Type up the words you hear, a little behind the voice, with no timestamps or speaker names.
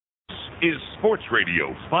is Sports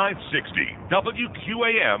Radio 560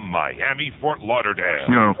 WQAM Miami Fort Lauderdale.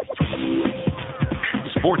 No.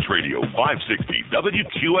 Sports Radio 560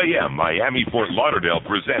 WQAM Miami Fort Lauderdale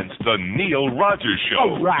presents The Neil Rogers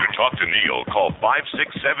Show. Right. To talk to Neil, call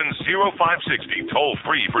 567-0560, toll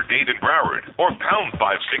free for Dade and Broward, or pound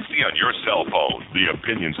 560 on your cell phone. The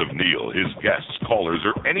opinions of Neil, his guests, callers,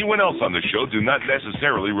 or anyone else on the show do not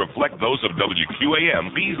necessarily reflect those of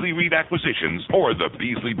WQAM, Beasley Reed Acquisitions, or the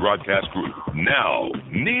Beasley Broadcast Group. Now,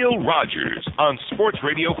 Neil Rogers on Sports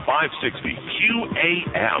Radio 560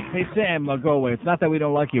 QAM. Hey, Sam, go away. It's not that we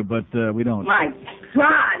don't like you, but we don't. My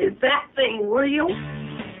God, is that thing real?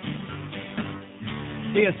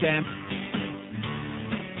 See you, Sam.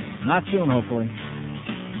 Not soon, hopefully.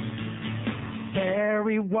 There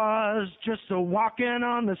he was, just a-walking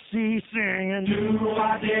on the sea, singing,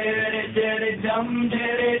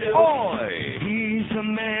 do-I-did-it-did-it-dum-did-it-do. Boy! He's a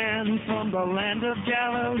man from the land of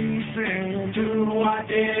Galilee, singing,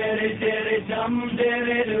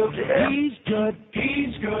 do-I-did-it-did-it-dum-did-it-do. He's good,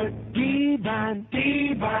 divine,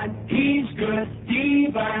 he's good,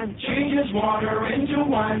 divine, changes water into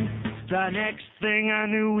wine. The next thing I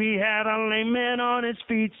knew, we had a lame man on his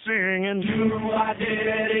feet singing,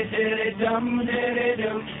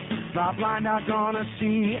 do-I-did-it-did-it-dum-did-it-do. The blind are gonna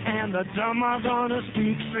see and the dumb are gonna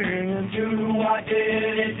speak singing,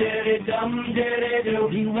 do-I-did-it-did-it-dum-did-it-do.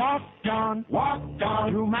 He walked on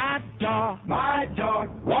through my door,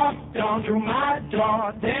 walked on through my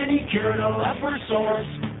door, then he cured a leper sores.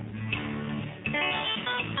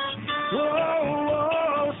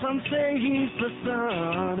 Whoa, some say he's the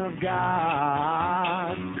Son of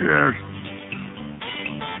God. Yes.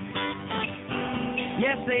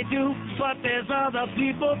 Yes, they do, but there's other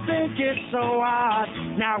people think it's so odd.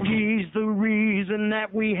 Now he's the reason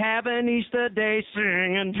that we have an Easter day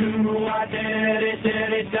singing,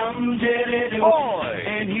 do-I-did-it-did-it-dum-did-it-do. Boy!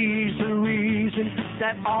 And he's the reason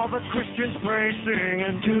that all the Christians pray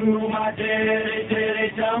singing,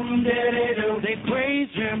 do-I-did-it-did-it-dum-did-it-do. They praise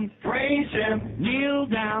him, kneel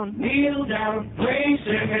down, praise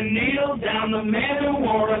him and kneel down, the man who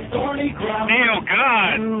wore a thorny crown. Neil,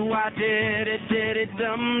 God!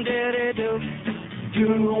 Do-I-did-it-did-it-dum-did-it-do.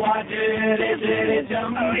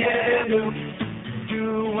 Do-I-did-it-did-it-dum-did-it-do.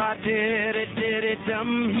 Do-I-did-it-did-it-dum,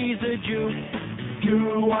 he's a Jew.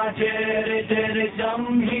 Do-I-did-it-did-it-dum,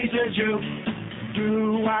 he's a Jew.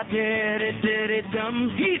 Do-I-did-it-did-it-dum,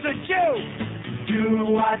 he's a Jew.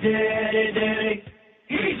 Do-I-did-it-did-it,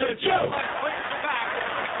 he's a Jew.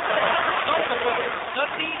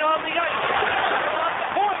 Sundin on the ice. On the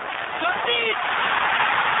point. Sundin.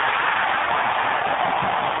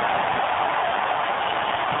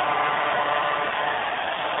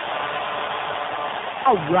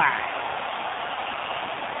 All right.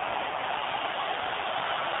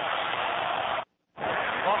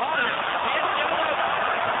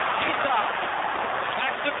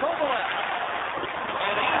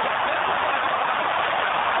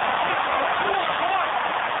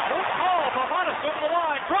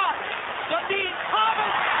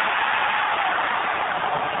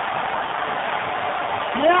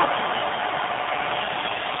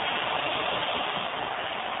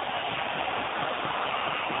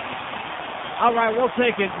 All right, we'll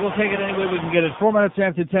take it. We'll take it any way we can get it. 4 minutes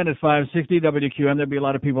after 10 at 560 WQM. There'll be a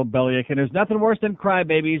lot of people bellyaching. There's nothing worse than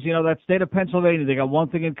crybabies. You know, that state of Pennsylvania, they got one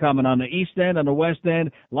thing in common. On the East End, on the West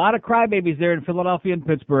End, a lot of crybabies there in Philadelphia and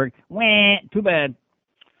Pittsburgh. Wah, too bad.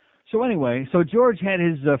 So anyway, George had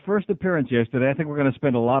his first appearance yesterday. I think we're going to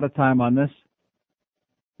spend a lot of time on this.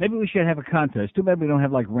 Maybe we should have a contest. Too bad we don't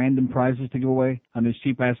have, like, random prizes to give away on this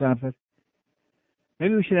cheap-ass outfit.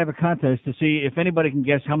 Maybe we should have a contest to see if anybody can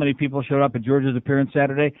guess how many people showed up at George's appearance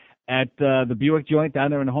Saturday at the Buick joint down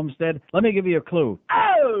there in Homestead. Let me give you a clue.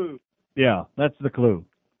 Oh! Yeah, that's the clue.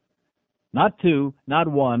 Not two, not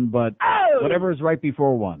one, but whatever is right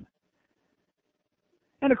before one.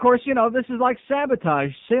 And, of course, you know, this is like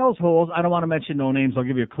sabotage, sales holes. I don't want to mention no names. I'll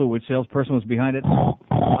give you a clue which salesperson was behind it.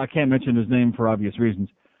 I can't mention his name for obvious reasons.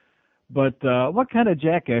 But what kind of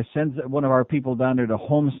jackass sends one of our people down there to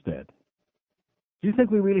Homestead? Do you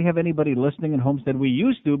think we really have anybody listening in Homestead? We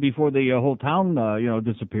used to before the whole town,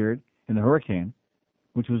 disappeared in the hurricane,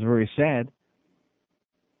 which was very sad.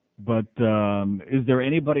 But is there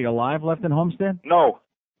anybody alive left in Homestead? No.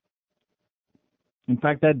 In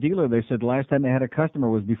fact, that dealer, they said the last time they had a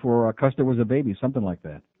customer was before Custer was a baby, something like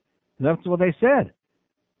that. That's what they said.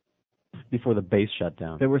 Before the base shut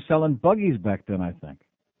down. They were selling buggies back then, I think.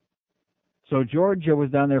 So George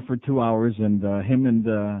was down there for 2 hours, and him and,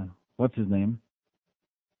 what's his name?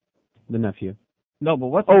 The nephew. No, but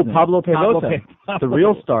what's his name? Pablo Pelota. The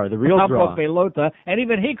real star, the real draw. Pablo Pelota. And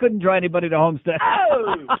even he couldn't draw anybody to Homestead.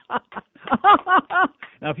 Oh!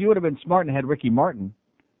 you would have been smart and had Ricky Martin.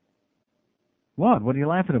 What? What are you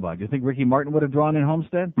laughing about? Do you think Ricky Martin would have drawn in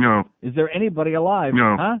Homestead? No. Is there anybody alive?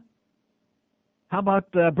 No. Huh? How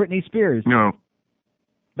about Britney Spears? No.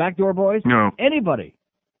 Backdoor Boys? No. Anybody?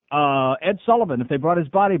 Ed Sullivan, if they brought his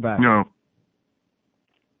body back? No.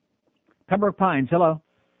 Pembroke Pines, hello.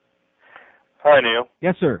 Hi, Neil.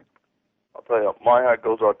 Yes, sir. I'll tell you, my hat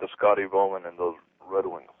goes out to Scotty Bowman and those Red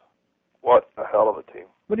Wings. What a hell of a team.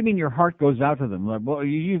 What do you mean your heart goes out to them? Like, well,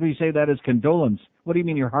 you usually say that as condolence. What do you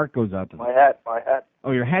mean your heart goes out to them? My hat.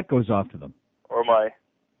 Oh, your hat goes off to them. Or my...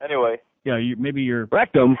 Anyway. Yeah, maybe your...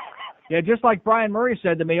 Rectum. Yeah, just like Brian Murray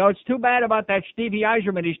said to me, oh, it's too bad about that Stevie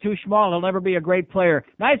Eiserman. He's too small. He'll never be a great player.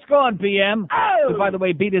 Nice going, BM. Oh! Who, by the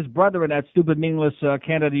way, beat his brother in that stupid, meaningless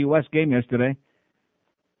Canada-U.S. game yesterday.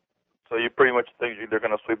 So you pretty much think they're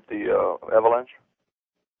going to sweep the Avalanche?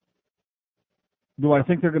 Do I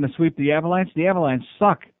think they're going to sweep the Avalanche? The Avalanche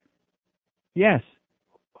suck. Yes.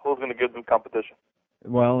 Who's going to give them competition?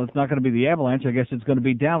 Well, it's not going to be the Avalanche. I guess it's going to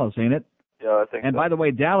be Dallas, ain't it? Yeah, I think And so. by the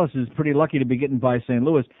way, Dallas is pretty lucky to be getting by St.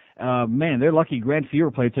 Louis. Man, they're lucky Grant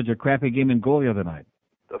Fuhrer played such a crappy game in goal the other night.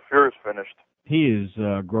 The Fuhrer's finished. He is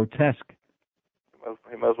grotesque.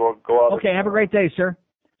 He might as well go out. Okay, have a great day, sir.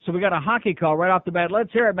 So we got a hockey call right off the bat.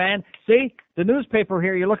 Let's hear it, man. See, the newspaper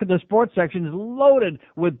here, you look at the sports section, is loaded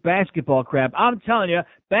with basketball crap. I'm telling you,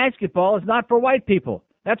 basketball is not for white people.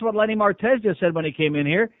 That's what Lenny Martez just said when he came in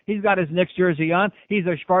here. He's got his Knicks jersey on. He's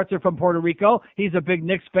a Schwarzer from Puerto Rico. He's a big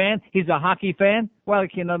Knicks fan. He's a hockey fan. Well,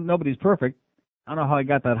 nobody's perfect. I don't know how he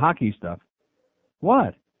got that hockey stuff.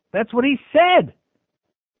 What? That's what he said.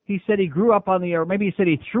 He said he grew up on or maybe he said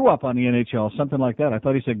he threw up on the NHL, something like that. I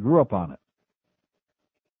thought he said grew up on it.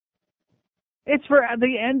 It's for the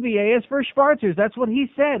NBA. It's for Schwarzers. That's what he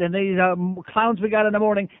said. And these clowns we got in the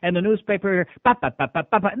morning and the newspaper,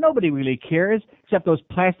 nobody really cares except those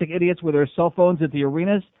plastic idiots with their cell phones at the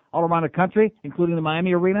arenas all around the country, including the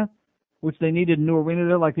Miami arena, which they needed a new arena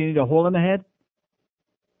there like they need a hole in the head.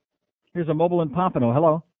 Here's a mobile in Pompano.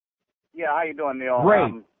 Hello. Yeah, how you doing, Neil?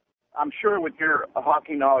 Great. I'm sure with your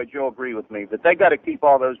hockey knowledge, you'll agree with me, but they got to keep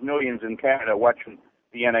all those millions in Canada watching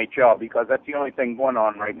the NHL because that's the only thing going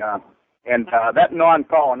on right now. And that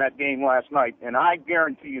non-call in that game last night, and I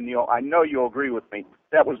guarantee you, Neil, I know you'll agree with me,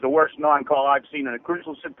 that was the worst non-call I've seen in a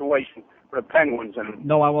crucial situation for the Penguins. And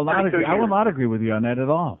no, I will not agree. I will not agree with you on that at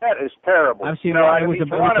all. That is terrible. I've seen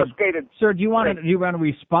Toronto skated. Sir, do you want a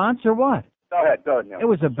response or what? Go ahead, Neil. It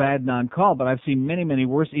was a bad non-call, but I've seen many, many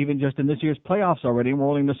worse, even just in this year's playoffs already, and we're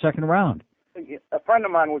only in the second round. A friend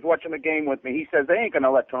of mine was watching the game with me. He says they ain't going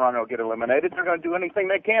to let Toronto get eliminated. They're going to do anything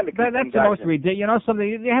they can to keep them That's the most ridiculous. You know something?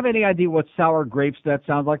 Do you have any idea what sour grapes that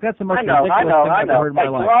sounds like? That's the most ridiculous thing I've ever heard in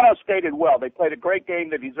my life. Toronto skated well. They played a great game.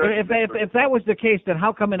 They deserved if that was the case, then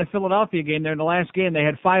how come in a Philadelphia game there in the last game they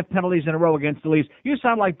had 5 penalties in a row against the Leafs? You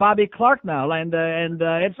sound like Bobby Clark now, and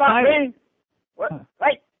it's not time. Me. What?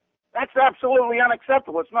 Hey, that's absolutely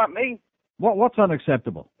unacceptable. It's not me. What's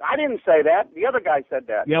unacceptable? I didn't say that. The other guy said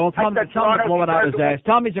that. Yeah, well, tell him to blow it out his ass.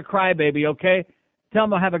 Tell him he's a crybaby, okay? Tell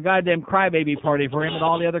him I'll have a goddamn crybaby party for him and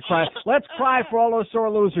all the other cry. Let's cry for all those sore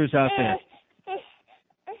losers out there.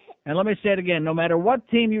 And let me say it again. No matter what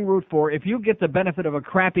team you root for, if you get the benefit of a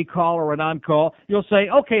crappy call or a non-call, you'll say,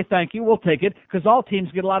 okay, thank you, we'll take it, because all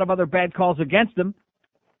teams get a lot of other bad calls against them.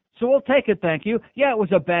 So we'll take it, thank you. Yeah, it was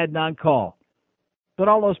a bad non-call. But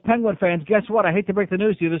all those Penguin fans, guess what? I hate to break the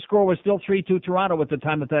news to you. The score was still 3-2 Toronto at the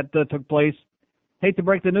time that took place. Hate to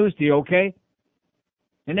break the news to you, okay?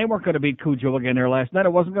 And they weren't going to beat Cujo again there last night.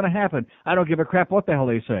 It wasn't going to happen. I don't give a crap what the hell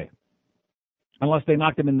they say. Unless they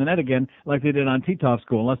knocked him in the net again like they did on T-Top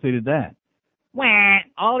School, unless they did that. Wah!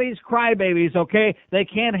 All these crybabies, okay? They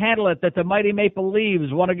can't handle it that the mighty Maple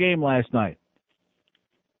Leafs won a game last night.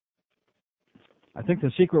 I think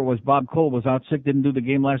the secret was Bob Cole was out sick, didn't do the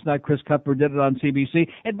game last night. Chris Cuthbert did it on CBC.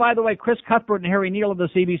 And by the way, Chris Cuthbert and Harry Neal of the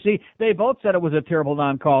CBC, they both said it was a terrible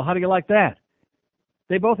non-call. How do you like that?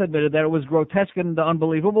 They both admitted that it was grotesque and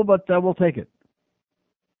unbelievable, but we'll take it.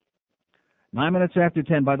 9 minutes after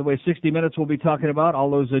 10. By the way, 60 Minutes we'll be talking about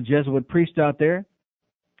all those Jesuit priests out there.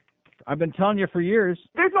 I've been telling you for years.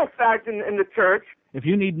 There's no fags in the church. If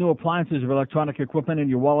you need new appliances or electronic equipment and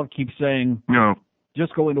your wallet keeps saying no,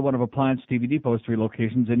 just go into one of Appliance TV Depot's 3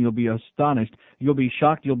 locations and you'll be astonished. You'll be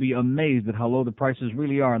shocked. You'll be amazed at how low the prices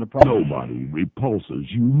really are. And the price. Nobody repulses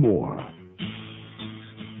you more.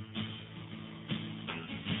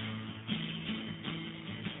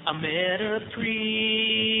 I met a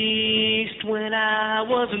priest when I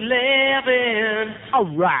was 11. All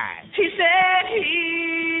right. He said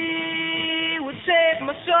he would save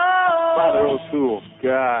my soul. Father O'Toole,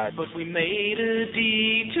 God. But we made a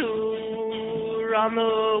detour on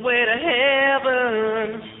the way to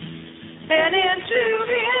heaven. And into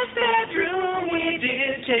his bedroom we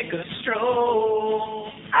did take a stroll.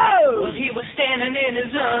 Oh! Well, he was standing in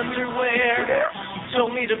his underwear.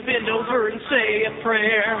 Told me to bend over and say a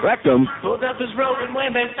prayer. Rectum. Pulled up his robe and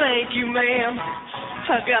went back, thank you, ma'am.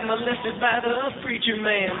 I got molested by the preacher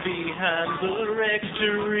man behind the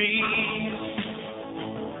rectory.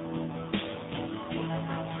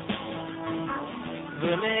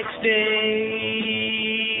 The next day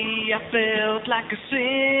I felt like a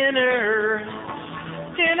sinner,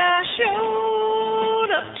 and I showed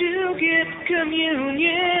up to get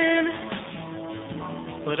communion.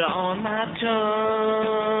 But on my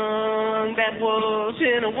tongue that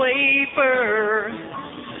wasn't a wafer,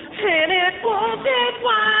 and it was that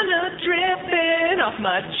wine dripping off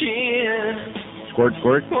my chin. Squirt,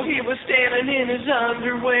 squirt. Well, he was standing in his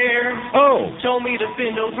underwear. Oh! Told me to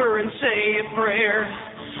bend over and say a prayer.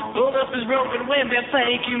 Pulled up his robe and went back,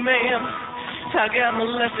 thank you, ma'am. I got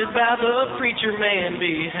molested by the preacher man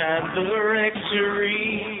behind the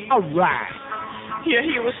rectory. All right. Yeah,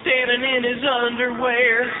 he was standing in his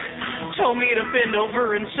underwear. Told me to bend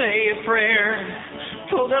over and say a prayer.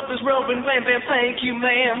 Pulled up his robe and went back, thank you,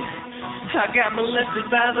 ma'am. I got molested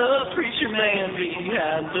by the preacher man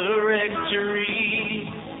behind the rectory.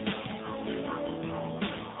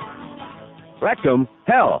 Rectum.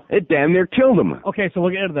 Hell, it damn near killed him. Okay, so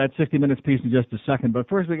we'll get into that 60 Minutes piece in just a second. But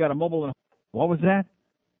first we got a mobile. What was that?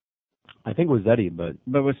 I think it was Eddie, but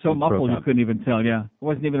it was so muffled you couldn't even tell, yeah. It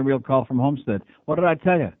wasn't even a real call from Homestead. What did I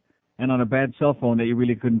tell you? And on a bad cell phone that you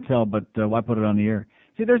really couldn't tell, but why put it on the air?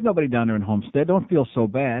 See, there's nobody down there in Homestead. Don't feel so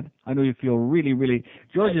bad. I know you feel really, really...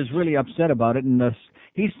 George is really upset about it, and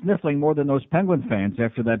he's sniffling more than those Penguin fans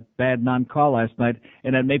after that bad non-call last night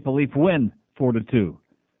and that Maple Leaf win 4-2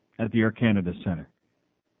 at the Air Canada Center.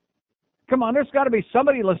 Come on, there's got to be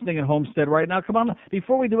somebody listening at Homestead right now. Come on,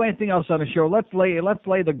 before we do anything else on the show, let's lay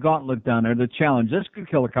the gauntlet down there, the challenge. This could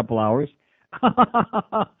kill a couple hours.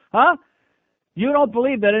 Huh? You don't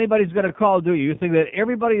believe that anybody's going to call, do you? You think that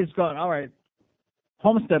everybody is going, all right.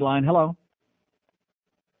 Homestead line, hello.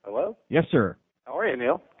 Hello? Yes, sir. How are you,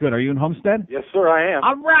 Neil? Good. Are you in Homestead? Yes, sir, I am.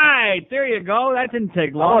 All right. There you go. That didn't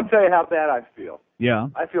take long. I want to tell you how bad I feel. Yeah.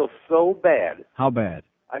 I feel so bad. How bad?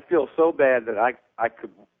 I feel so bad that I could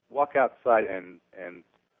walk outside and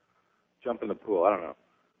jump in the pool. I don't know.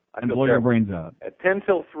 And blow your brains out. At 10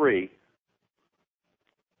 till 3,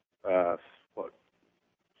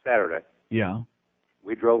 Saturday. Yeah.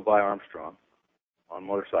 We drove by Armstrong on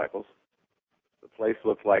motorcycles. The place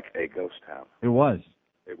looked like a ghost town. It was.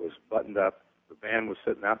 It was buttoned up. The van was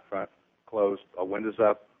sitting out front, closed, all windows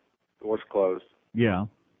up, doors closed. Yeah.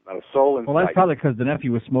 Not a soul inside. Well, that's probably because the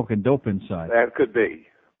nephew was smoking dope inside. That could be.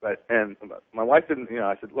 And my wife didn't,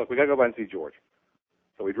 I said, look, we got to go by and see George.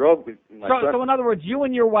 So we drove. So in other words, you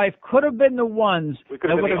and your wife could have been the ones that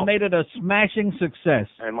would have made it a smashing success.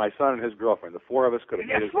 And my son and his girlfriend, the four of us could have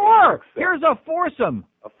made it. Four! Here's a foursome.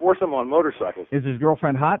 A foursome on motorcycles. Is his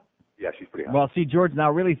girlfriend hot? Yeah, she's pretty hot. Well, see, George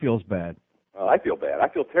now really feels bad. Well, I feel bad. I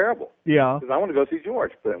feel terrible. Yeah. Because I want to go see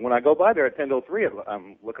George. But when I go by there at 10 till 3,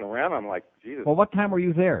 I'm looking around, I'm like, Jesus. Well, what time were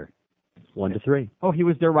you there? 1 to 3. Oh, he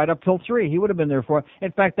was there right up till 3. He would have been there for.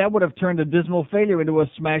 In fact, that would have turned a dismal failure into a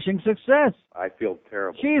smashing success. I feel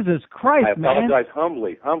terrible. Jesus Christ, man. I apologize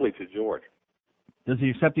humbly to George. Does he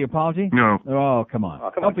accept the apology? No. Oh, come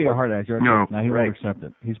on. Don't be a hard ass, George. No. No, he won't accept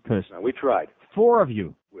it. He's pissed. No, we tried. 4 of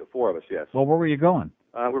you. 4 of us, yes. Well, where were you going?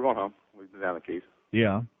 We're going home. We've been down the Keys.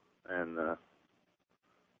 Yeah. And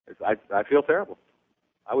I feel terrible.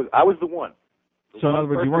 I was the one. So in other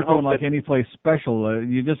words, you weren't going like any place special.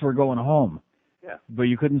 You just were going home. Yeah. But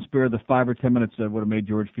you couldn't spare the 5 or 10 minutes that would have made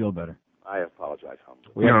George feel better. I apologize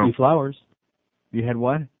humbly. We had free flowers. You had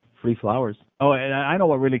what? Free flowers. Oh, and I know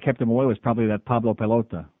what really kept him away was probably that Pablo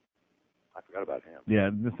Pelota. I forgot about him. Yeah,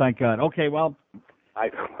 thank God. Okay, well. I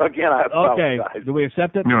apologize. Okay, do we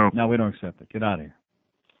accept it? No. No, we don't accept it. Get out of here.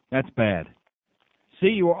 That's bad. See,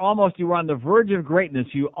 you were on the verge of greatness.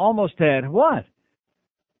 You almost had what?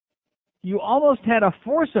 You almost had a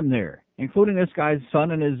foursome there, including this guy's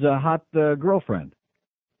son and his hot girlfriend,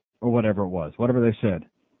 or whatever it was, whatever they said.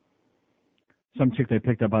 Some chick they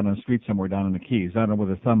picked up out on the street somewhere down in the Keys. I don't know,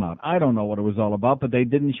 with a thumb out. I don't know what it was all about, but they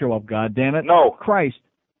didn't show up, God damn it. No. Christ.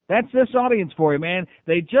 That's this audience for you, man.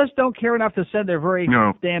 They just don't care enough to send their very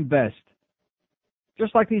damn best.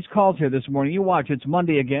 Just like these calls here this morning. You watch, it's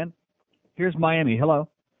Monday again. Here's Miami. Hello.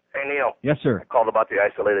 Hey, Neil. Yes, sir. I called about the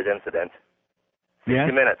isolated incident. 60 Yes?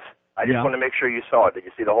 minutes. I just want to make sure you saw it. Did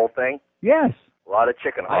you see the whole thing? Yes. A lot of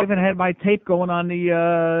chicken I even had my tape going on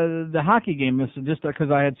the hockey game just because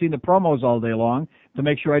I had seen the promos all day long. to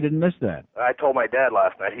make sure I didn't miss that. I told my dad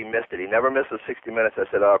last night he missed it. He never missed the 60 Minutes. I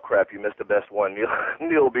said, oh, crap, you missed the best one.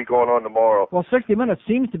 Neil will be going on tomorrow. Well, 60 Minutes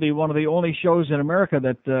seems to be one of the only shows in America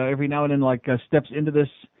that every now and then steps into this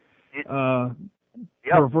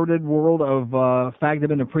perverted world of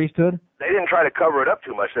fagdom and the priesthood. They didn't try to cover it up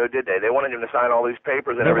too much, though, did they? They wanted him to sign all these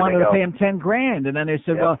papers and everything else. They wanted to pay him $10,000, and then they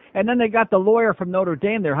said, well, and then they got the lawyer from Notre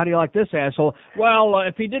Dame there. How do you like this asshole? Well,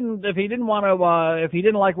 if he didn't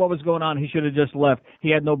like what was going on, he should have just left.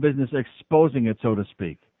 He had no business exposing it, so to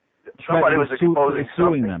speak. Somebody was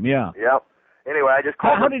suing them. Yeah. Yep. Anyway, I just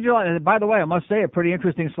called. How did you like? By the way, I must say, a pretty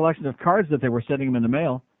interesting selection of cards that they were sending him in the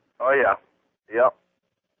mail. Oh yeah. Yep.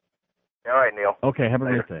 All right, Neil. Okay. Have a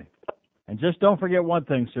great day. And just don't forget one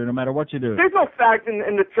thing, sir, no matter what you do. There's no fact in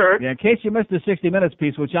the church. Yeah, in case you missed the 60 Minutes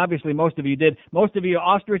piece, which obviously most of you did, most of you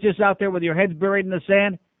ostriches out there with your heads buried in the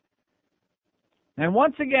sand. And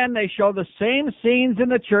once again, they show the same scenes in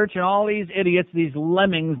the church, and all these idiots, these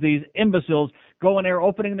lemmings, these imbeciles, go in there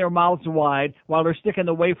opening their mouths wide while they're sticking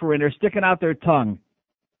the wafer in. They're sticking out their tongue.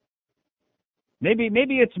 Maybe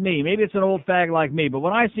it's me. Maybe it's an old fag like me. But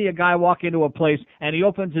when I see a guy walk into a place and he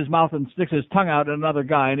opens his mouth and sticks his tongue out at another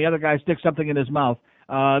guy, and the other guy sticks something in his mouth,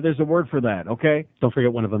 there's a word for that, okay? Don't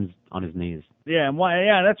forget one of them's on his knees. Yeah,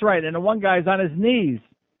 that's right. And the one guy's on his knees.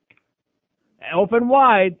 Open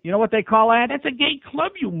wide. You know what they call that? That's a gay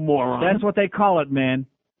club, you moron. That's what they call it, man.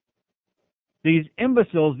 These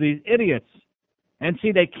imbeciles, these idiots. And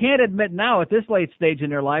see, they can't admit now at this late stage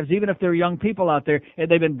in their lives, even if they're young people out there,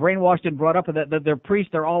 and they've been brainwashed and brought up that their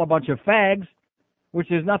priests are all a bunch of fags, which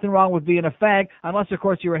there's nothing wrong with being a fag, unless, of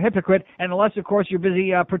course, you're a hypocrite, and unless, of course, you're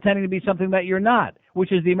busy pretending to be something that you're not,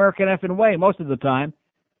 which is the American effing way most of the time.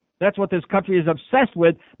 That's what this country is obsessed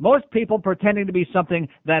with, most people pretending to be something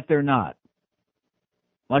that they're not.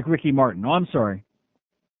 Like Ricky Martin. Oh, I'm sorry.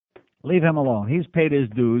 Leave him alone. He's paid his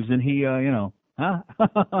dues, and he, Huh?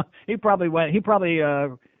 He probably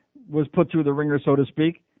was put through the ringer, so to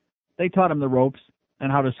speak. They taught him the ropes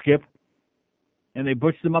and how to skip. And they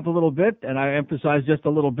butched him up a little bit, and I emphasized just a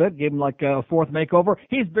little bit, gave him like a fourth makeover.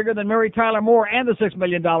 He's bigger than Mary Tyler Moore and the $6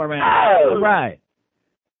 Million Man. Oh! Right.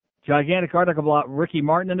 Gigantic article about Ricky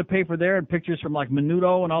Martin in the paper there, and pictures from like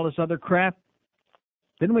Menudo and all this other crap.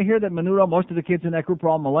 Didn't we hear that Menudo, most of the kids in that group were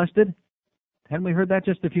all molested? Hadn't we heard that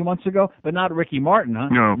just a few months ago? But not Ricky Martin, huh?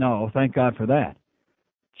 No. No, thank God for that.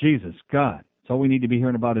 Jesus, God. That's all we need to be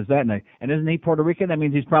hearing about is that night. And isn't he Puerto Rican? That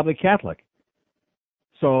means he's probably Catholic.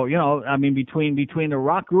 So, I mean, between the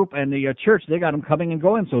rock group and the church, they got him coming and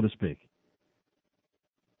going, so to speak.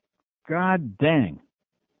 God dang.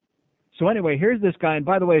 So anyway, here's this guy. And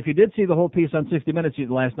by the way, if you did see the whole piece on 60 Minutes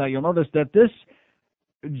last night, you'll notice that this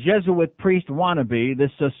Jesuit priest wannabe,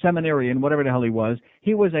 this seminarian, whatever the hell he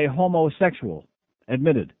was a homosexual,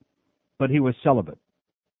 admitted, but he was celibate.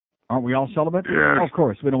 Aren't we all celibate? Yes. Oh, of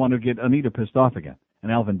course. We don't want to get Anita pissed off again,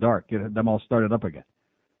 and Alvin Dark, get them all started up again,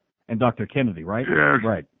 and Dr. Kennedy, right? Yes.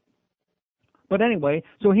 Right. But anyway,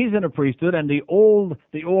 so he's in a priesthood, and the old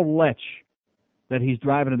lech that he's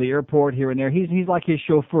driving to the airport here and there, he's like his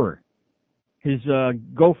chauffeur, his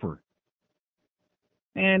gopher.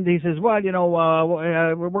 And he says, well,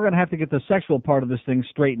 we're going to have to get the sexual part of this thing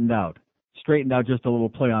straightened out. Straightened out, just a little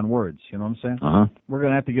play on words. You know what I'm saying? Uh-huh. We're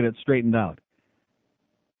going to have to get it straightened out.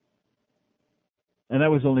 And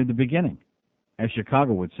that was only the beginning, as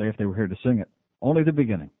Chicago would say if they were here to sing it. Only the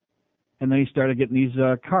beginning. And then he started getting these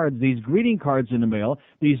cards, these greeting cards in the mail,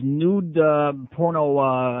 these nude porno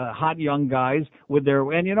hot young guys with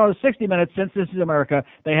their, and 60 Minutes, since this is America,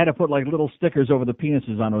 they had to put like little stickers over the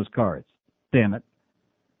penises on those cards. Damn it.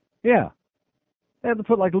 Yeah. They had to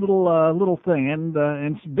put like a little thing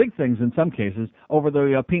and big things in some cases over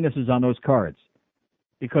the penises on those cards.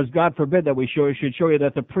 Because God forbid that we should show you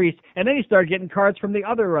that the priest, and then he started getting cards from the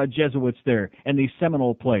other Jesuits there in the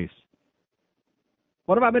Seminole place.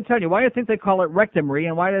 What have I been telling you? Why do you think they call it rectory,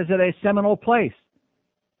 and why is it a Seminole place?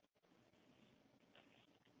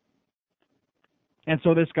 And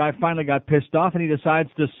so this guy finally got pissed off, and he decides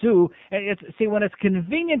to sue. And see, when it's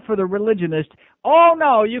convenient for the religionist, oh,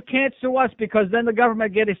 no, you can't sue us because then the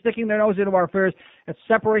government is sticking their nose into our affairs. It's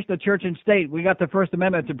separation of church and state. We got the First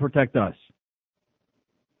Amendment to protect us.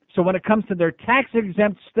 So when it comes to their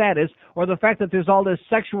tax-exempt status or the fact that there's all this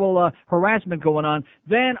sexual harassment going on,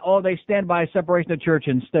 then, they stand by separation of church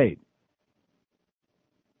and state.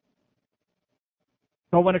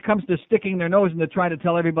 But when it comes to sticking their nose into trying to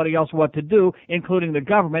tell everybody else what to do, including the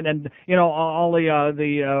government and, all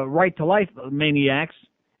the right to life maniacs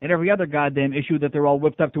and every other goddamn issue that they're all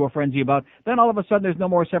whipped up to a frenzy about, then all of a sudden there's no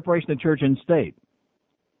more separation of church and state.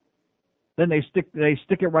 Then they stick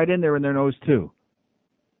it right in there in their nose, too.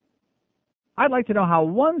 I'd like to know how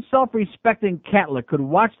one self-respecting Catholic could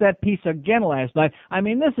watch that piece again last night. I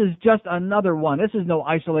mean, this is just another one. This is no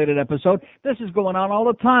isolated episode. This is going on all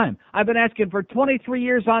the time. I've been asking for 23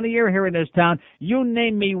 years on the air here in this town. You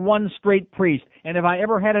name me one straight priest. And have I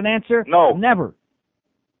ever had an answer? No. Never.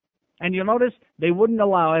 And you'll notice they wouldn't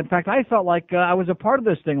allow. In fact, I felt like I was a part of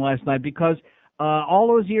this thing last night because all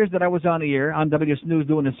those years that I was on the air on WSNews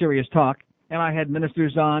doing a serious talk, and I had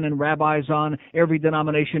ministers on and rabbis on, every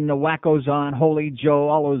denomination, the wackos on, Holy Joe,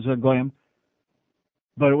 all those goyim.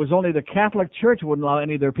 But it was only the Catholic Church wouldn't allow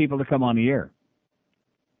any of their people to come on the air.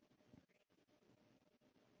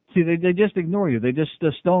 See, they just ignore you. They just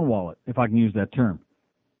stonewall it, if I can use that term.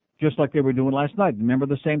 Just like they were doing last night. Remember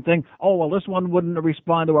the same thing? Oh, well, this one wouldn't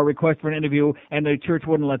respond to our request for an interview, and the church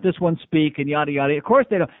wouldn't let this one speak, and yada, yada. Of course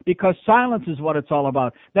they don't, because silence is what it's all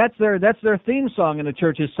about. That's their theme song in the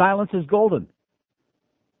church is silence is golden.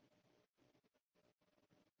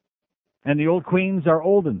 And the old queens are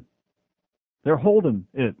olden. They're holding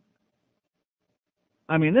it.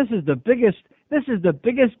 I mean, this is the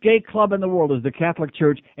biggest gay club in the world is the Catholic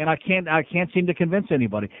Church, and I can't seem to convince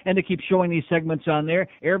anybody. And they keep showing these segments on there.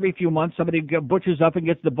 Every few months, somebody butchers up and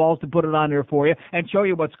gets the balls to put it on there for you and show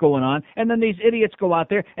you what's going on. And then these idiots go out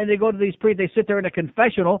there and they go to these priests. They sit there in a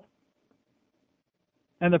confessional,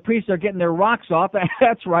 and the priests are getting their rocks off.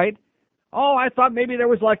 That's right. Oh, I thought maybe there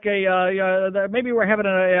was like maybe we're having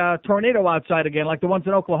a tornado outside again, like the ones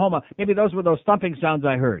in Oklahoma. Maybe those were those thumping sounds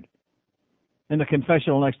I heard in the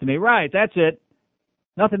confessional next to me. Right, that's it.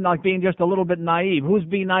 Nothing like being just a little bit naive. Who's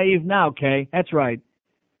being naive now, Kay? That's right.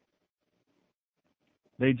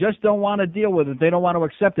 They just don't want to deal with it. They don't want to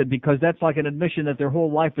accept it because that's like an admission that their whole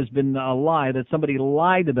life has been a lie, that somebody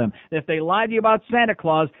lied to them. If they lied to you about Santa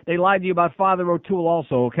Claus, they lied to you about Father O'Toole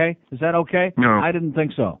also, okay? Is that okay? No. I didn't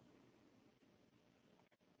think so.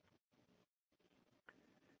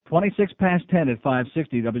 26 past 10 at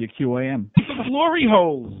 560 WQAM. Glory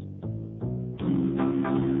holes.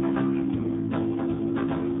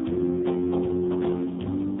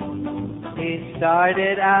 He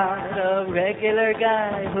started out a regular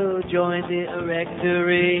guy who joined the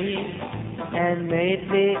Erectory and made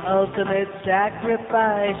the ultimate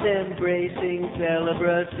sacrifice, embracing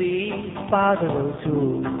celibacy. Father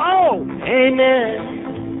O'Toole. Oh! Amen.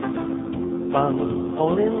 From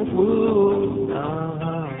Olin Fool.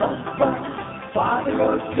 Father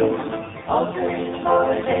O'Toole, altering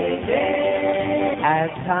holiday day. As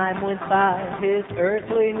time went by, his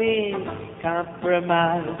earthly needs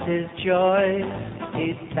compromised his choice.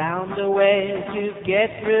 He found a way to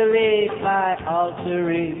get relief by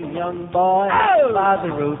altering young boys. Oh!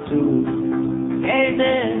 Father O'Toole,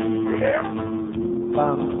 amen.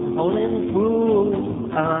 From Olin Fool.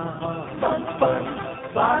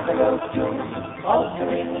 Father O'Toole,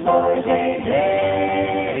 altering holiday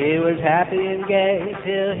day. He was happy and gay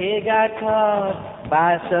till he got caught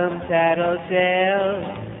by some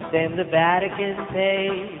tattletale. Then the Vatican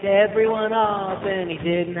paid everyone off and he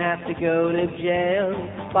didn't have to go to jail.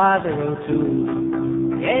 Father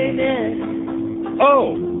O'Toole, amen.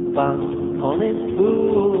 Oh! From Olin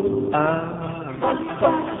Fool.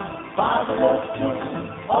 Father O'Toole,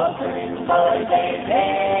 altering holiday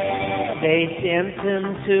day. They sent him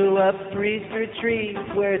to a priest retreat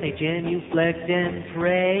where they genuflect and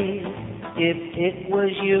pray. If it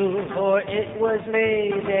was you or it was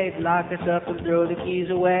me, they'd lock us up and throw the keys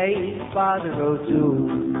away. Father O'Toole,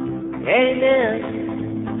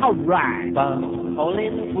 amen. All right.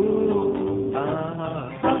 Olin Fool.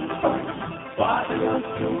 Father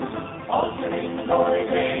O'Toole, altering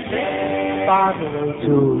holiday day. Father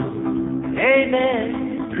O'Toole,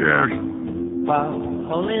 amen. Yes.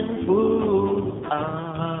 Olin Fool.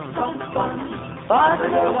 I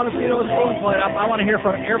want to see those phones light up. I want to hear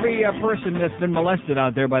from every person that's been molested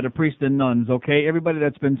out there by the priests and nuns, okay? Everybody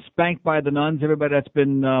that's been spanked by the nuns, everybody that's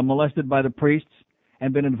been molested by the priests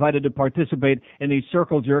and been invited to participate in these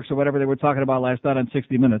circle jerks or whatever they were talking about last night on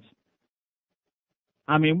 60 Minutes.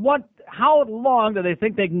 I mean, how long do they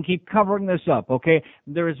think they can keep covering this up, okay?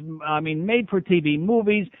 There's, made-for-TV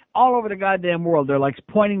movies all over the goddamn world. They're like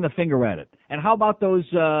pointing the finger at it. And how about those,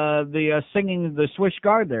 singing the Swiss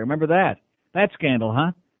Guard there? Remember that? That scandal,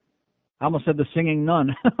 huh? I almost said the singing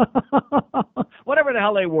nun. Whatever the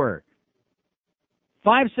hell they were.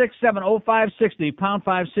 567-0560, pound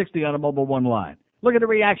 560 on a mobile one line. Look at the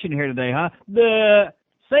reaction here today, huh? The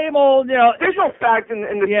same old, There's no fact in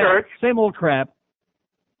the church. Same old crap.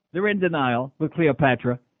 They're in denial with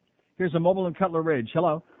Cleopatra. Here's a mobile in Cutler Ridge.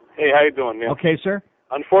 Hello. Hey, how you doing, Neil? Okay, sir.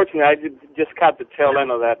 Unfortunately, I just caught the tail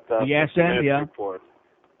end of that yes, and yeah. report.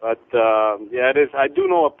 But, it is. I do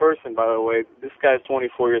know a person, by the way. This guy's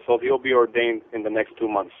 24 years old. He'll be ordained in the next 2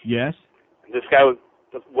 months. Yes. This guy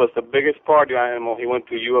was the biggest party animal. He went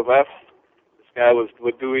to U of F. This guy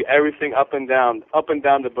would do everything up and down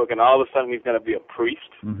the book, and all of a sudden he's going to be a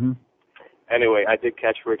priest. Mm-hmm. Anyway, I did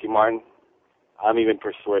catch Ricky Martin. I'm even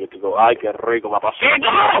persuaded to go. I get Rico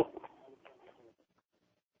Papacito!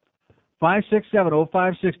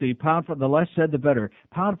 5670560, pound for the less said the better.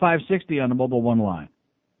 Pound 560 on the mobile one line.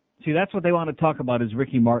 See, that's what they want to talk about is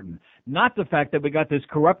Ricky Martin, not the fact that we got this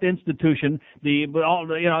corrupt institution.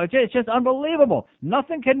 It's just unbelievable.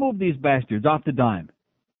 Nothing can move these bastards off the dime.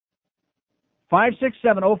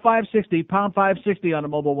 5670560, pound 560 on the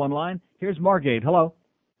mobile one line. Here's Margate. Hello.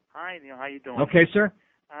 Hi, Neil. How you doing? Okay, sir.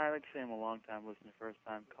 I'd like to say I'm a long-time listener,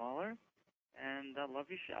 first-time caller, and I love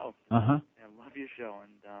your show. Uh-huh. I love your show,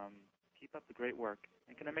 and keep up the great work.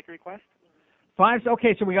 And can I make a request?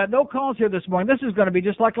 Okay, so we got no calls here this morning. This is going to be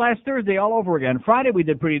just like last Thursday all over again. Friday we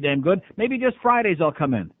did pretty damn good. Maybe just Fridays I'll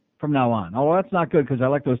come in from now on. Although that's not good because I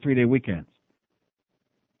like those 3-day weekends.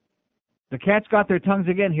 The cats got their tongues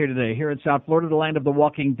again here today, here in South Florida, the land of the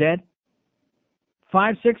walking dead.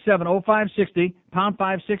 5670560, pound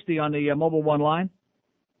 560 on the mobile one line.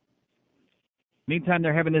 Meantime,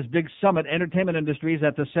 they're having this big summit, entertainment industries,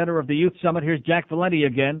 at the center of the youth summit. Here's Jack Valenti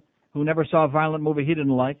again, who never saw a violent movie he didn't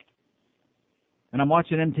like. And I'm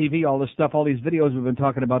watching MTV, all this stuff, all these videos we've been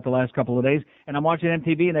talking about the last couple of days. And I'm watching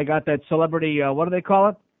MTV, and they got that celebrity, what do they call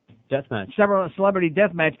it? Deathmatch. Celebrity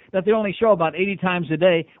deathmatch that they only show about 80 times a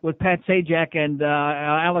day with Pat Sajak and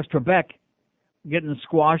Alex Trebek getting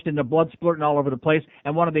squashed and the blood splurting all over the place.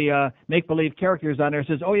 And one of the make-believe characters on there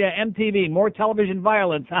says, oh, yeah, MTV, more television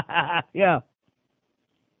violence. Yeah.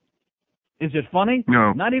 Is it funny?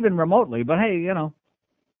 No. Not even remotely, but hey,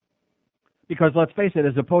 Because let's face it,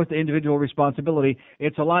 as opposed to individual responsibility,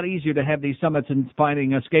 it's a lot easier to have these summits and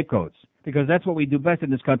finding scapegoats. Because that's what we do best in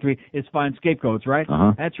this country is find scapegoats, right?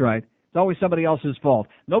 Uh-huh. That's right. It's always somebody else's fault.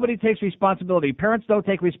 Nobody takes responsibility. Parents don't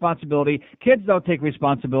take responsibility. Kids don't take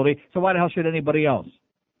responsibility. So why the hell should anybody else?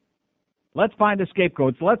 Let's find the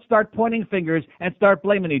scapegoats. Let's start pointing fingers and start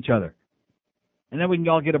blaming each other. And then we can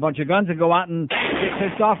all get a bunch of guns and go out and get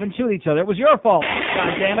pissed off and shoot each other. It was your fault.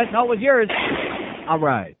 God damn it. No, it was yours. All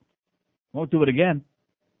right. Won't do it again.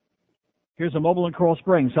 Here's a mobile in Coral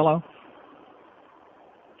Springs. Hello.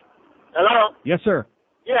 Hello? Yes, sir.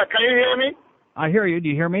 Yeah, can you hear me? I hear you. Do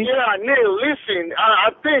you hear me? Yeah, Neil, listen,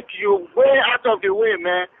 I think you're way out of the way,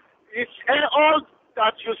 man. It's all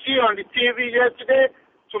that you see on the TV yesterday,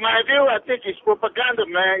 to my view, I think it's propaganda,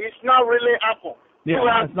 man. It's not really Apple. Yeah, you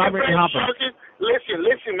have it's not really different Apple. churches.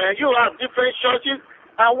 Listen, man, you have different churches,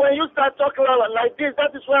 and when you start talking like this,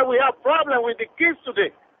 that is why we have problem with the kids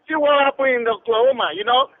today. See what happened in Oklahoma,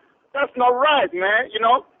 That's not right, man,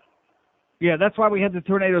 Yeah, that's why we had the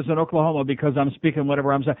tornadoes in Oklahoma, because I'm speaking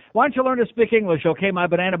whatever I'm saying. Why don't you learn to speak English, okay, my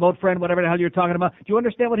banana boat friend, whatever the hell you're talking about? Do you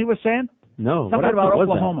understand what he was saying? No. Something about what was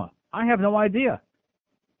Oklahoma. I have no idea.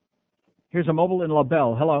 Here's a mobile in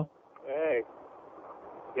LaBelle. Hello. Hey.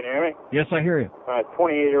 Can you hear me? Yes, I hear you.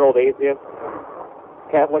 28-year-old atheist.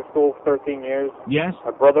 Catholic school for 13 years. Yes?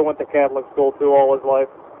 My brother went to Catholic school, too, all his life.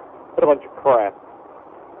 What a bunch of crap.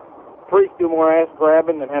 Priests do more ass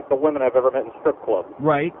grabbing than half the women I've ever met in strip clubs.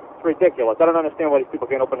 Right. It's ridiculous. I don't understand why these people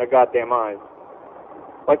can't open their goddamn eyes.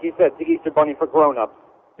 Like you said, it's the Easter Bunny for grown-ups.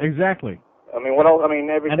 Exactly. I mean, what else? I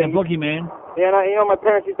mean, everything. And the boogeyman. Yeah, and my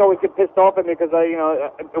parents used to always get pissed off at me because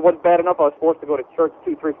it wasn't bad enough. I was forced to go to church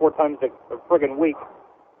 2, 3, 4 times a friggin' week.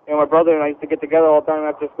 My brother and I used to get together all the time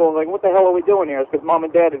after school. Like, what the hell are we doing here? It's because Mom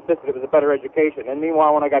and Dad insisted it was a better education. And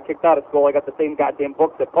meanwhile, when I got kicked out of school, I got the same goddamn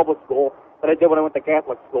books at public school that I did when I went to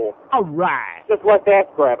Catholic school. All right. Just less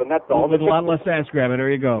ass grabbing, that's all. With a lot less ass grabbing.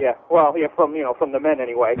 There you go. Yeah. Well, yeah, from the men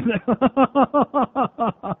anyway.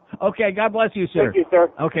 Okay. God bless you, sir. Thank you,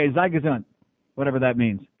 sir. Okay. Zygazun. Whatever that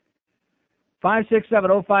means.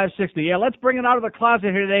 5670560. Yeah, let's bring it out of the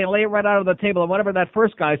closet here today and lay it right out of the table. And whatever that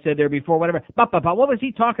first guy said there before, whatever. What was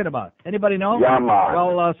he talking about? Anybody know? Yeah, man.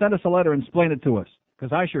 Well, send us a letter and explain it to us,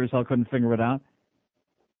 because I sure as hell couldn't figure it out.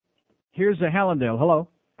 Here's a Hallandale. Hello.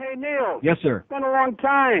 Hey, Neil. Yes, sir. It's been a long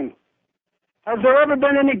time. Has there ever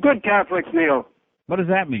been any good Catholics, Neil? What does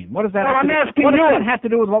that mean? What does that? Well, have I'm to asking what you. does that have to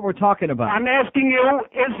do with what we're talking about? I'm asking you,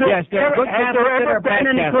 is there, yes, there are good has Catholics there and there ever are bad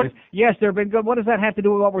been any Catholics. good... Yes, there have been good. What does that have to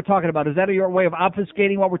do with what we're talking about? Is that your way of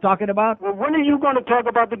obfuscating what we're talking about? Well, when are you going to talk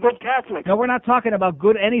about the good Catholics? No, we're not talking about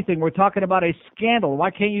good anything. We're talking about a scandal. Why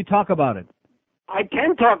can't you talk about it? I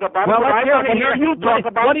can talk about well, it, but I want to hear you talk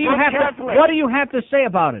about what do you good have Catholics. What do you have to say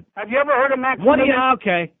about it? Have you ever heard of Maximilian?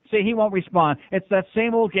 Okay. See, he won't respond. It's that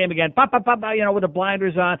same old game again. Bah, bah, bah, bah, with the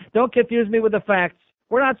blinders on. Don't confuse me with the facts.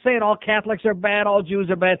 We're not saying all Catholics are bad, all Jews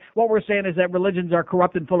are bad. What we're saying is that religions are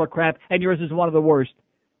corrupt and full of crap, and yours is one of the worst.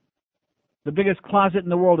 The biggest closet in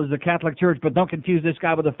the world is the Catholic Church, but don't confuse this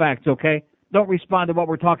guy with the facts, okay? Don't respond to what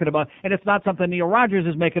we're talking about. And it's not something Neil Rogers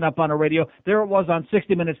is making up on the radio. There it was on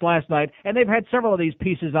 60 Minutes last night, and they've had several of these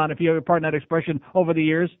pieces on, if you pardon that expression, over the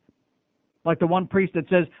years. Like the one priest that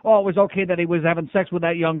says, oh, it was okay that he was having sex with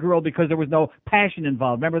that young girl because there was no passion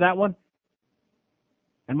involved. Remember that one?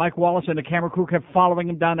 And Mike Wallace and the camera crew kept following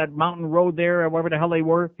him down that mountain road there, or wherever the hell they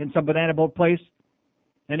were, in some banana boat place.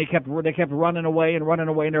 And they kept running away,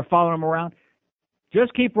 and they're following him around.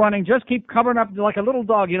 Just keep running. Just keep covering up like a little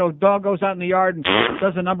dog. You know, dog goes out in the yard and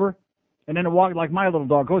does a number, and then it walks like my little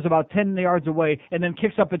dog, goes about 10 yards away, and then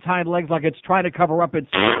kicks up its hind legs like it's trying to cover up its,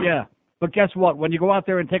 yeah. But guess what? When you go out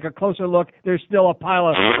there and take a closer look, there's still a pile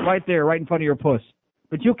of right there, right in front of your puss.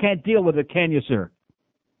 But you can't deal with it, can you, sir?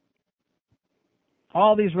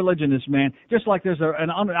 All these religionists, man, just like there's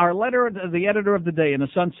our letter to the editor of the day in the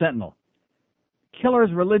Sun Sentinel.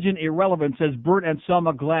 Killer's religion irrelevant, says Bert and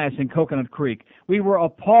Selma Glass in Coconut Creek. We were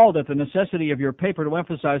appalled at the necessity of your paper to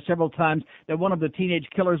emphasize several times that one of the teenage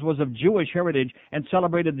killers was of Jewish heritage and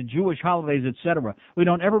celebrated the Jewish holidays, etc. We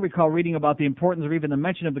don't ever recall reading about the importance or even the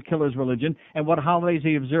mention of the killer's religion and what holidays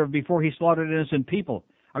he observed before he slaughtered innocent people.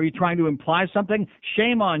 Are you trying to imply something?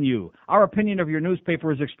 Shame on you. Our opinion of your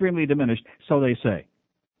newspaper is extremely diminished, so they say.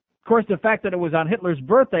 Of course, the fact that it was on Hitler's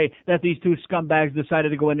birthday that these two scumbags decided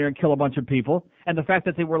to go in there and kill a bunch of people, and the fact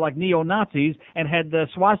that they were like neo-Nazis and had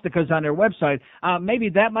swastikas on their website, maybe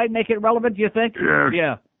that might make it relevant, do you think? Yes.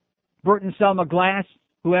 Yeah. Bert and Selma Glass,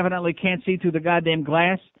 who evidently can't see through the goddamn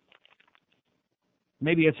glass.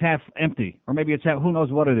 Maybe it's half empty, or maybe it's half, who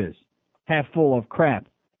knows what it is, half full of crap.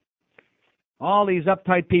 All these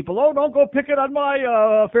uptight people, oh, don't go picking on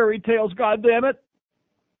my fairy tales, goddammit.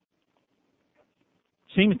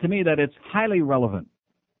 Seems to me that it's highly relevant.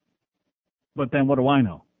 But then what do I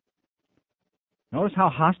know? Notice how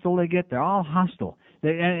hostile they get? They're all hostile.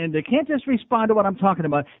 And they can't just respond to what I'm talking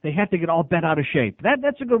about. They have to get all bent out of shape.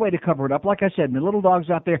 That's a good way to cover it up. Like I said, and the little dog's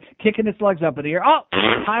out there kicking its legs up in the air. Oh,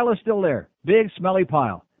 the pile is still there. Big, smelly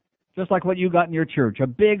pile. Just like what you got in your church. A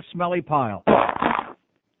big, smelly pile.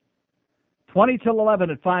 20 till 11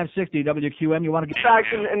 at 560 WQM. You want to get back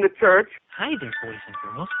in the church? Hi there, boys and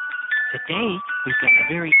girls. Today, we've got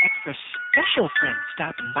a very extra special friend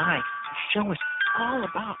stopping by to show us all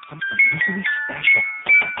about something really special.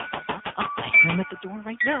 I hear him at the door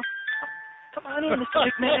right now. Come on in, Mr.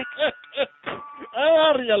 McManus.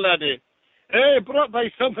 How are you, laddie? Hey, brought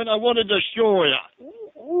by something I wanted to show you.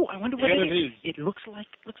 Ooh, I wonder what it is. It looks like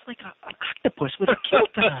an octopus with a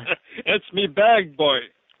kilt on. It's me bag, boy.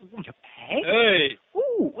 Ooh, your bag? Hey.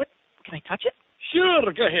 Ooh, what? Can I touch it?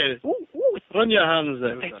 Sure, go ahead. Ooh, run your hands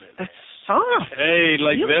out. That's soft. Hey,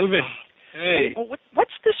 like really velvet. Soft. Hey. Oh,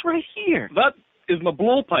 what's this right here? That is my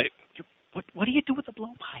blowpipe. What do you do with the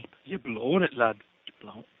blowpipe? You blow on it, lad. You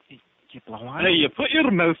blow on it? Hey, you put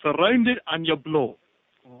your mouth around it and you blow.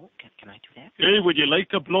 Oh, can I do that? Hey, would you like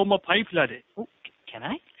to blow my pipe, laddie? Oh, can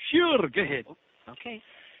I? Sure, go ahead. Oh, okay.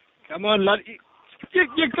 Come on, lad.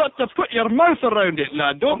 You got to put your mouth around it,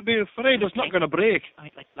 lad. Don't be afraid it's not going to break.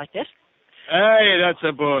 Like this? Hey, that's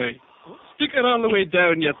a boy. Stick it all the way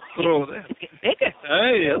down your throat. It's getting bigger.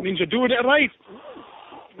 Hey, that means you're doing it right.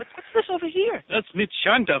 What's this over here? That's me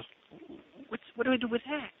chanter. What do I do with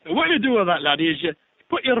that? What you do with that, laddie, is you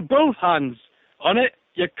put your both hands on it,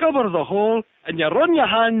 you cover the hole, and you run your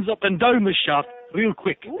hands up and down the shaft real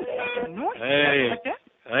quick. Ooh, hey, like that?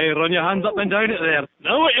 Hey, run your hands up and down it there.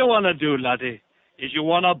 Now what you want to do, laddie, is you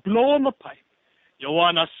want to blow on the pipe. You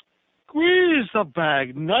want to squeeze the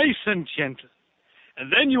bag nice and gentle.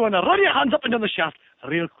 And then you want to run your hands up and down the shaft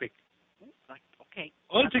real quick. Okay.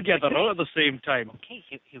 All together, all at the same time. Okay,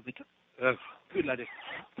 here we go. Good, laddie.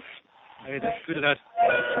 Hey, that's good, lad.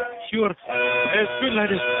 Sure. That's good,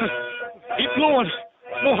 laddie. Keep blowing.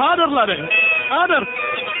 Blow harder, laddie. Harder.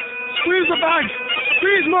 Squeeze the bag.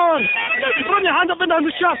 Squeeze more. Run your hands up and down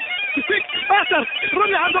the shaft. Quick, faster. Run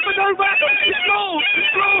your hands up and down faster. Slow.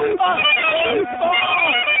 Slow.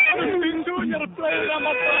 You've been doing your play, I'm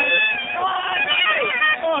a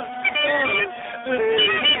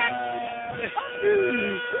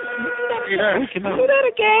Can you do that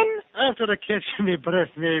again? After the catch me breath,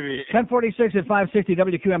 maybe. 10:46 at 560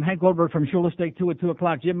 WQM. Hank Goldberg from Shula State 2 at 2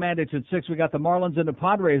 o'clock. Jim Mandich at 6. We got the Marlins and the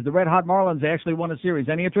Padres. The Red Hot Marlins, they actually won a series.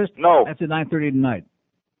 Any interest? No. That's at 9:30 tonight.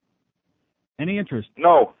 Any interest?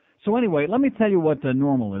 No. So anyway, let me tell you what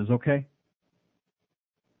normal is, okay?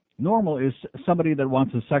 Normal is somebody that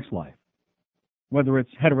wants a sex life. Whether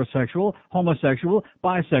it's heterosexual, homosexual,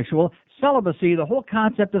 bisexual, celibacy, the whole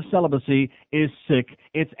concept of celibacy is sick,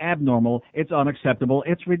 it's abnormal, it's unacceptable,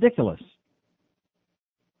 it's ridiculous.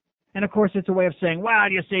 And, of course, it's a way of saying, well,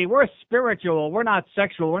 you see, we're spiritual. We're not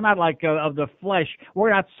sexual. We're not like of the flesh.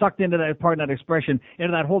 We're not sucked into that, pardon that expression,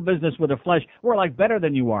 into that whole business with the flesh. We're like better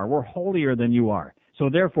than you are. We're holier than you are. So,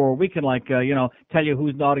 therefore, we can, like, tell you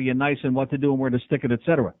who's naughty and nice and what to do and where to stick it,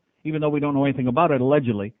 etc., even though we don't know anything about it,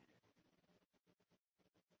 allegedly.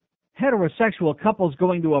 Heterosexual couples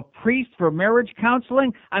going to a priest for marriage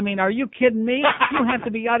counseling? I mean, are you kidding me? You have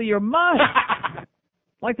to be out of your mind.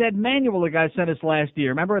 Like that manual the guy sent us last year.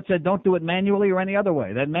 Remember it said don't do it manually or any other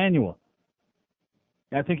way, that manual.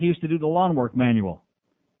 I think he used to do the lawn work manual.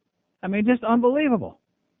 I mean, just unbelievable.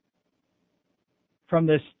 From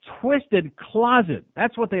this twisted closet.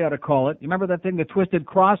 That's what they ought to call it. You remember that thing, the twisted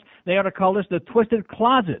cross? They ought to call this the twisted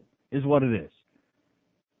closet is what it is.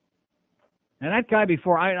 And that guy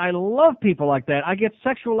before, I love people like that. I get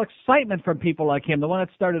sexual excitement from people like him. The one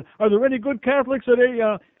that started, are there any good Catholics? Are they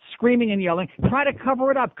screaming and yelling? Try to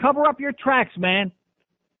cover it up. Cover up your tracks, man.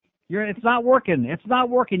 It's not working. It's not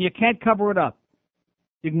working. You can't cover it up.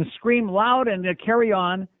 You can scream loud and carry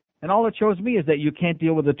on, and all it shows me is that you can't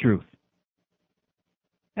deal with the truth.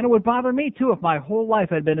 And it would bother me, too, if my whole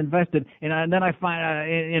life had been invested in, and then I find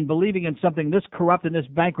in believing in something this corrupt and this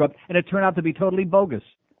bankrupt, and it turned out to be totally bogus.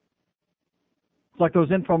 It's like those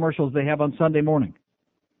infomercials they have on Sunday morning.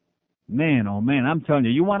 Man, oh man, I'm telling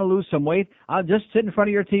you, you want to lose some weight? I'll just sit in front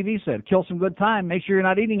of your TV set, kill some good time, make sure you're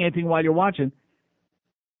not eating anything while you're watching.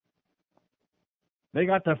 They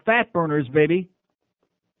got the fat burners, baby.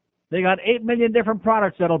 They got 8 million different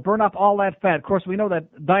products that'll burn up all that fat. Of course, we know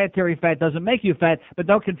that dietary fat doesn't make you fat, but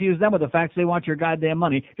don't confuse them with the facts. They want your goddamn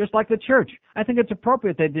money, just like the church. I think it's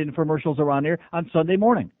appropriate they did infomercials around here on Sunday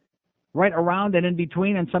morning. Right around and in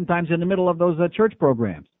between and sometimes in the middle of those church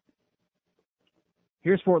programs.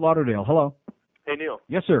 Here's Fort Lauderdale. Hello. Hey, Neil.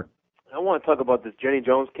 Yes, sir. I want to talk about this Jenny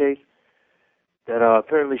Jones case that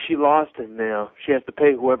apparently she lost, and she has to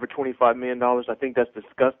pay whoever $25 million. I think that's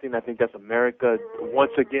disgusting. I think that's America.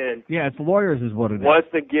 Once again. Yeah, it's lawyers is what it is. Once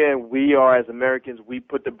again, we are, as Americans, we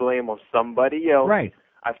put the blame on somebody else. Right.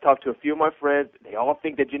 I've talked to a few of my friends. They all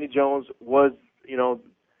think that Jenny Jones was, in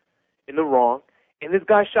the wrong. And this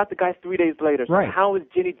guy shot the guy 3 days later. So right. How is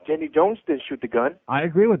Jenny Jones didn't shoot the gun? I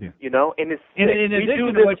agree with you. And it's in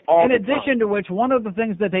addition to which, one of the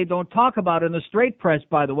things that they don't talk about in the straight press,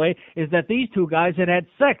 by the way, is that these two guys had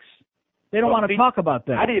sex. They don't want to talk about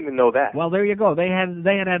that. I didn't even know that. Well, there you go. They had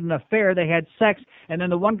an affair. They had sex, and then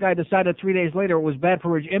the one guy decided 3 days later it was bad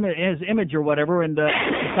for his image or whatever, and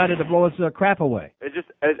decided to blow his crap away. It's just,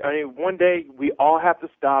 one day we all have to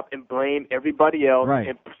stop and blame everybody else, right,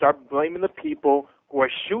 and start blaming the people who are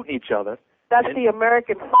shooting each other. That's the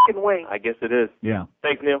American fucking way. I guess it is. Yeah.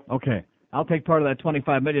 Thanks, Neil. Okay. I'll take part of that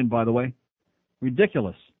 $25 million, by the way.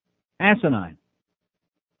 Ridiculous. Asinine.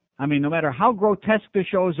 I mean, no matter how grotesque the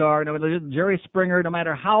shows are, no matter Jerry Springer, no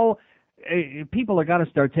matter how people have got to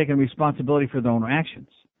start taking responsibility for their own actions.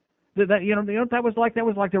 That was like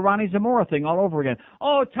the Ronnie Zamora thing all over again.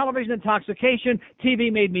 Oh, television intoxication,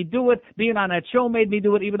 TV made me do it, being on that show made me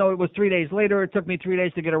do it, even though it was 3 days later. It took me 3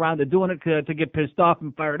 days to get around to doing it, to get pissed off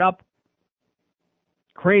and fired up.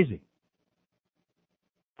 Crazy.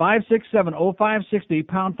 567-0560,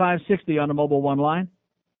 pound 560 on the mobile one line.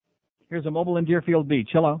 Here's a mobile in Deerfield Beach.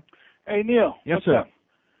 Hello. Hey, Neil. Yes, What's sir. Up?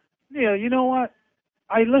 Neil, you know what?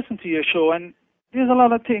 I listen to your show, and there's a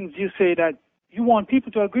lot of things you say that you want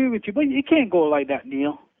people to agree with you, but it can't go like that,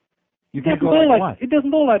 Neil. You can't go like what? It doesn't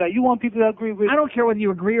go like that. You want people to agree with... I don't care whether you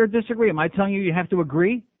agree or disagree. Am I telling you have to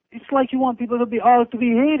agree? It's like you want people to be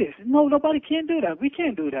haters. No, nobody can do that. We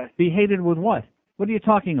can't do that. Be hated with what? What are you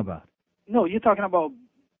talking about? No, you're talking about...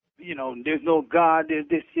 there's no God, there's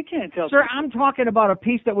this. You can't tell. Sir, I'm talking about a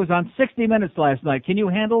piece that was on 60 Minutes last night. Can you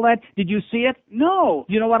handle that? Did you see it? No.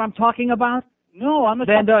 You know what I'm talking about? No, I'm not.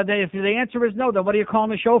 Then if the answer is no, then what are you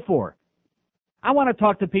calling the show for? I want to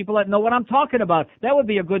talk to people that know what I'm talking about. That would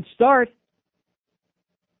be a good start.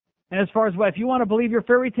 And as far as if you want to believe your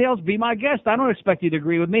fairy tales, be my guest. I don't expect you to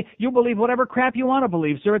agree with me. You believe whatever crap you want to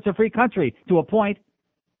believe, sir. It's a free country, to a point.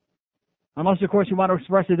 Unless, of course, you want to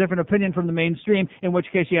express a different opinion from the mainstream, in which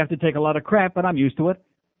case you have to take a lot of crap, but I'm used to it.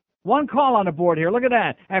 One call on the board here. Look at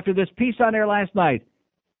that. After this piece on air last night.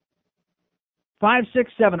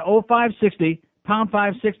 567-0560, pound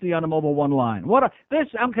 560 on the mobile one line.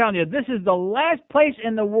 I'm telling you, this is the last place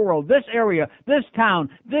in the world, this area, this town,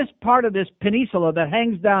 this part of this peninsula that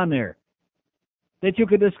hangs down there, that you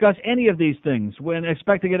could discuss any of these things and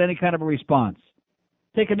expect to get any kind of a response.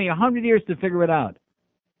 Taken me 100 years to figure it out.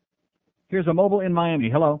 Here's a mobile in Miami.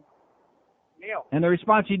 Hello. Neil. And the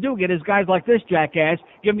response you do get is guys like this jackass,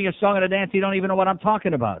 give me a song and a dance, you don't even know what I'm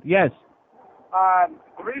talking about. Yes.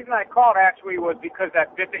 The reason I called actually was because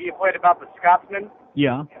that bit that you played about the Scotsman.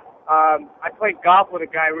 Yeah. I played golf with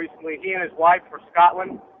a guy recently. He and his wife were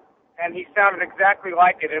Scotland, and he sounded exactly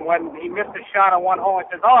like it. And when he missed a shot on one hole, he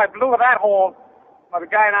says, "Oh, I blew that hole." Well, the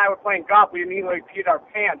guy and I were playing golf. We immediately peed our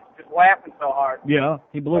pants, just laughing so hard. Yeah,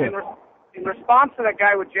 he blew it. In response to that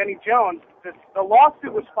guy with Jenny Jones, the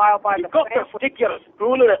lawsuit was filed by the family. You've got to stick your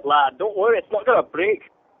spoon in it, lad. Don't worry, it's not going to break.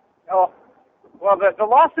 Oh, well, the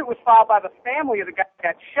lawsuit was filed by the family of the guy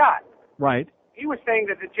that got shot. Right. He was saying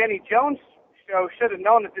that the Jenny Jones show should have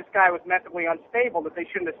known that this guy was mentally unstable, that they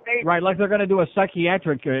shouldn't have stayed. Right, like they're going to do a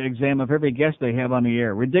psychiatric exam of every guest they have on the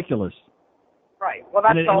air. Ridiculous. Right. Well,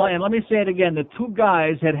 that's and let me say it again. The two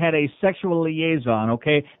guys had a sexual liaison,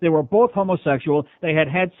 okay? They were both homosexual. They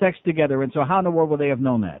had sex together, and so how in the world would they have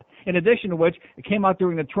known that? In addition to which, it came out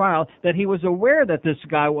during the trial that he was aware that this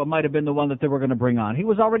guy might have been the one that they were going to bring on. He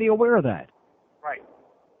was already aware of that. Right.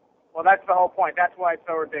 Well, that's the whole point. That's why it's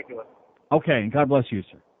so ridiculous. Okay, and God bless you,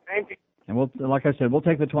 sir. Same to you. And like I said, we'll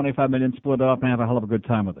take the $25 million, split it up, and have a hell of a good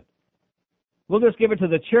time with it. We'll just give it to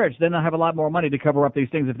the church. Then they'll have a lot more money to cover up these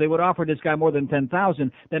things. If they would offer this guy more than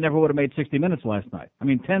 $10,000, they never would have made 60 Minutes last night. I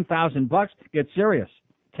mean, $10,000, get serious.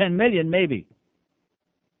 $10 million, maybe.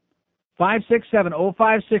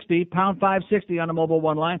 567-0560, pound 560 on the mobile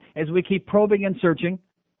one line as we keep probing and searching.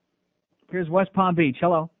 Here's West Palm Beach.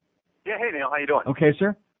 Hello. Yeah, hey, Neil. How you doing? Okay,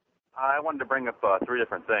 sir. I wanted to bring up three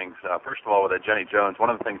different things. First of all, with Jenny Jones, one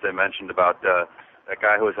of the things they mentioned about that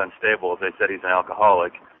guy who was unstable is they said he's an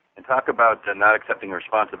alcoholic. And talk about not accepting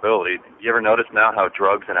responsibility. You ever notice now how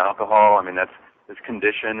drugs and alcohol, I mean, that's this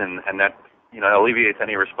condition, and that, alleviates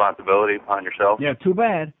any responsibility upon yourself? Yeah, too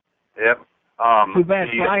bad. Yep. Too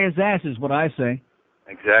bad. Fry his ass is what I say.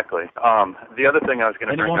 Exactly. The other thing I was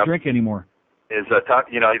going to bring up... And he won't drink anymore. Is,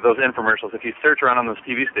 those infomercials. If you search around on those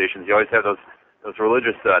TV stations, you always have those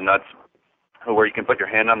religious nuts where you can put your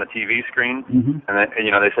hand on the TV screen, and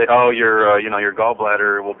they say, oh, your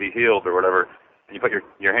gallbladder will be healed or whatever. And you put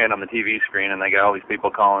your hand on the TV screen, and they got all these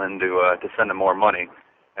people calling in to send them more money.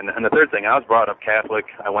 And the third thing, I was brought up Catholic.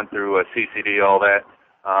 I went through CCD, all that,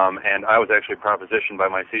 and I was actually propositioned by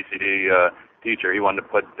my CCD teacher. He wanted to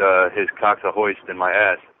put his coxa-hoist in my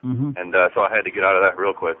ass, and so I had to get out of that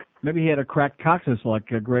real quick. Maybe he had a cracked coccyx like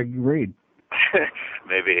Greg Reed.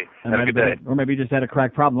 Maybe. And have a good day. Or maybe he just had a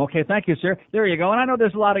crack problem. Okay, thank you, sir. There you go. And I know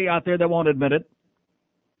there's a lot of you out there that won't admit it.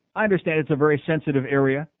 I understand it's a very sensitive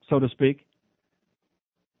area, so to speak.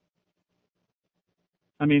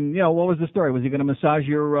 I mean, what was the story? Was he going to massage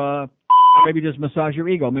your, maybe just massage your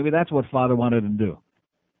ego? Maybe that's what Father wanted to do.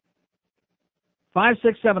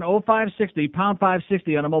 567-0560, pound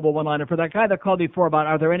 560 on a mobile one-liner. For that guy that called before about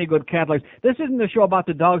are there any good Catholics, this isn't a show about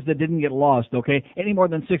the dogs that didn't get lost, okay, any more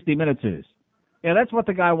than 60 Minutes is. Yeah, that's what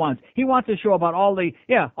the guy wants. He wants a show about all the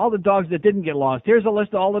dogs that didn't get lost. Here's a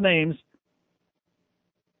list of all the names.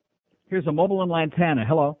 Here's a mobile in Lantana.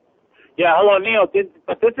 Hello. Yeah, hello, Neil. Did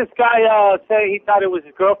this guy say he thought it was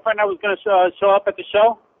his girlfriend that was going to show up at the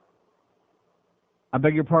show? I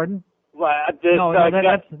beg your pardon? Well,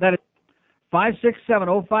 that is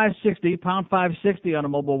 567-0560, pound 560 on a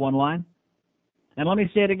mobile one line. And let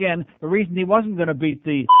me say it again. The reason he wasn't going to beat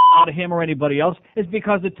the out of him or anybody else is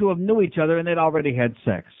because the two of them knew each other and they'd already had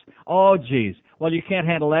sex. Oh, geez. Well, you can't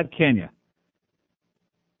handle that, can you?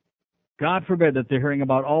 God forbid that they're hearing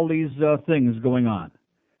about all these things going on.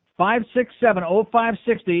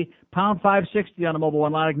 567-0560, pound 560 on the mobile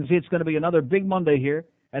one line. I can see it's going to be another big Monday here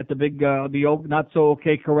at the big, the Not So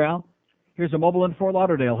Okay Corral. Here's a mobile in Fort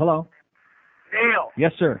Lauderdale. Hello. Neil.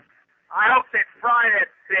 Yes, sir. I hope they fry that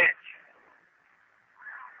bitch.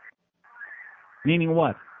 Meaning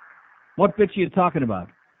what? What bitch are you talking about?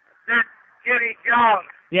 That Jenny Jones.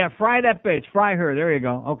 Yeah, fry that bitch. Fry her. There you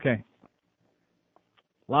go. Okay.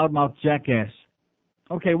 Loudmouth jackass.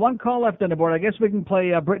 Okay, one call left on the board. I guess we can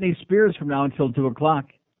play Britney Spears from now until 2 o'clock.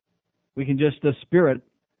 We can just Spirit.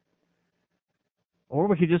 Or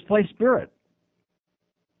we could just play Spirit.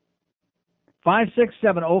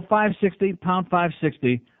 567-0560, pound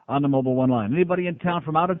 560 on the mobile one line. Anybody in town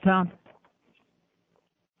from out of town?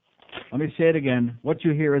 Let me say it again. What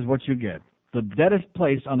you hear is what you get. The deadest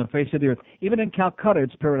place on the face of the earth. Even in Calcutta,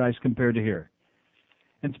 it's paradise compared to here.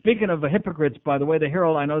 And speaking of hypocrites, by the way, the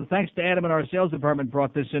Herald, I know, thanks to Adam in our sales department,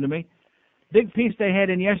 brought this into me. Big piece they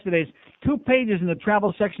had in yesterday's 2 pages in the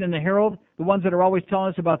travel section in the Herald, the ones that are always telling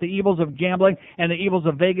us about the evils of gambling and the evils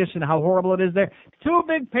of Vegas and how horrible it is there. 2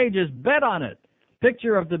 big pages, bet on it.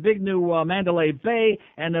 Picture of the big new Mandalay Bay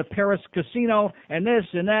and the Paris Casino and this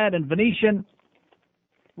and that and Venetian.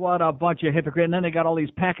 What a bunch of hypocrites. And then they got all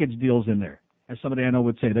these package deals in there. As somebody I know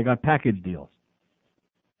would say, they got package deals.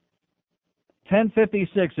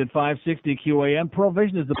 10:56 at 560 QAM.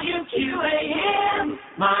 Provision is the... QAM,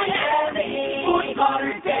 Miami, Fort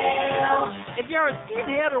Lauderdale. you're a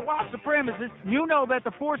skinhead or white supremacist, you know that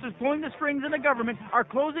the forces pulling the strings in the government are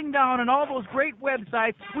closing down on all those great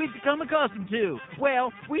websites we've become accustomed to.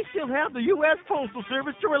 Well, we still have the U.S. Postal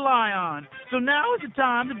Service to rely on. So now is the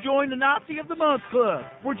time to join the Nazi of the Month Club.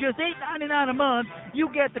 For just $8.99 a month, you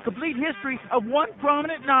get the complete history of one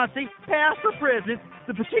prominent Nazi, past or present,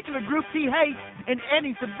 the particular groups he hates, and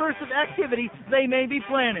any subversive activity they may be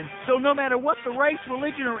planning. So no matter what the race,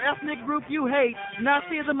 religion, or ethnic group you hate,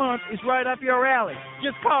 Nazi of the Month is right up your alley.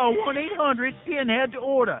 Just call 1-800-PINHEAD to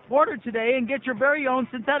order. Order today and get your very own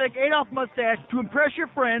synthetic Adolf mustache to impress your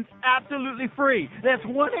friends absolutely free. That's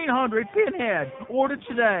 1-800-PINHEAD. Order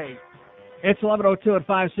today. It's 11:02 at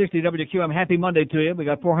 560 WQM. Happy Monday to you. We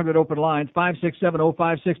got 400 open lines,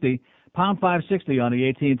 5670560, pound 560 on the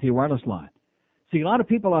AT&T wireless line. See, a lot of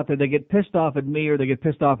people out there, they get pissed off at me or they get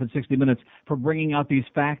pissed off at 60 Minutes for bringing out these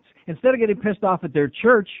facts. Instead of getting pissed off at their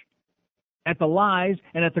church, at the lies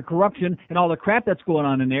and at the corruption and all the crap that's going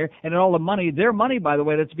on in there, and at all the money, their money, by the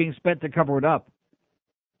way, that's being spent to cover it up.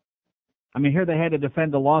 I mean, here they had to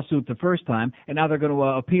defend the lawsuit the first time, and now they're going to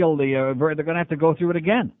appeal they're going to have to go through it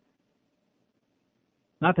again.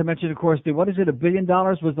 Not to mention, of course, what is it, $1 billion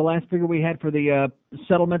was the last figure we had for the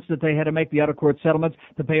settlements that they had to make, the out-of-court settlements,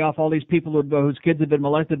 to pay off all these people whose kids had been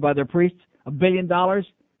molested by their priests. $1 billion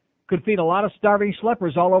could feed a lot of starving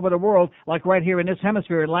schleppers all over the world, like right here in this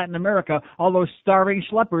hemisphere in Latin America, all those starving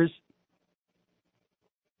schleppers.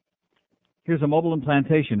 Here's a mobile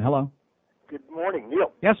implantation. Hello. Good morning,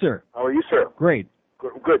 Neil. Yes, sir. How are you, sir? Great.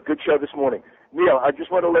 Good show this morning. Neil, I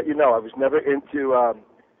just want to let you know I was never into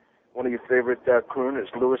one of your favorite crooners,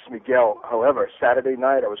 Louis Miguel. However, Saturday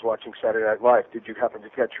night I was watching Saturday Night Live. Did you happen to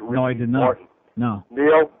catch Ricky No, I did not. Martin? No.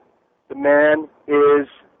 Neil, the man is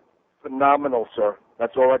phenomenal, sir.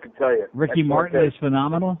 That's all I can tell you. Ricky Martin is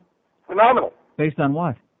phenomenal? Phenomenal. Based on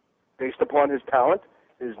what? Based upon his talent,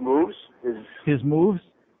 his moves, His moves?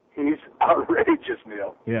 He's outrageous,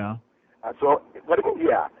 Neil. Yeah. That's all. What do you mean,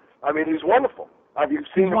 yeah? I mean, he's wonderful. Have you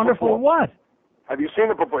seen him wonderful before? what? Have you seen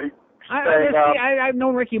him before? I've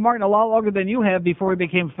known Ricky Martin a lot longer than you have before it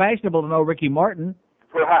became fashionable to know Ricky Martin.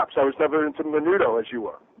 Perhaps. I was never into Menudo as you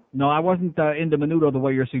were. No, I wasn't into Menudo the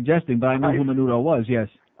way you're suggesting, but I knew who Menudo was, yes.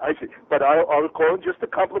 I see. But I was calling just to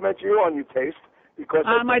compliment you on your taste. Because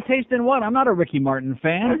my taste in what? I'm not a Ricky Martin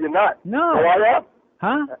fan. No, you're not. No. Oh, I am.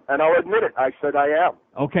 Huh? And I'll admit it. I said I am.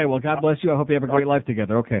 Okay, well, God bless you. I hope you have a great life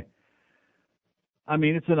together. Okay. I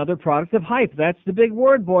mean, it's another product of hype. That's the big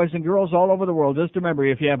word, boys and girls all over the world. Just remember,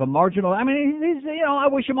 if you have a marginal, I mean, I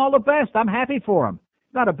wish him all the best. I'm happy for him.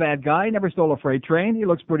 Not a bad guy. Never stole a freight train. He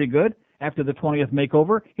looks pretty good. After the 20th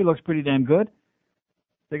makeover, he looks pretty damn good.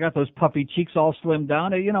 They got those puffy cheeks all slimmed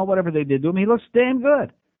down. Whatever they did to him, he looks damn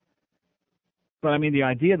good. But, I mean, the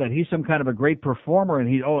idea that he's some kind of a great performer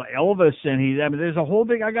and Elvis, and there's a whole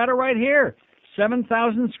big, I got it right here,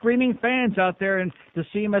 7,000 screaming fans out there and to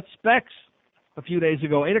see him at Specs a few days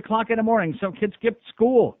ago, 8 o'clock in the morning. Some kid skipped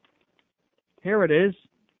school. Here it is.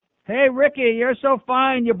 Hey, Ricky, you're so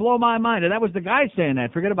fine, you blow my mind. And that was the guy saying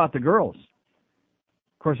that. Forget about the girls.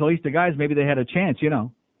 Of course, at least the guys, maybe they had a chance,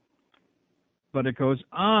 But it goes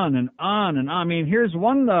on and on and on. I mean, here's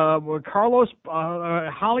one, Carlos,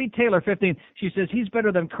 Holly Taylor, 15. She says he's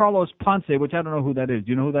better than Carlos Ponce, which I don't know who that is.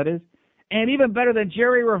 Do you know who that is? And even better than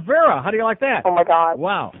Jerry Rivera. How do you like that? Oh, my God.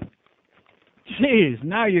 Wow. Jeez,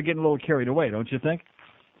 now you're getting a little carried away, don't you think?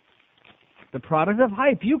 The product of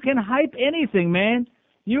hype. You can hype anything, man.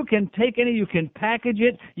 You can take you can package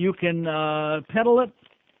it, you can peddle it.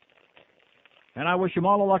 And I wish him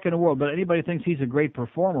all the luck in the world. But anybody thinks he's a great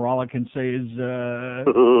performer, all I can say is,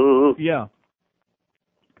 yeah.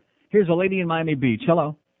 Here's a lady in Miami Beach.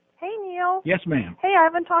 Hello. Hey, Neil. Yes, ma'am. Hey, I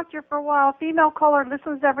haven't talked to you for a while. Female caller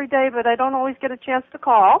listens every day, but I don't always get a chance to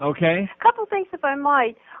call. Okay. A couple things, if I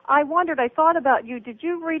might. I thought about you. Did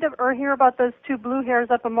you read or hear about those two blue hairs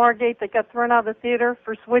up in Margate that got thrown out of the theater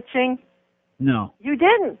for switching? No. You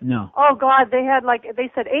didn't? No. Oh, God, they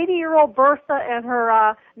said 80-year-old Bertha and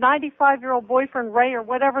her 95-year-old boyfriend Ray, or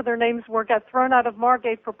whatever their names were, got thrown out of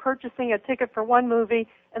Margate for purchasing a ticket for one movie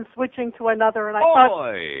and switching to another. And I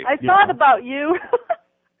thought about you.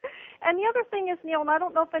 And the other thing is, Neil, and I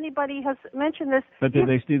don't know if anybody has mentioned this. But did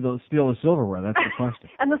they steal the silverware? That's the question.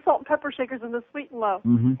 And the salt and pepper shakers and the sweet and low.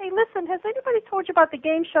 Mm-hmm. Hey, listen, has anybody told you about the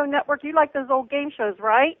Game Show Network? You like those old game shows,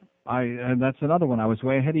 right? That's another one. I was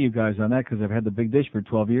way ahead of you guys on that because I've had the big dish for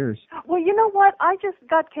 12 years. Well, you know what? I just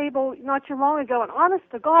got cable not too long ago, and honest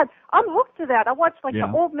to God, I'm hooked to that. I watched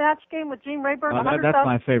the old match game with Gene Rayburn. That's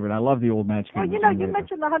my favorite. I love the old match game. Well, you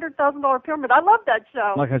mentioned the $100,000 pyramid. I love that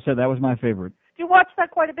show. Like I said, that was my favorite. You watched that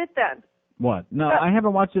quite a bit then. What? No, I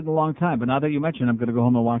haven't watched it in a long time, but now that you mention it, I'm going to go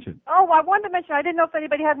home and watch it. Oh, I wanted to mention, I didn't know if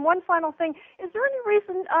anybody had one final thing. Is there any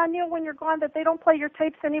reason, Neil, when you're gone, that they don't play your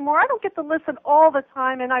tapes anymore? I don't get to listen all the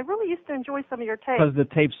time, and I really used to enjoy some of your tapes. Because the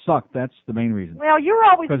tapes suck. That's the main reason. Well, you're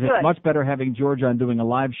always good. Because it's much better having George on doing a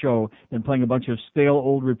live show than playing a bunch of stale,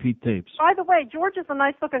 old repeat tapes. By the way, George is a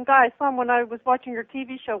nice-looking guy. I saw him when I was watching your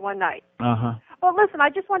TV show one night. Uh-huh. Well, listen, I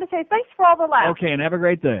just want to say thanks for all the laughs. Okay, and have a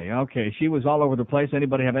great day. Okay, she was all over the place.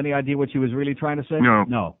 Anybody have any idea what she was really trying to say? No.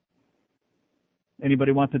 No.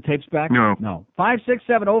 Anybody want the tapes back? No. No.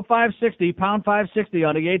 567-0560, pound 560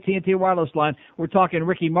 on the AT&T wireless line. We're talking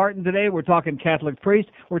Ricky Martin today. We're talking Catholic priest.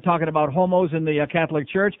 We're talking about homos in the Catholic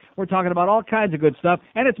Church. We're talking about all kinds of good stuff.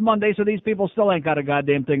 And it's Monday, so these people still ain't got a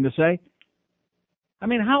goddamn thing to say. I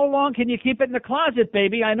mean, how long can you keep it in the closet,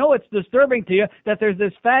 baby? I know it's disturbing to you that there's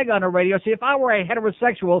this fag on the radio. See, if I were a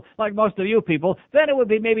heterosexual, like most of you people, then it would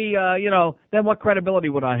be maybe, then what credibility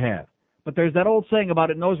would I have? But there's that old saying about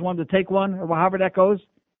it knows one to take one, or however that goes.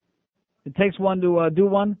 It takes one to do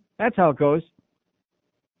one. That's how it goes.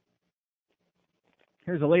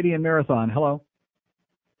 Here's a lady in Marathon. Hello.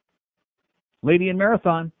 Lady in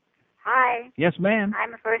Marathon. Hi. Yes, ma'am.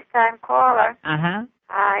 I'm a first-time caller. Uh-huh.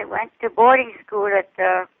 I went to boarding school at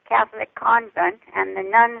the Catholic convent, and the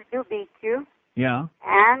nuns do beat you. Yeah.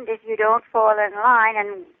 And if you don't fall in line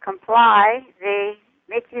and comply, they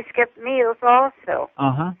make you skip meals also.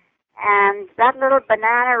 Uh-huh. And that little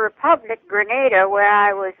Banana Republic, Grenada, where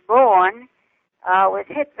I was born, was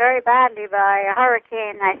hit very badly by a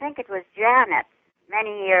hurricane. I think it was Janet,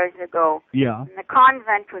 many years ago. Yeah. And the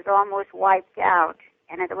convent was almost wiped out.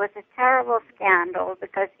 And it was a terrible scandal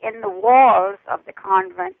because in the walls of the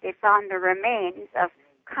convent they found the remains of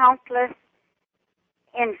countless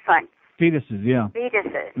infants. Fetuses, yeah.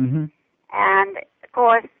 Fetuses. Mm-hmm. And, of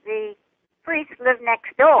course, the priests lived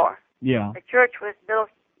next door. Yeah. The church was built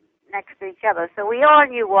next to each other. So we all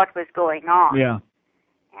knew what was going on. Yeah.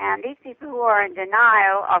 And these people who are in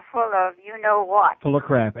denial are full of you-know-what. Full of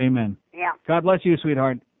crap. Amen. Yeah. God bless you,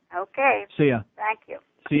 sweetheart. Okay. See ya. Thank you.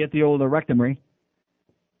 See you at the old rectory.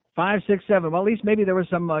 567. Well, at least maybe there was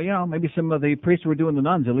some, maybe some of the priests were doing the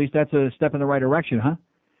nuns. At least that's a step in the right direction, huh?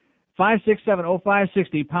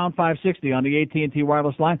 567-0560, pound 560 on the AT&T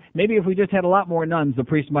wireless line. Maybe if we just had a lot more nuns, the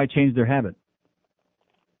priests might change their habit.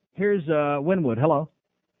 Here's Winwood. Hello.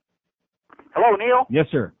 Hello, Neil. Yes,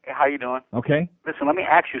 sir. Hey, how you doing? Okay. Listen, let me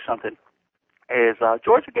ask you something. Is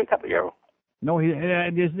George a gay caballero? No, is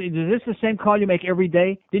this the same call you make every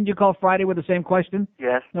day? Didn't you call Friday with the same question?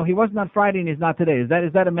 Yes. No, he wasn't on Friday and he's not today. Is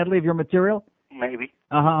that a medley of your material? Maybe.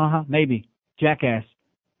 Maybe. Jackass.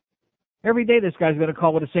 Every day this guy's going to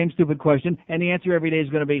call with the same stupid question, and the answer every day is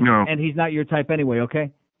going to be, no. And he's not your type anyway,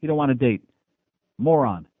 okay? You don't want to date.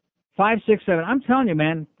 Moron. 567. I'm telling you,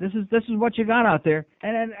 man, this is what you got out there,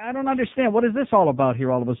 and I don't understand. What is this all about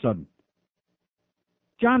here all of a sudden?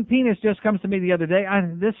 John Penis just comes to me the other day.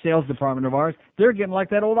 This sales department of ours, they're getting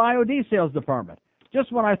like that old IOD sales department.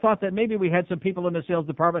 Just when I thought that maybe we had some people in the sales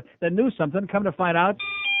department that knew something, come to find out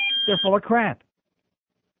they're full of crap.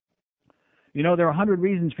 You know, there are 100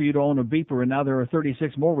 reasons for you to own a beeper, and now there are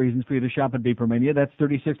 36 more reasons for you to shop at Beeper Mania. That's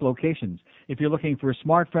 36 locations. If you're looking for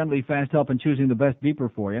smart, friendly, fast help in choosing the best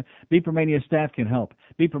beeper for you, Beeper Mania staff can help.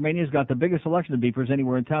 Beeper Mania's got the biggest selection of beepers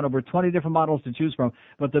anywhere in town, over 20 different models to choose from.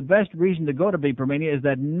 But the best reason to go to Beeper Mania is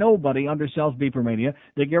that nobody undersells Beeper Mania.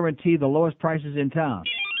 They guarantee the lowest prices in town.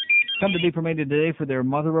 Come to Beeper Mania today for their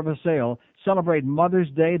mother of a sale. Celebrate Mother's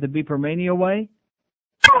Day the Beeper Mania way.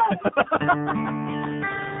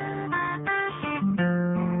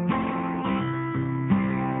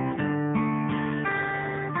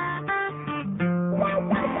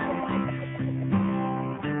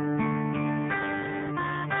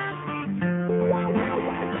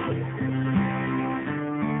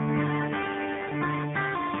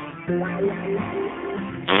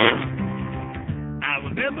 I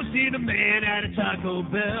remember seeing a man at a Taco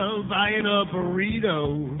Bell buying a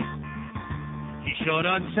burrito. He's short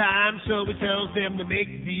on time, so he tells them to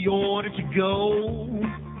make the order to go.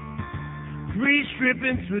 He's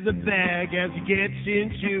stripping through the bag as he gets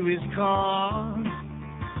into his car.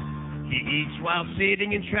 He eats while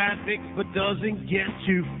sitting in traffic, but doesn't get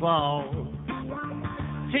too far.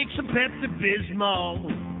 Takes some Pepto-Bismol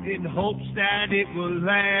in hopes that it will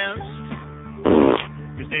last.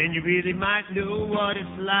 'Cause then you really might know what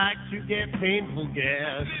it's like to get painful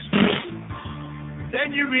gas.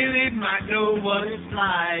 Then you really might know what it's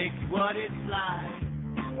like,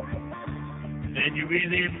 Then you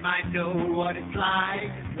really might know what it's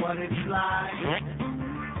like,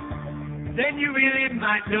 Then you really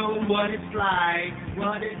might know what it's like,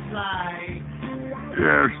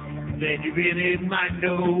 Yes. then you really might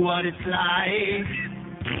know what it's like.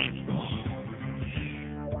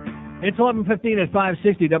 It's 11:15 at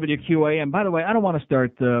 560 WQAM. By the way, I don't want to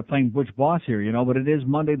start playing Butch Boss here, but it is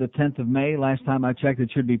Monday the 10th of May. Last time I checked, it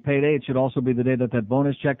should be payday. It should also be the day that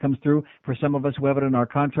bonus check comes through. For some of us who have it in our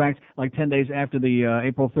contracts, like 10 days after the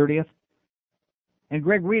April 30th. And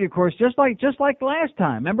Greg Reed, of course, just like last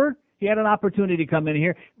time, remember? He had an opportunity to come in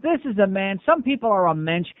here. This is a man. Some people are a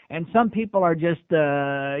mensch, and some people are just,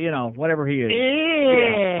 whatever he is.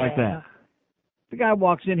 Yeah, like that. The guy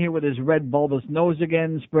walks in here with his red bulbous nose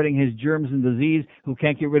again, spreading his germs and disease, who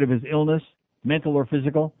can't get rid of his illness, mental or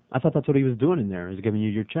physical. I thought that's what he was doing in there. He was giving you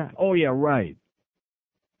your check. Oh, yeah, right.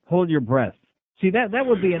 Hold your breath. See, that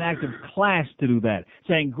would be an act of class to do that.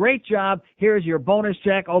 Saying, great job, here's your bonus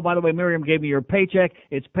check. Oh, by the way, Miriam gave me your paycheck.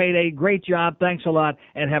 It's payday. Great job. Thanks a lot,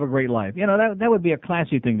 and have a great life. That would be a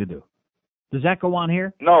classy thing to do. Does that go on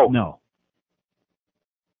here? No. No.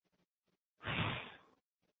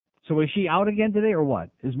 So is she out again today or what?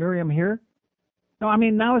 Is Miriam here? No, I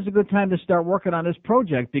mean, now is a good time to start working on this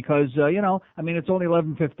project because, it's only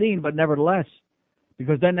 11:15, but nevertheless.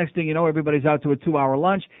 Because then next thing you know, everybody's out to a 2-hour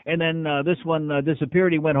lunch, and then this one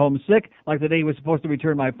disappeared. He went home sick, like the day he was supposed to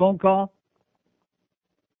return my phone call.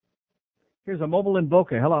 Here's a mobile in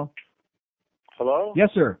Boca. Hello. Hello? Yes,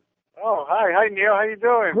 sir. Oh, hi, Neil. How you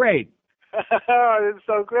doing? Great. It's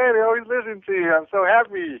so great. I always listen to you. I'm so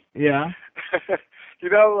happy. Yeah.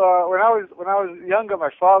 When I was younger, my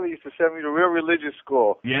father used to send me to real religious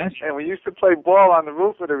school. Yes. And we used to play ball on the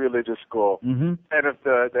roof of the religious school. Mm-hmm. And if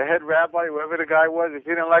the head rabbi, whoever the guy was, if he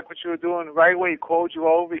didn't like what you were doing right away, he called you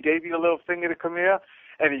over, he gave you a little finger to come here,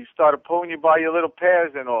 and he started pulling you by your little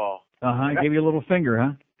pears and all. Uh-huh. Gave you a little finger,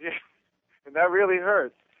 huh? Yeah. And that really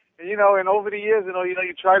hurts. And, and over the years,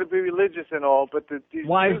 you try to be religious and all, but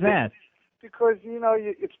why is that? Because,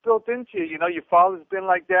 it's built into you. Your father's been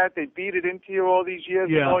like that. They beat it into you all these years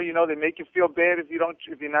Yeah. and all. They make you feel bad if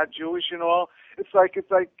you're not Jewish and all. It's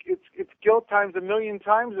guilt times 1,000,000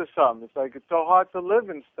 times or something. It's so hard to live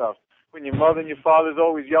and stuff. When your mother and your father's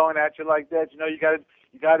always yelling at you like that,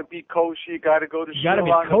 you gotta be kosher, you gotta go to shul. You gotta be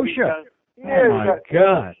on the kosher. weekend. Oh my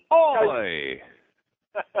God. Oi!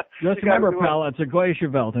 Just remember, pal, it's a Goyish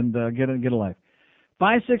Welt, and get a life.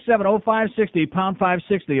 567-0560, pound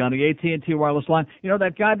 560 on the AT&T wireless line.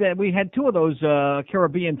 That guy that we had two of those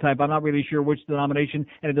Caribbean type. I'm not really sure which denomination,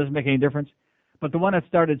 and it doesn't make any difference. But the one that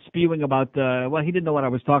started spewing about, he didn't know what I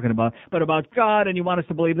was talking about, but about God, and you want us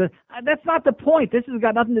to believe this. That's not the point. This has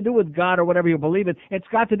got nothing to do with God or whatever you believe in. It's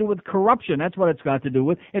got to do with corruption. That's what it's got to do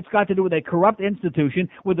with. It's got to do with a corrupt institution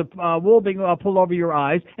with the wool being pulled over your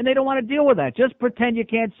eyes, and they don't want to deal with that. Just pretend you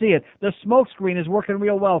can't see it. The smoke screen is working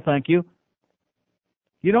real well, thank you.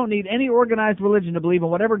 You don't need any organized religion to believe in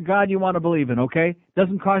whatever God you want to believe in, okay?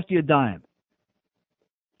 Doesn't cost you a dime.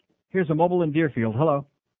 Here's a mobile in Deerfield. Hello.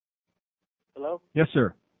 Hello? Yes,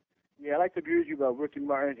 sir. Yeah, I'd like to agree with you about Ricky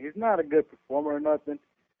Martin. He's not a good performer or nothing.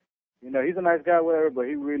 He's a nice guy, whatever, but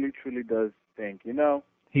he really, truly does stink,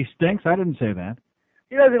 He stinks? I didn't say that.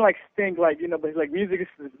 He doesn't stink but he's music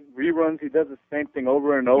is reruns. He does the same thing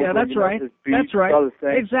over and over. Yeah, that's right. That's right.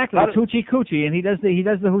 Exactly. It's hoochie coochie, and he does the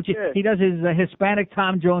hoochie. Yeah. He does his Hispanic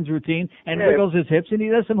Tom Jones routine and wiggles his hips, and he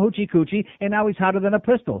does some hoochie coochie, and now he's hotter than a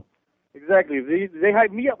pistol. Exactly. If they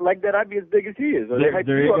hype me up like that, I'd be as big as he is.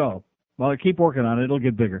 There you go. Well, keep working on it. It'll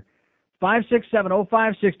get bigger.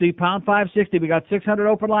 567-0560, pound 560. We got 600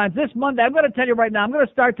 open lines this Monday. I'm going to tell you right now. I'm going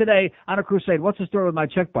to start today on a crusade. What's the story with my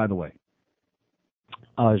check, by the way?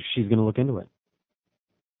 She's going to look into it.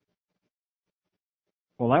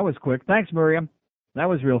 Well, that was quick. Thanks, Miriam. That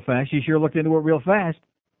was real fast. She sure looked into it real fast.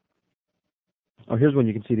 Oh, here's one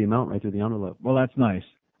you can see the amount right through the envelope. Well, that's nice.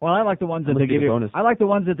 Well, I like the ones that they give you. Bonus. I like the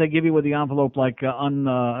ones that they give you with the envelope, they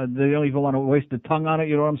don't even want to waste the tongue on it.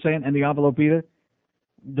 You know what I'm saying? And the envelope either.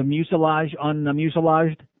 The mucilage,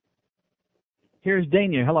 unmucilaged. Here's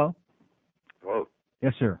Dania. Hello. Hello.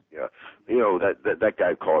 Yes, sir. Yeah. That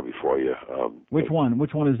guy called before you. Which one?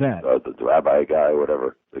 Which one is that? The rabbi guy,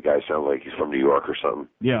 whatever. The guy sounded like he's from New York or something.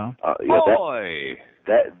 Yeah. Boy.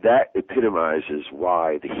 That epitomizes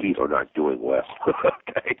why the Heat are not doing well.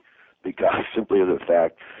 Okay. Because simply of the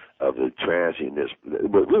fact of the transiness.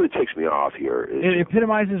 What really takes me off here is it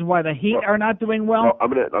epitomizes why the Heat are not doing well. No, I'm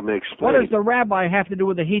gonna explain. What does the rabbi have to do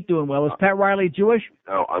with the Heat doing well? Is Pat Riley Jewish?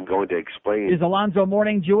 No, I'm going to explain. Is Alonzo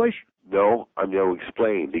Mourning Jewish? No, I'm going to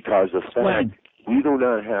explain because the fact We do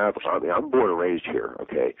not have. I mean, I'm born and raised here,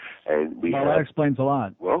 okay, and that explains a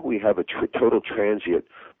lot. Well, we have a total transient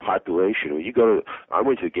population. When you go to, I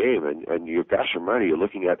went to the game, and you've got some money. You're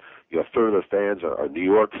looking at, a third of the fans are New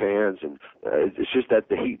York fans, and it's just that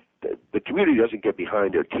the community doesn't get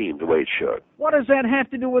behind their team the way it should. What does that have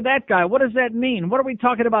to do with that guy? What does that mean? What are we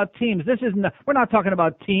talking about teams? We're not talking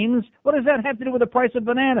about teams. What does that have to do with the price of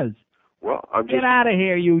bananas? Well, Get out of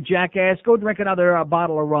here, you jackass. Go drink another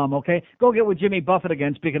bottle of rum, okay? Go get with Jimmy Buffett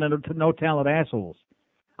again, speaking of no-talent assholes.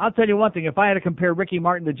 I'll tell you one thing. If I had to compare Ricky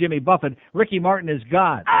Martin to Jimmy Buffett, Ricky Martin is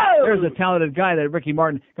God. Oh! There's a talented guy, that Ricky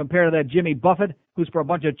Martin, compared to that Jimmy Buffett, who's for a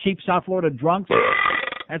bunch of cheap South Florida drunks.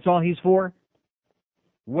 That's all he's for.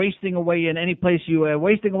 Wasting away in any place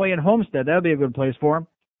wasting away in Homestead. That would be a good place for him.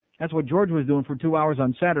 That's what George was doing for 2 hours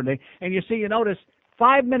on Saturday. And you notice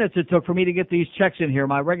 5 minutes it took for me to get these checks in here,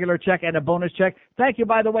 my regular check and a bonus check. Thank you,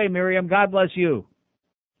 by the way, Miriam. God bless you.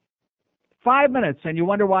 5 minutes, and you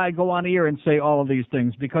wonder why I go on here and say all of these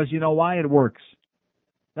things, because you know why? It works.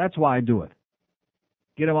 That's why I do it.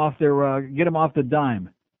 Get them off the dime.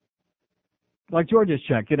 Like George's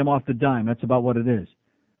check, get him off the dime. That's about what it is.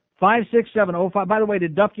 56705. By the way,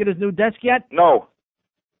 did Duff get his new desk yet? No.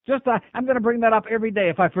 I'm going to bring that up every day.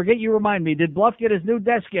 If I forget, you remind me. Did Bluff get his new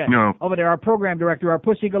desk yet? No. Over there, our program director, our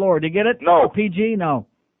pussy galore. Did he get it? No. Or PG? No.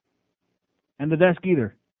 And the desk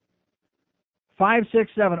either.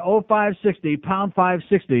 5670560, pound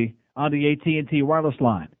 560 on the AT&T wireless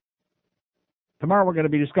line. Tomorrow we're going to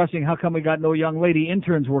be discussing how come we got no young lady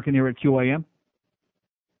interns working here at QAM.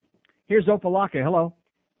 Here's Opalaka. Hello.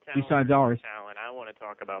 Besides ours. Talent. I want to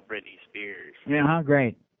talk about Britney Spears. Yeah,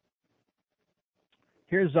 great.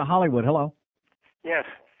 Here's Hollywood. Hello. Yes.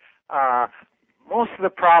 Most of the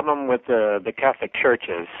problem with the Catholic Church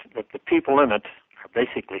is that the people in it are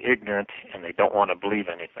basically ignorant and they don't want to believe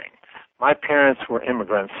anything. My parents were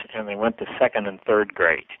immigrants and they went to second and third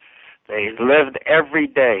grade. They lived every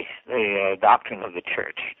day the doctrine of the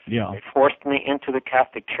church. Yeah. They forced me into the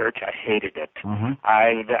Catholic Church. I hated it. Mm-hmm.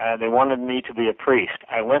 They wanted me to be a priest.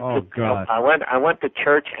 I went to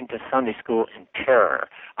church and to Sunday school in terror.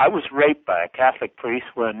 I was raped by a Catholic priest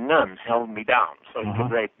where a nun held me down so he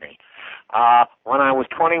could rape me. When I was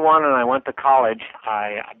 21 and I went to college,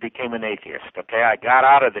 I became an atheist. Okay, I got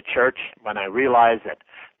out of the church when I realized that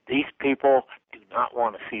these people do not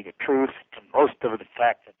want to see the truth, and most of the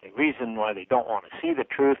fact that the reason why they don't want to see the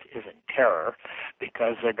truth is in terror,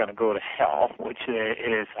 because they're going to go to hell, which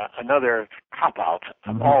is another cop-out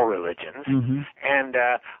of all religions. And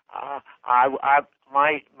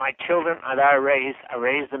my children that I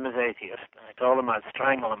raised them as atheists. I told them I'd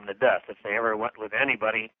strangle them to death if they ever went with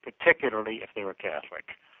anybody, particularly if they were Catholic.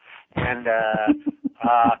 And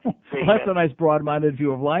that's a nice broad-minded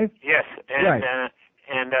view of life. Yes, and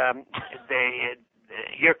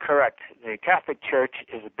you're correct. The Catholic Church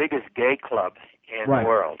is the biggest gay club in the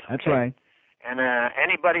world. That's right. And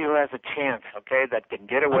anybody who has a chance, that can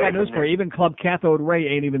get away I got news for you. Even Club Cathode Ray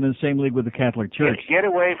ain't even in the same league with the Catholic Church. Get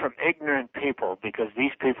away from ignorant people, because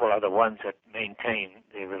these people are the ones that maintain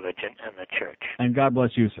the religion and the church. And God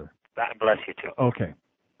bless you, sir. God bless you, too. Okay.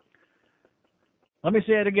 Let me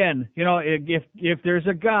say it again. If there's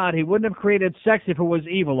a God, he wouldn't have created sex if it was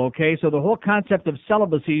evil, okay? So the whole concept of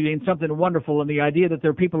celibacy means something wonderful, and the idea that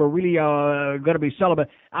there are people who are really going to be celibate,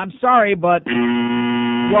 I'm sorry, but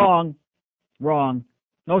wrong.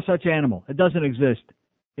 No such animal. It doesn't exist.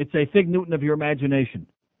 It's a fig Newton of your imagination.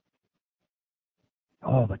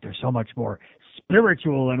 Oh, but they're so much more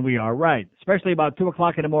spiritual than we are, right? Especially about 2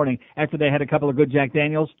 o'clock in the morning after they had a couple of good Jack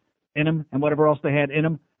Daniels in them and whatever else they had in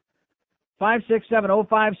them.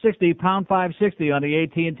 5670560, pound 560 on the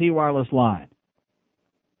AT&T wireless line.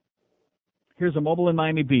 Here's a mobile in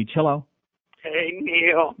Miami Beach. Hello. Hey,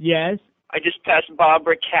 Neil. Yes? I just passed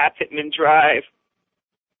Barbara Cat Pittman Drive.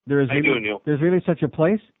 How you doing, Neil? There's really such a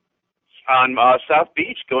place? On South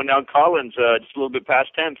Beach, going down Collins, just a little bit past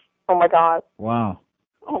 10th. Oh, my God. Wow.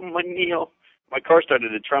 Oh, my Neil. My car started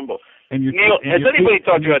to tremble. And Neil, has anybody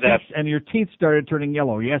talked about that? And your teeth started turning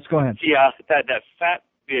yellow. Yes, go ahead. Yeah, that fat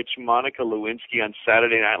bitch Monica Lewinsky on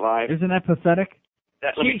Saturday Night Live. Isn't that pathetic?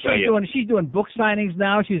 She's doing book signings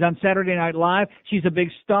now. She's on Saturday Night Live. She's a big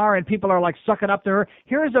star, and people are like sucking up to her.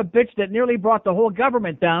 Here's a bitch that nearly brought the whole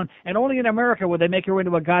government down, and only in America would they make her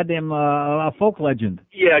into a goddamn folk legend.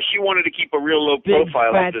 Yeah, she wanted to keep a real low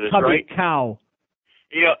profile big, after this, fat, right? Cow.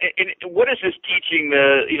 And what is this teaching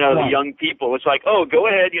the young people? It's like, oh, go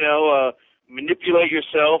ahead, manipulate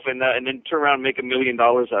yourself, and then turn around and make $1 million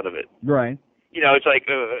out of it. Right. It's like.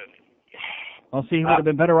 Well, see, he would have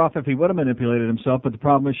been better off if he would have manipulated himself, but the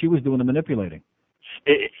problem is she was doing the manipulating.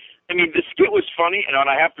 I mean, the skit was funny, and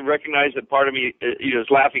I have to recognize that part of me is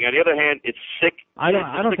laughing. On the other hand, it's sick. I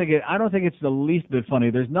don't think it's the least bit funny.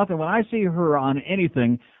 There's nothing when I see her on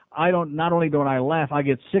anything. Not only don't I laugh, I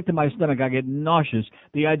get sick to my stomach. I get nauseous.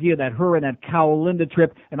 The idea that her and that cow Linda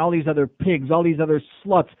Tripp and all these other pigs, all these other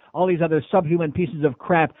sluts, all these other subhuman pieces of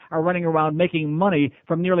crap are running around making money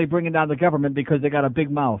from nearly bringing down the government because they got a big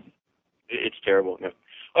mouth. It's terrible. Yeah.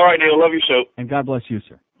 All right, Neil, love your show. And God bless you,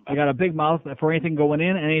 sir. I got a big mouth for anything going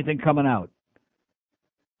in and anything coming out.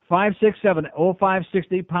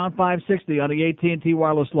 567-0560, pound 560 on the AT&T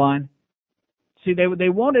wireless line. See, they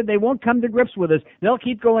won't come to grips with us. They'll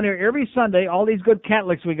keep going here every Sunday. All these good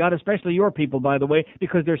Catholics we got, especially your people, by the way,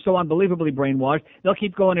 because they're so unbelievably brainwashed. They'll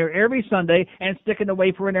keep going here every Sunday and sticking the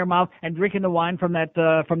wafer in their mouth and drinking the wine from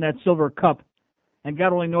that silver cup. And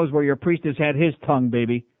God only knows where your priest has had his tongue,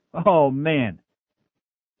 baby. Oh man.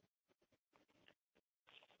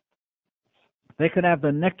 They could have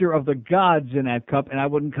the nectar of the gods in that cup, and I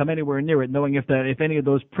wouldn't come anywhere near it, knowing if any of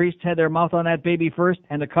those priests had their mouth on that baby first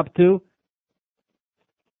and the cup too.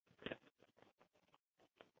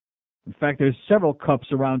 In fact, there's several cups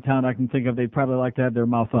around town I can think of they'd probably like to have their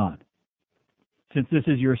mouth on. Since this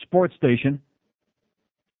is your sports station.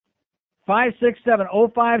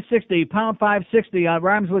 567-0560, pound 560 on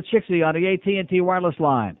Rhymes with Chixie on the AT&T wireless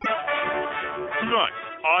line. Tonight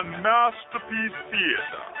on Masterpiece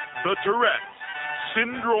Theater, the Tourette's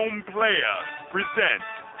Syndrome Players present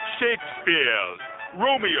Shakespeare's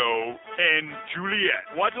Romeo and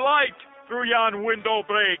Juliet. What light through yon window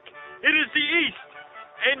break? It is the east,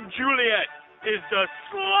 and Juliet is the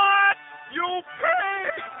slut. You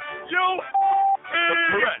pig! You pig! The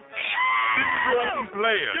Tourette's Syndrome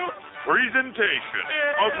Players presentation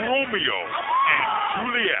of Romeo and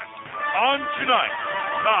Juliet on tonight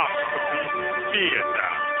Masterpiece Theater.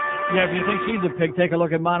 Yeah, if you think she's a pig, take a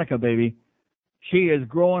look at Monica, baby. She is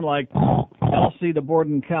growing like Elsie the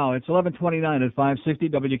Borden cow. It's 11:29 at 560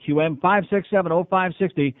 WQM,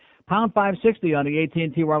 567-0560, pound 560 on the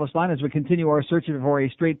AT&T wireless line as we continue our search for a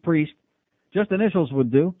straight priest. Just initials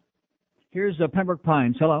would do. Here's Pembroke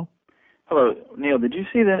Pines. Hello. Hello, Neil. Did you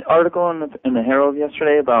see the article in the Herald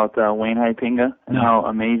yesterday about Wayne Hypinga and how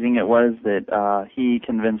amazing it was that he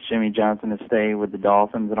convinced Jimmy Johnson to stay with the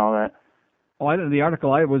Dolphins and all that? Oh, the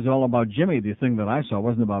article was all about Jimmy. The thing that I saw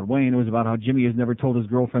wasn't about Wayne. It was about how Jimmy has never told his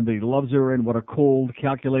girlfriend that he loves her and what a cold,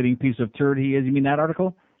 calculating piece of turd he is. You mean that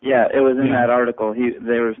article? Yeah, it was in that article.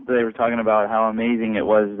 They were talking about how amazing it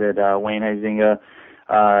was that Wayne Hypinga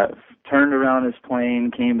turned around his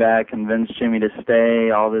plane, came back, convinced Jimmy to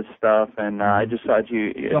stay, all this stuff, and I just thought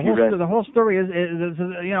the whole story is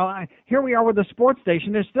here we are with the sports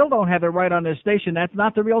station. They still don't have it right on this station. That's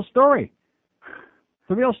not the real story.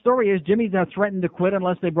 The real story is Jimmy threatened to quit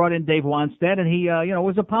unless they brought in Dave Wanstead, and he, it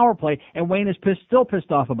was a power play, and Wayne is still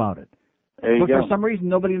pissed off about it. There you but go. For some reason,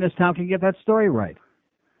 nobody in this town can get that story right.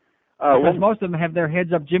 Because most of them have their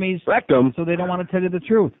heads up Jimmy's rectum, so they don't want to tell you the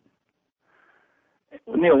truth.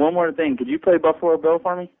 Neil, one more thing. Could you play Buffalo Bill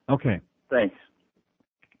for me? Okay. Thanks.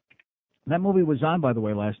 That movie was on, by the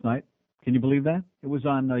way, last night. Can you believe that? It was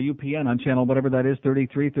on UPN, on channel whatever that is,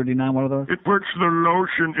 33, 39, one of those. It puts the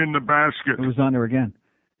lotion in the basket. It was on there again.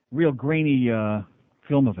 Real grainy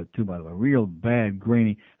film of it, too, by the way. Real bad,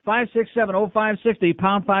 grainy. 567-0560,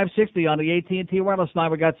 pound 560 on the AT&T wireless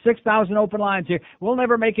line. We got 6,000 open lines here. We'll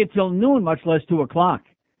never make it till noon, much less 2 o'clock.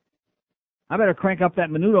 I better crank up that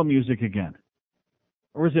Menudo music again.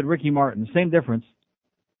 Or is it Ricky Martin? Same difference.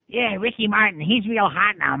 Yeah, Ricky Martin. He's real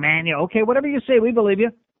hot now, man. Yeah, okay, whatever you say, we believe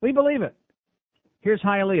you. We believe it. Here's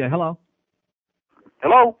Hialeah. Hello.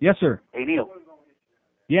 Hello? Yes, sir. Hey, Neil.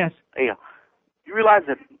 Yes. Hey, you realize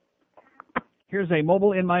that... Here's a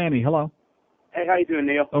mobile in Miami. Hello. Hey, how you doing,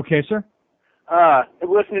 Neil? Okay, sir. I've been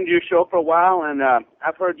listening to your show for a while, and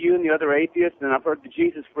I've heard you and the other atheists, and I've heard the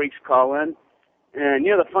Jesus freaks call in. And,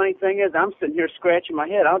 the funny thing is, I'm sitting here scratching my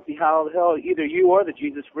head. I don't see how the hell either you or the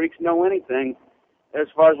Jesus freaks know anything as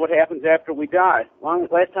far as what happens after we die.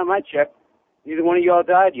 Last time I checked, neither one of y'all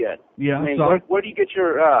died yet. Yeah, I mean, sorry. where do you get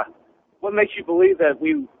your, what makes you believe that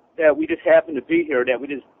we just happen to be here, that we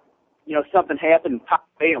just, something happened, pop,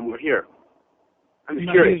 bam, we're here? I'm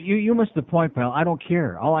just curious. You missed the point, pal. I don't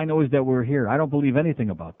care. All I know is that we're here. I don't believe anything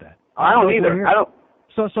about that. I don't either. I don't.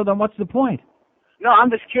 So then what's the point? No,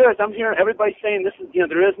 I'm just curious. I'm hearing everybody saying this is,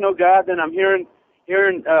 there is no God. Then I'm hearing,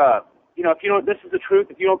 if you don't, this is the truth.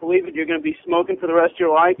 If you don't believe it, you're going to be smoking for the rest of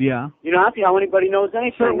your life. Yeah. I don't see how anybody knows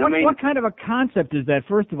anything. So what kind of a concept is that,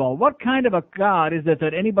 first of all? What kind of a God is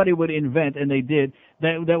that anybody would invent, and they did,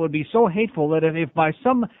 that would be so hateful that if by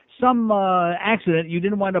some accident you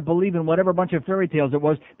didn't wind up believing whatever bunch of fairy tales it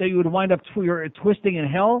was, that you would wind up twisting in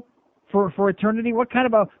hell for eternity? What kind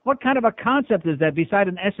of a concept is that beside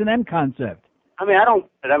an S&M concept? I mean,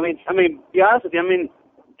 be honest with you.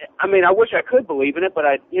 I mean, I wish I could believe in it, but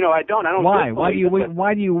I don't. I don't. Why?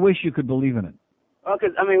 Why do you wish you could believe in it? Well,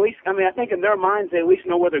 because I think in their minds they at least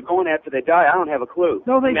know where they're going after they die. I don't have a clue.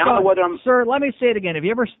 No, they I don't know whether Sir, let me say it again. Have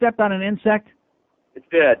you ever stepped on an insect? It's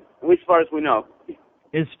dead, at least as far as we know.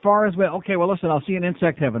 As far as okay, well, listen, I'll see you in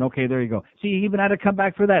insect heaven. Okay, there you go. See, you even had to come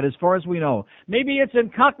back for that. As far as we know, maybe it's in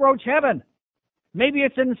cockroach heaven. Maybe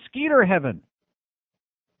it's in skeeter heaven.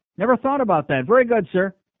 Never thought about that. Very good,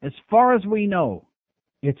 sir. As far as we know,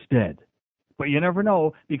 it's dead. But you never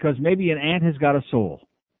know, because maybe an ant has got a soul.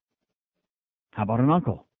 How about an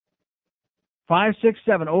uncle?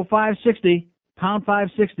 567-0560, pound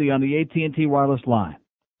 560 on the AT&T wireless line.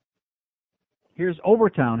 Here's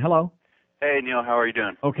Overtown. Hello. Hey, Neil, how are you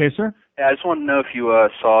doing? Okay, sir. Yeah, I just want to know if you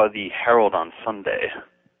saw the Herald on Sunday.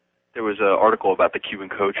 There was an article about the Cuban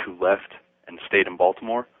coach who left and stayed in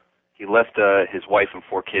Baltimore. He left his wife and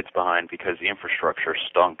 4 kids behind because the infrastructure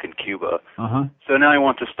stunk in Cuba. Uh-huh. So now he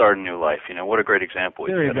wants to start a new life. You know, what a great example.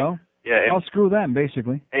 There you go. Yeah. I'll screw them,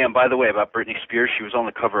 basically. Hey, and by the way, about Britney Spears, she was on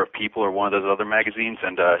the cover of People or one of those other magazines,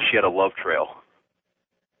 and she had a love trail.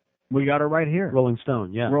 We got her right here. Rolling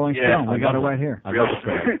Stone, yeah. Rolling Stone, we got her right here.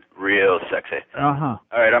 Real sexy. Uh-huh.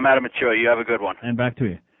 All right, I'm Adam Mature. You have a good one. And back to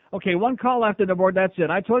you. Okay, one call after the board, that's it.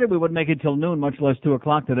 I told you we wouldn't make it till noon, much less 2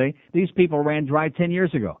 o'clock today. These people ran dry 10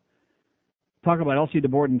 years ago. Talk about Elsie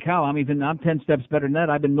DeBoard and Cow. I'm 10 steps better than that.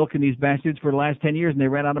 I've been milking these bastards for the last 10 years, and they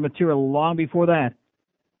ran out of material long before that.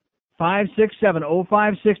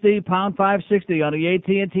 567-0560, pound 560 on the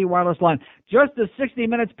AT&T wireless line. Just the 60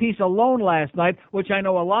 Minutes piece alone last night, which I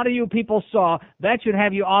know a lot of you people saw, that should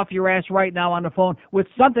have you off your ass right now on the phone with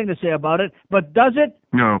something to say about it. But does it?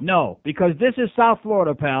 No. No, because this is South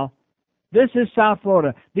Florida, pal. This is South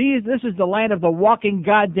Florida. This is the land of the walking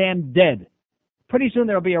goddamn dead. Pretty soon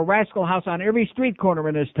there'll be a rascal house on every street corner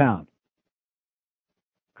in this town.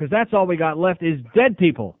 Because that's all we got left is dead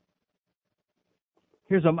people.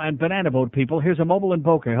 And banana boat people. Here's a mobile in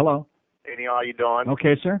Boca. Hello. Hey, Neil, how you doing?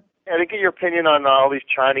 Okay, sir. Yeah, to get your opinion on all these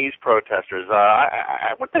Chinese protesters.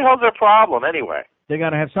 What the hell's their problem anyway? They got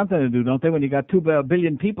to have something to do, don't they? When you got 2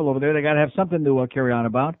 billion people over there, they got to have something to carry on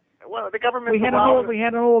about. Well, the government. We had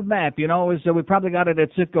an old map, you know. We probably got it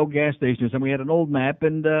at Citgo gas stations, and we had an old map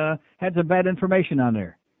and had some bad information on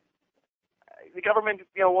there. The government,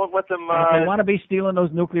 won't let them. If they want to be stealing those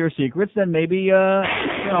nuclear secrets, then maybe, we're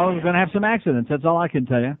going to have some accidents. That's all I can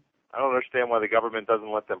tell you. I don't understand why the government doesn't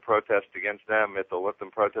let them protest against them if they'll let them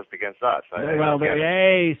protest against us.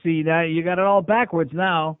 See, now you got it all backwards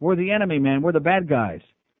now. We're the enemy, man. We're the bad guys.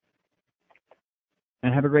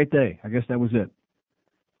 And have a great day. I guess that was it.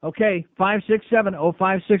 Okay,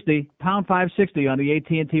 567-0560, pound 560 on the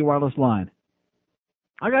AT&T wireless line.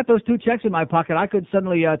 I got those 2 checks in my pocket. I could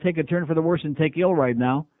suddenly take a turn for the worse and take ill right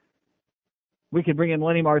now. We could bring in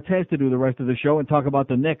Lenny Martez to do the rest of the show and talk about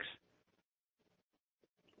the Knicks.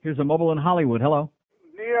 Here's a mobile in Hollywood. Hello.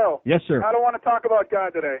 Neil. Yes, sir. I don't want to talk about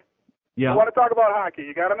God today. Yeah. I want to talk about hockey.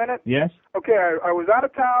 You got a minute? Yes. Okay, I was out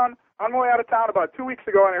of town, on my way out of town about 2 weeks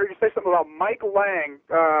ago, and I heard you say something about Mike Lang,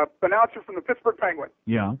 announcer from the Pittsburgh Penguins.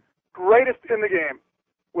 Yeah. Greatest in the game.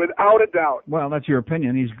 Without a doubt. Well, that's your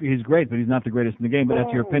opinion. He's great, but he's not the greatest in the game, but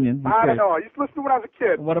that's your opinion. I don't know. I used to listen to when I was a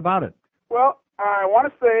kid. What about it? Well, I want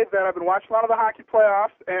to say that I've been watching a lot of the hockey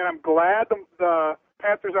playoffs, and I'm glad the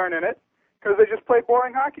Panthers aren't in it because they just play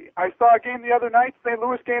boring hockey. I saw a game the other night, St.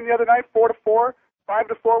 Louis game the other night, 4-4.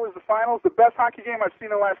 5-4 was the finals. The best hockey game I've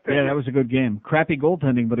seen in the last 10 years. Yeah, that was a good game. Crappy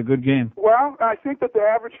goaltending, but a good game. Well, I think that the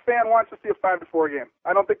average fan wants to see a 5-4 game.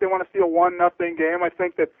 I don't think they want to see a 1-0 game. I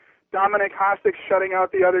think that Dominic Hasek shutting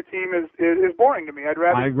out the other team is boring to me. I'd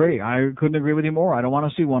rather. I agree. I couldn't agree with you more. I don't want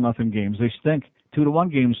to see 1-0 games. They stink. 2-1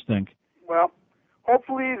 games stink. Well,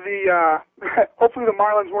 hopefully the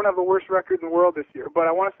Marlins won't have the worst record in the world this year. But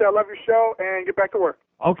I want to say I love your show and get back to work.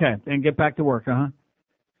 Okay, and get back to work,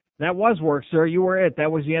 That was work, sir. You were it. That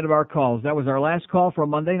was the end of our calls. That was our last call for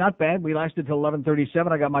Monday. Not bad. We lasted till 11:37.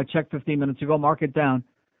 I got my check 15 minutes ago. Mark it down.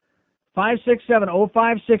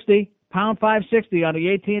 567-0560. Pound 560 on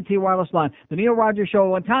the AT&T wireless line. The Neil Rogers Show.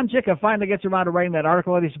 When Tom Jicka finally gets around to writing that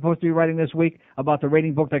article that he's supposed to be writing this week about the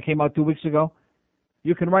rating book that came out 2 weeks ago,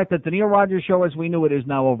 you can write that the Neil Rogers Show as we knew it is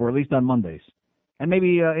now over, at least on Mondays. And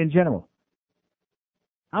maybe in general.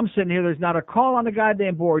 I'm sitting here. There's not a call on the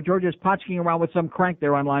goddamn board. George is potchking around with some crank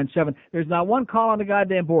there on line 7. There's not one call on the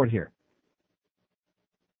goddamn board here.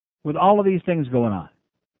 With all of these things going on.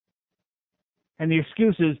 And the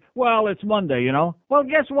excuse is, well, it's Monday, Well,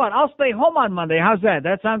 guess what? I'll stay home on Monday. How's that?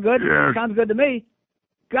 That sound good? Yes. Sounds good to me.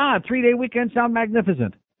 God, 3-day weekend sound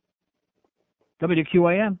magnificent.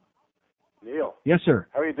 WQAM. Neil. Yes, sir.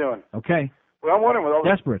 How are you doing? Okay. Well, I'm wondering with all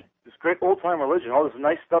Desperate. this great old-time religion, all this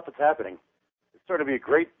nice stuff that's happening, it's starting to be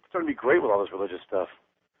great with all this religious stuff.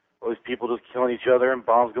 All these people just killing each other and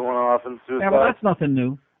bombs going off and suicide. Yeah, well, that's nothing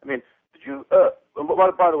new. I mean, did you?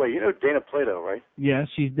 By the way, you know Dana Plato, right? Yes,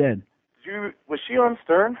 she's dead. Was she on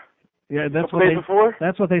Stern? Yeah, that's what before?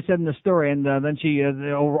 That's what they said in the story, and then she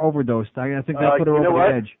overdosed. I think that put her you know over what?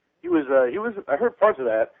 the edge. He was. I heard parts of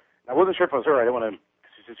that. I wasn't sure if it was her. I didn't want to,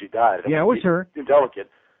 since she died. Yeah, it was her. Indelicate,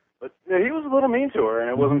 but he was a little mean to her,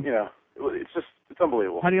 and it wasn't. It's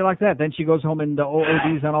unbelievable. How do you like that? Then she goes home and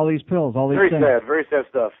ODs on all these pills, all these things. Very sad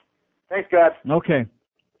stuff. Thanks, God. Okay. Of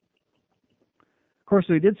course,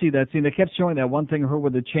 we did see that scene. They kept showing that one thing, her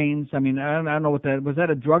with the chains. I mean, I don't know what that was. That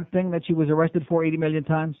a drug thing that she was arrested for 80 million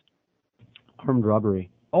times? Armed robbery.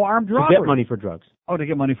 Oh, armed robbery. To get money for drugs. Oh, to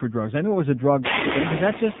get money for drugs. I knew it was a drug thing, 'cause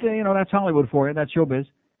that's just, that's Hollywood for you. That's showbiz.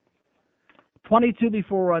 22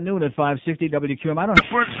 before noon at 560 WQM. I don't know.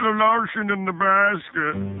 Puts the lotion in the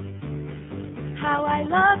basket. How I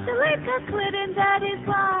love to lick a clit, and that is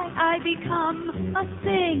why I become a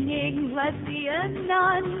singing lesbian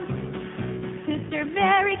nun. Sister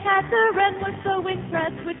Mary Catherine was so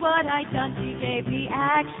impressed with what I'd done, she gave me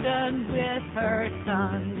action with her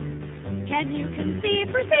tongue. Can you conceive,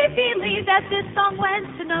 perceive, believe that this song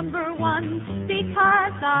went to #1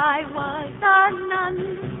 because I was a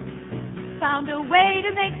nun? Found a way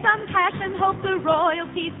to make some cash and hope the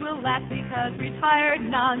royalties will last because retired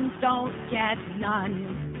nuns don't get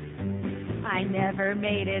none. I never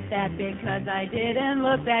made it that big because I didn't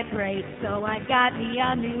look that great, so I got me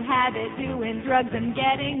a new habit, doing drugs and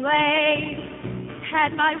getting laid.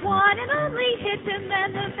 Had my one and only hit, and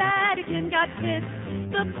then the Vatican got pissed.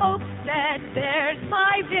 The Pope said, there's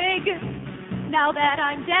my vig. Now that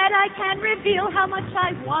I'm dead, I can reveal how much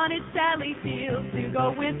I wanted Sally Fields to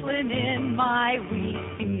go whistling in my wheat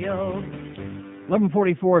field.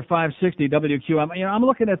 11:44 at 560 WQM. I'm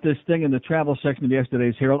looking at this thing in the travel section of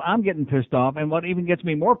yesterday's Herald. I'm getting pissed off, and what even gets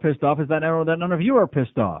me more pissed off is that I know that none of you are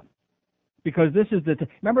pissed off. Because this is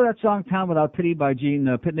remember that song "Town Without Pity" by Gene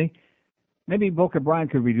Pitney? Maybe Boca Brian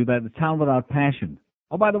could redo that. The Town Without Passion.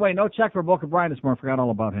 Oh, by the way, no check for Boca Brian this morning. Forgot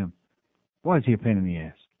all about him. Boy, is he a pain in the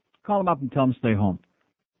ass. Call him up and tell him to stay home.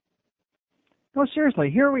 No, seriously,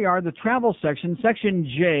 here we are, the travel section, section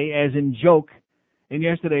J, as in joke, in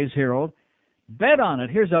yesterday's Herald. Bet on it.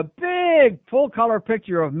 Here's a big full-color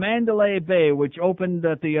picture of Mandalay Bay, which opened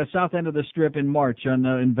at the south end of the Strip in March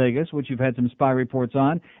in Vegas, which you've had some spy reports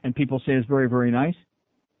on, and people say is very, very nice.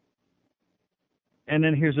 And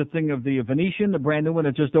then here's a thing of the Venetian, the brand new one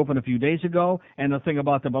that just opened a few days ago, and a thing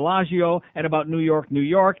about the Bellagio, and about New York,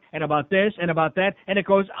 and about this, and about that, and it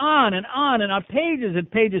goes on, and on pages and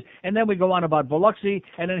pages, and then we go on about Biloxi,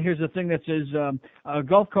 and then here's a thing that says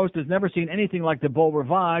Gulf Coast has never seen anything like the Beau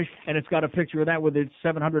Rivage, and it's got a picture of that with its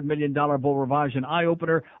 $700 million Beau Rivage, an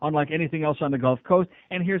eye-opener, unlike anything else on the Gulf Coast,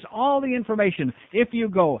 and here's all the information, if you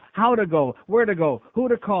go, how to go, where to go, who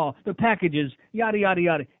to call, the packages, yada, yada,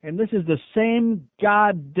 yada, and this is the same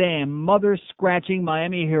goddamn mother-scratching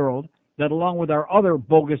Miami Herald that, along with our other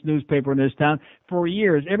bogus newspaper in this town, for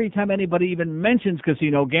years, every time anybody even mentions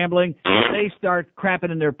casino gambling, they start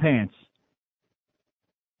crapping in their pants.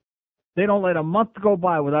 They don't let a month go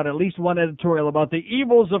by without at least one editorial about the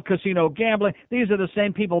evils of casino gambling. These are the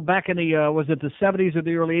same people back in the, was it the 70s or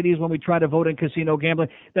the early 80s when we tried to vote in casino gambling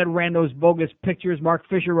that ran those bogus pictures. Mark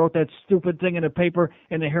Fisher wrote that stupid thing in the paper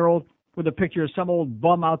in the Herald with a picture of some old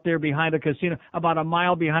bum out there behind a casino, about a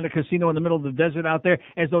mile behind a casino in the middle of the desert out there,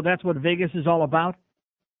 as though that's what Vegas is all about.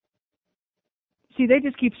 See, they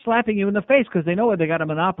just keep slapping you in the face because they know they got a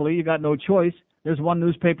monopoly. You got no choice. There's one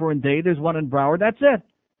newspaper in Dade. There's one in Broward. That's it.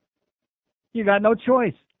 You got no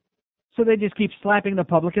choice. So they just keep slapping the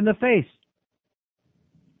public in the face.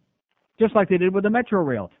 Just like they did with the Metro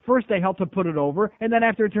Rail. First they helped to put it over, and then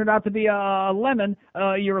after it turned out to be a lemon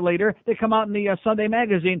a year later, they come out in the Sunday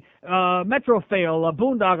magazine, Metro Fail,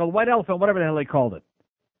 Boondoggle, White Elephant, whatever the hell they called it,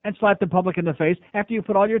 and slap the public in the face after you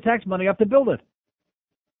put all your tax money up to build it.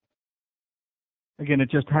 Again,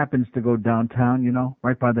 it just happens to go downtown,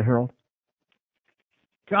 right by the Herald.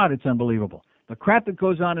 God, it's unbelievable. The crap that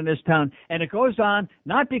goes on in this town, and it goes on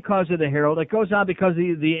not because of the Herald, it goes on because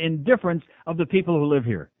of the indifference of the people who live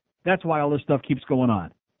here. That's why all this stuff keeps going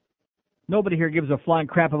on. Nobody here gives a flying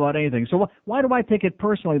crap about anything. So why do I take it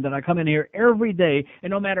personally that I come in here every day,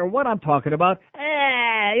 and no matter what I'm talking about,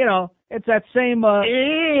 it's that same,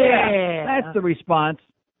 that's the response.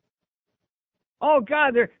 Oh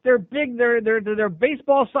God, they're big, they're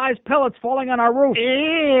baseball-sized pellets falling on our roof.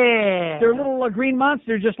 They're little green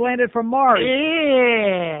monsters just landed from Mars.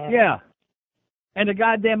 Yeah. And the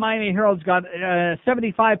goddamn Miami Herald's got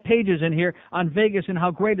 75 pages in here on Vegas and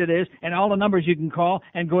how great it is and all the numbers you can call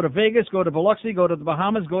and go to Vegas, go to Biloxi, go to the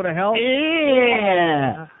Bahamas, go to hell.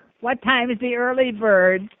 Yeah. What time is the early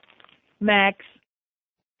bird, Max?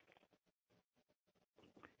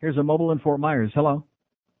 Here's a mobile in Fort Myers. Hello.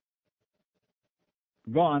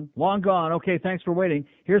 Gone. Long gone. Okay, thanks for waiting.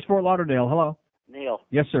 Here's Fort Lauderdale. Hello. Neil,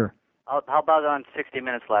 Yes, sir. how about on 60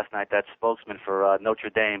 Minutes last night, that spokesman for Notre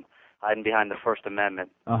Dame hiding behind the First Amendment,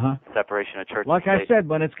 Uh-huh. separation of church Like and I state? said,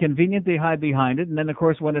 when it's convenient, they hide behind it. And then, of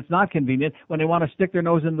course, when it's not convenient, when they want to stick their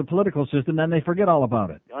nose into the political system, then they forget all about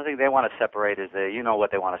it. The only thing they want to separate is, you know what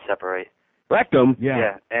they want to separate. Rectum.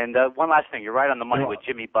 Yeah. And one last thing, you're right on the money with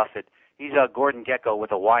Jimmy Buffett. He's a Gordon Gekko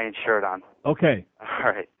with a Hawaiian shirt on. Okay.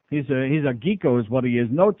 All right. He's a geeko is what he is.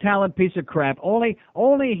 No talent, piece of crap. Only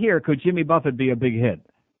here could Jimmy Buffett be a big hit.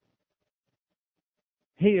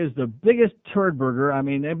 He is the biggest turd burger. I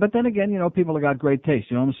mean, but then again, people have got great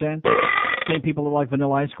taste. You know what I'm saying? Same people that like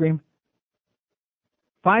vanilla ice cream.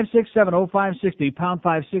 5670560 pound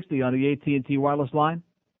 560 on the AT&T wireless line.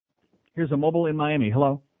 Here's a mobile in Miami.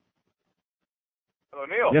 Hello. Hello,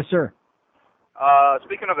 Neil. Yes, sir.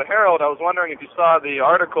 Speaking of the Herald, I was wondering if you saw the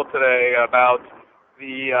article today about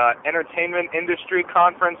the entertainment industry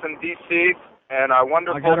conference in D.C. and our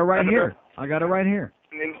wonderful. I got it right here.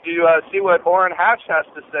 And do you see what Orrin Hatch has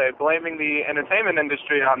to say, blaming the entertainment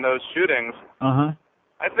industry on those shootings? Uh-huh.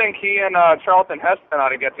 I think he and Charlton Heston ought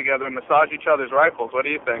to get together and massage each other's rifles. What do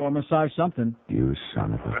you think? Or massage something. You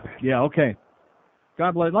son of a... Yeah, okay.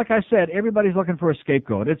 God bless. Like I said, everybody's looking for a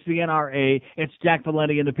scapegoat. It's the NRA. It's Jack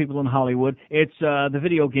Valenti and the people in Hollywood. It's the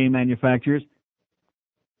video game manufacturers.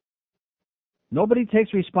 Nobody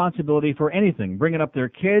takes responsibility for anything, bringing up their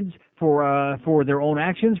kids, for their own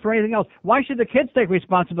actions, for anything else. Why should the kids take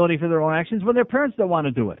responsibility for their own actions when their parents don't want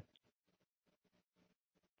to do it?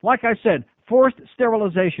 Like I said, forced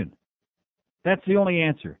sterilization. That's the only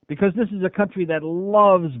answer. Because this is a country that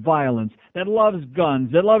loves violence, that loves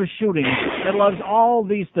guns, that loves shooting, that loves all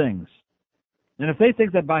these things. And if they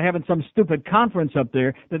think that by having some stupid conference up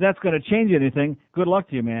there that that's going to change anything, good luck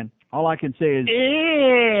to you, man. All I can say is...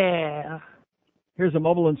 Yeah. Here's a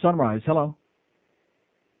mobile in Sunrise. Hello.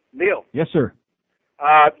 Neil, Yes, sir.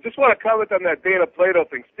 just want to comment on that Dana Plato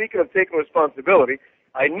thing. Speaking of taking responsibility,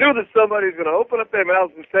 I knew that somebody's going to open up their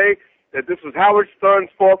mouths and say that this was Howard Stern's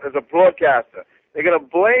fault as a broadcaster. They're going to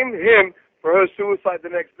blame him for her suicide the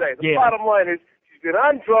next day. The bottom line is she's been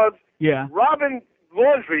on drugs, robbing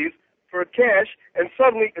laundries for cash, and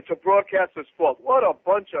suddenly it's a broadcaster's fault. What a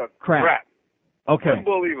bunch of crap. Okay.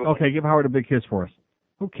 Unbelievable. Okay, give Howard a big kiss for us.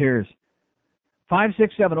 Who cares?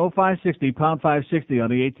 5670560 pound 560 on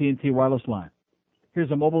the AT&T wireless line.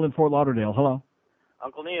 Here's a mobile in Fort Lauderdale. Hello.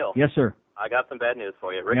 Uncle Neil. Yes, sir. I got some bad news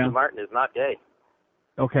for you. Ricky Yeah. Martin is not gay.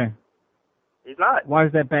 Okay. He's not. Why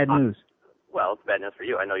is that bad news? Well, it's bad news for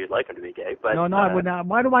you. I know you'd like him to be gay, but No, I would not.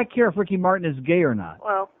 Why do I care if Ricky Martin is gay or not?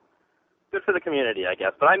 well, good for the community, I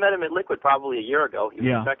guess. But I met him at Liquid probably a year ago. He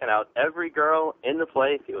was checking out every girl in the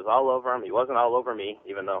place. He was all over him. He wasn't all over me,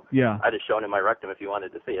 even though I'd have shown him my rectum if he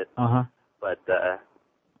wanted to see it. Uh-huh. But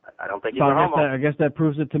I don't think he's So a homo. I guess that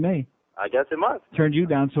proves it to me. I guess it must. Turned you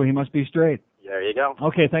down, so he must be straight. There you go.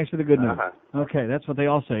 Okay, thanks for the good news. Uh-huh. Okay, that's what they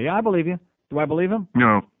all say. Yeah, I believe you. Do I believe him?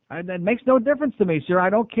 No. That makes no difference to me, sir. I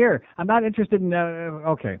don't care. I'm not interested in,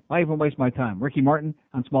 okay, why even waste my time? Ricky Martin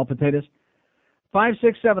on small potatoes?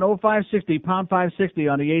 5670560 pound 560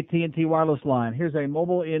 on the AT&T wireless line. Here's a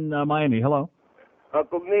mobile in Miami. Hello.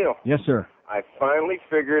 Uncle Neil, Yes, sir. I finally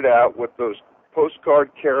figured out what those postcard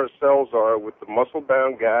carousels are with the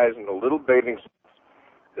muscle-bound guys and the little bathing suits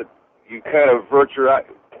that you kind of avert your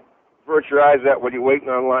eyes at when you're waiting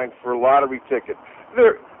online for a lottery ticket.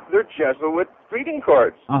 They're Jesuit greeting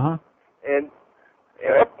cards. Uh-huh. And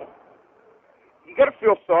you got to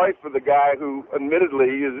feel sorry for the guy who, admittedly,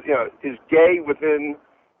 is gay within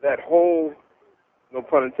that whole, no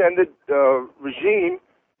pun intended, regime,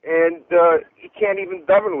 and he can't even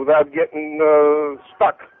govern without getting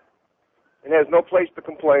stuck, and has no place to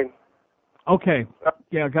complain. Okay.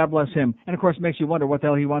 Yeah, God bless him. And, of course, it makes you wonder what the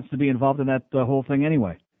hell he wants to be involved in that whole thing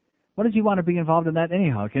anyway. What does he want to be involved in that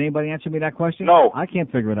anyhow? Can anybody answer me that question? No. I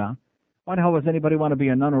can't figure it out. Why the hell does anybody want to be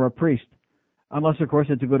a nun or a priest? Unless, of course,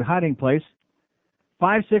 it's a good hiding place.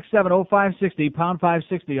 5670560 pound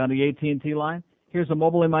 560 on the AT&T line. Here's a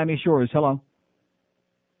mobile in Miami Shores. Hello.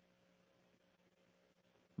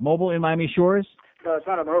 Mobile in Miami Shores? No, it's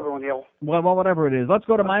not a mobile, Neil. Well, whatever it is. Let's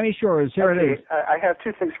go to Miami Shores. Here it is. I have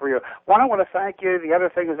two things for you. One, I want to thank you. The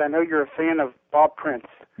other thing is I know you're a fan of Bob Prince.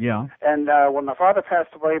 Yeah. And when my father passed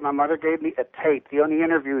away, my mother gave me a tape, the only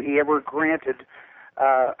interview he ever granted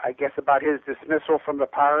I guess about his dismissal from the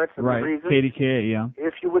Pirates and right. the reasons. KDK, yeah.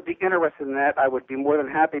 If you would be interested in that, I would be more than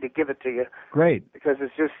happy to give it to you. Great. Because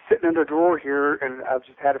it's just sitting in the drawer here, and I've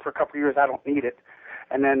just had it for a couple of years. I don't need it.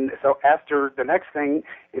 And then, so after the next thing,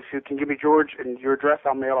 if you can give me George and your address,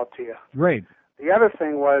 I'll mail it to you. Great. The other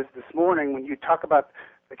thing was this morning when you talk about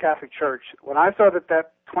the Catholic Church, when I saw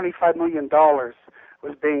that $25 million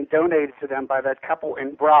was being donated to them by that couple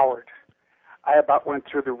in Broward, I about went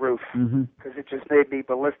through the roof because it just made me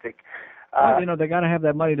ballistic. Well, they got to have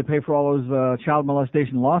that money to pay for all those child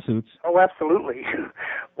molestation lawsuits. Oh, absolutely.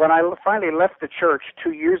 When I finally left the church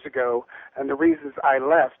 2 years ago, and the reasons I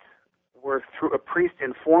left were through a priest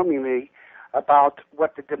informing me about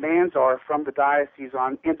what the demands are from the diocese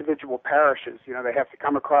on individual parishes. They have to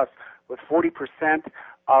come across with 40%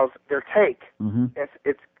 of their take.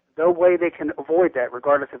 It's no way they can avoid that,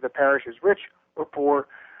 regardless if the parish is rich or poor.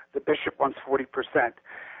 The bishop wants 40%.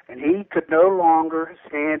 And he could no longer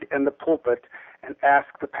stand in the pulpit and ask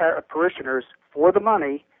the parishioners for the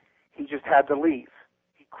money. He just had to leave.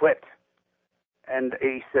 He quit. And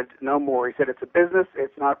he said, no more. He said, it's a business.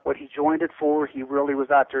 It's not what he joined it for. He really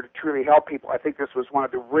was out there to truly help people. I think this was one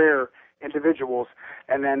of the rare individuals.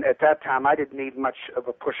 And then at that time, I didn't need much of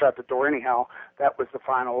a push out the door anyhow. That was the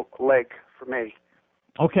final leg for me.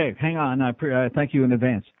 Okay, hang on. I thank you in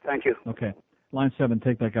advance. Thank you. Okay. Line 7,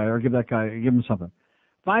 take that guy, or give him something.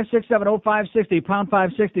 5670560, pound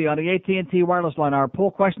 560 on the AT&T wireless line. Our poll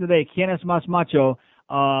question today, ¿Quién es más macho,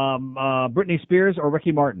 Britney Spears or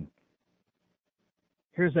Ricky Martin?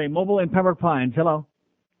 Here's a mobile in Pembroke Pines. Hello.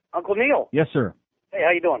 Uncle Neil. Yes, sir. Hey,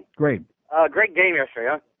 how you doing? Great. Great game yesterday,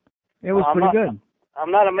 huh? It was pretty good.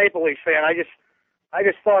 I'm not a Maple Leafs fan. I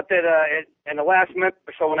just thought that in the last minute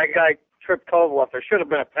or so when that guy tripped Kovalev, there should have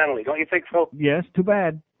been a penalty. Don't you think so? Yes, too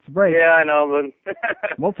bad. It's a break. Yeah, I know, but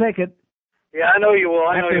we'll take it. Yeah, I know you will.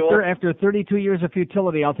 I know you will. After 32 years of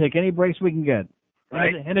futility, I'll take any breaks we can get.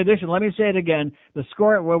 Right. In addition, let me say it again. The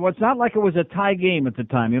score, well, it's not like it was a tie game at the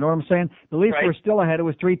time. You know what I'm saying? The Leafs were still ahead. It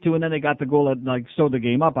was 3-2, and then they got the goal that sewed the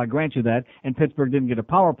game up. I grant you that. And Pittsburgh didn't get a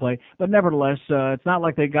power play. But nevertheless, it's not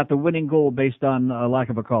like they got the winning goal based on lack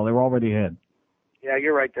of a call. They were already ahead. Yeah,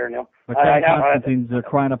 you're right there, Neil. But Constantine's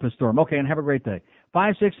crying up a storm. Okay, and have a great day.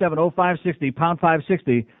 5670560, pound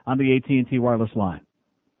 560 on the AT&T wireless line.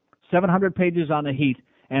 700 pages on the Heat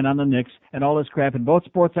and on the Knicks and all this crap in both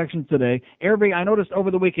sports sections today. I noticed over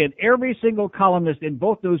the weekend, every single columnist in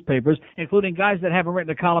both newspapers, including guys that haven't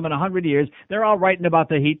written a column in 100 years, they're all writing about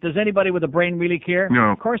the Heat. Does anybody with a brain really care?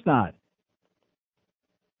 No. Of course not.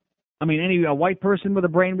 I mean, a white person with a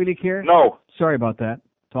brain really care? No. Sorry about that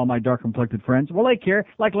to all my dark-complected friends. Well, they care.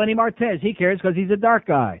 Like Lenny Martez. He cares because he's a dark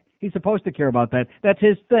guy. He's supposed to care about that. That's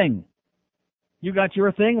his thing. You got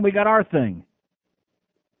your thing, and we got our thing.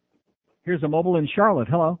 Here's a mobile in Charlotte.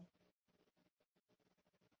 Hello.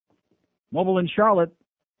 Mobile in Charlotte.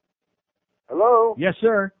 Hello? Yes,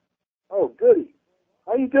 sir. Oh, goody.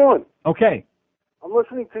 How you doing? Okay. I'm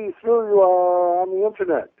listening to you through on the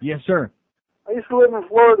Internet. Yes, sir. I used to live in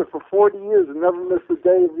Florida for 40 years and never missed a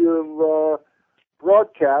day of your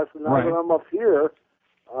broadcast. And now that I'm up here,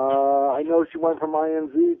 I know she went from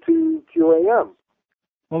INZ to QAM.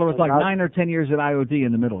 Well, there was like 9 or 10 years at IOD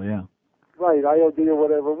in the middle, yeah. Right, IOD or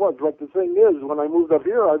whatever it was. But the thing is, when I moved up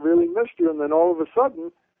here, I really missed you. And then all of a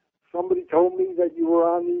sudden, somebody told me that you were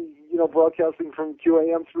on the, broadcasting from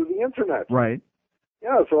QAM through the Internet. Right.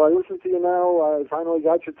 Yeah, so I listened to you now. I finally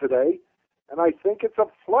got you today. And I think it's a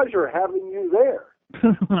pleasure having you there.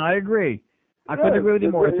 I agree. I couldn't agree with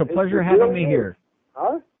you more. It's a pleasure having me here.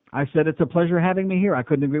 Huh? I said it's a pleasure having me here. I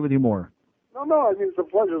couldn't agree with you more. No, I mean, it's a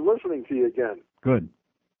pleasure listening to you again. Good.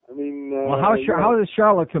 I mean... well, how is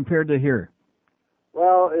Charlotte compared to here?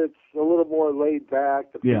 Well, it's a little more laid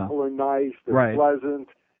back. The people are nice. They're pleasant.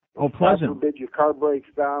 Oh, pleasant. God forbid your car breaks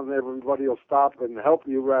down, everybody will stop and help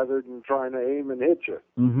you rather than trying to aim and hit you.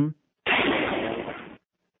 Mm-hmm.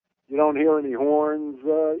 You don't hear any horns.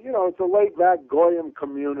 It's a laid-back Goyim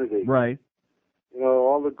community. Right.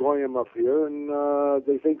 All the Goyim up here, and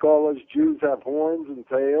they think all us Jews have horns and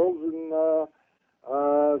tails,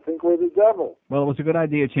 and think we're the devil. Well, it was a good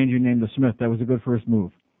idea changing your name to Smith. That was a good first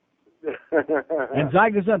move. And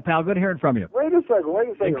Zygazun, pal, good hearing from you. Wait a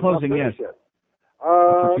second. In closing, yes.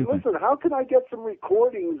 Listen, how can I get some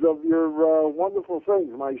recordings of your wonderful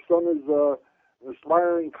things? My son is an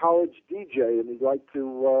aspiring college DJ, and he'd like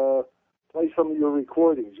to play some of your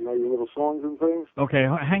recordings, your little songs and things. Okay,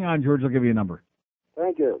 hang on, George. I'll give you a number.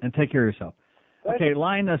 Thank you. And take care of yourself. Okay,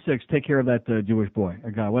 line 6, take care of that Jewish boy,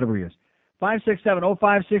 or guy, whatever he is.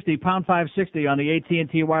 5670560, pound 560 on the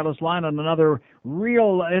AT&T wireless line on another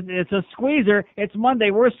real, it's a squeezer. It's Monday.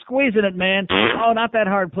 We're squeezing it, man. Oh, not that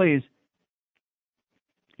hard, please.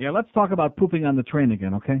 Yeah, let's talk about pooping on the train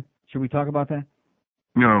again, okay? Should we talk about that?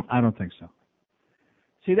 No. I don't think so.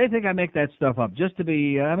 See, they think I make that stuff up just to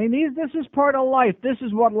be, this is part of life. This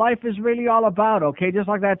is what life is really all about, okay? Just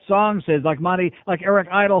like that song says, like Eric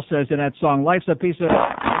Idle says in that song, life's a piece of,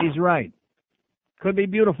 he's right. Could be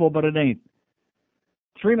beautiful, but it ain't.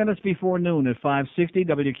 3 minutes before noon at 560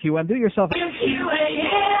 WQM. Do yourself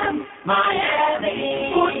WQAM,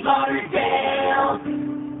 Miami, Fort Lauderdale.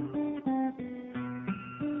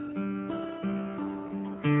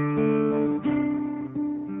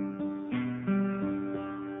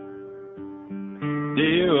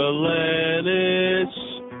 Dear Alanis,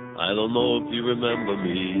 I don't know if you remember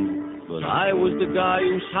me, but I was the guy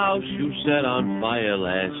whose house you set on fire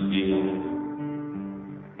last year.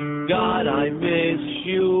 God, I miss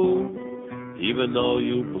you, even though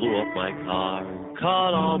you blew up my car,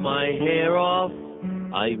 cut all my hair off.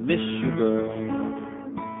 I miss you, girl.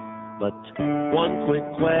 But one quick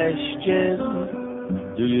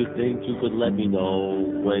question, do you think you could let me know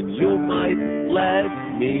when you might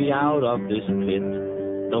let me out of this pit?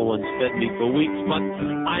 No one's fed me for weeks, but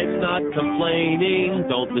I'm not complaining.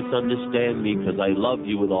 Don't misunderstand me, 'cause I love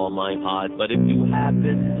you with all my heart. But if you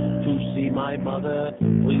happen to see my mother,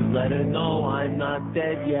 please let her know I'm not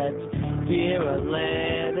dead yet. Dear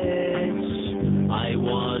Alanis, I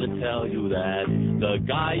want to tell you that the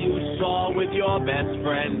guy you saw with your best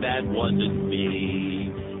friend, that wasn't me.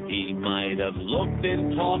 He might have looked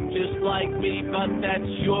and talked just like me, but that's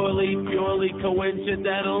surely purely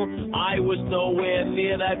coincidental. I was nowhere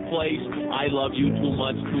near that place. I love you too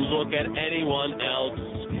much to look at anyone else.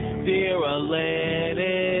 Dear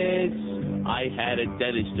Alanis, I had a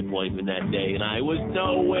dentist appointment that day, and I was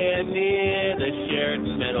nowhere near the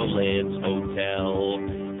Sheraton Meadowlands Hotel.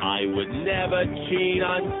 I would never cheat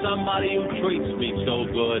on somebody who treats me so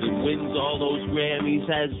good and wins all those Grammys,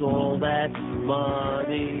 has all that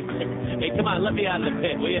money. Hey, come on, let me out of the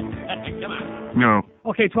pit, will you? Come on. No.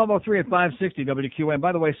 Okay, 1203 at 560 WQM.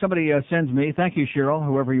 By the way, somebody sends me, thank you, Cheryl,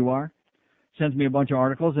 whoever you are, sends me a bunch of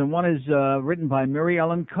articles, and one is written by Mary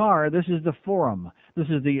Ellen Carr. This is the Forum. This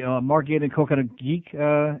is the Margate and Coconut Geek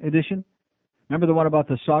edition. Remember the one about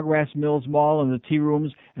the Sawgrass Mills Mall and the tea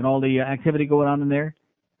rooms and all the activity going on in there?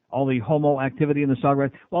 All the homo activity in the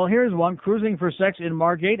Sawgrass. Well, here's one, cruising for sex in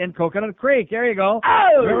Margate and Coconut Creek. There you go.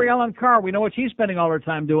 Oh! Mary Ellen Carr. We know what she's spending all her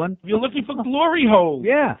time doing. You're looking for glory holes.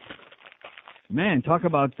 Yeah. Man, talk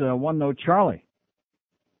about One Note Charlie.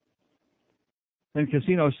 Then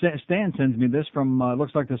Casino Stan sends me this from,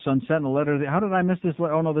 looks like the Sun Sentinel letter. How did I miss this?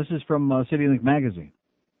 Oh, no, this is from City Link Magazine.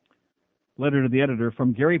 Letter to the editor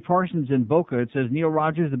from Gary Parsons in Boca. It says, Neil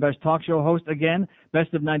Rogers, the best talk show host again.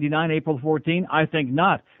 Best of 99, April 14. I think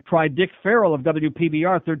not. Try Dick Farrell of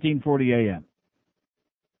WPBR, 1340 a.m.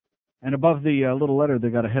 And above the little letter, they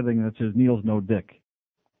got a heading that says, Neil's no dick.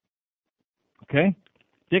 Okay?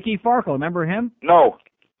 Dickie Farkle, remember him? No.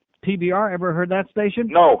 PBR, ever heard that station?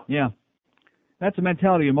 No. Yeah. That's the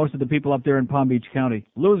mentality of most of the people up there in Palm Beach County.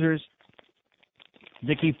 Losers.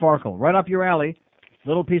 Dickie Farkle, right up your alley.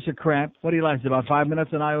 Little piece of crap. What do you last? About 5 minutes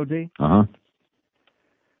in IOD? Uh-huh.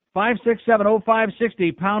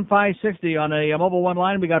 567-0560, pound 560 on a mobile one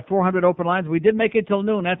line. We got 400 open lines. We did make it till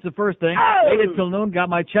noon. That's the first thing. Made it till noon. Got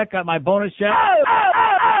my check. Got my bonus check.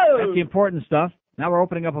 That's the important stuff. Now we're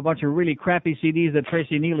opening up a bunch of really crappy CDs that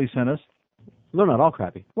Tracy Neely sent us. They're not all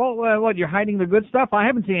crappy. Well, what, you're hiding the good stuff? I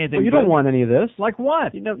haven't seen anything Well, you good. don't want any of this. Like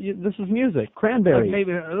what? This is music. Cranberries. Like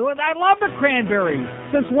maybe, I love the Cranberries.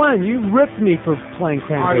 Since when? You ripped me for playing Are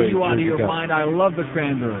Cranberries. you out of years your ago. mind? I love the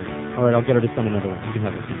Cranberries. All right, I'll get her to send another one. You can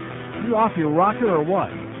have it. You off your rocker or what?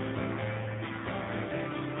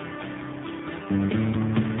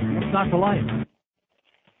 What's not to like?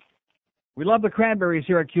 We love the Cranberries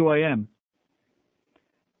here at QAM.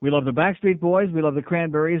 We love the Backstreet Boys. We love the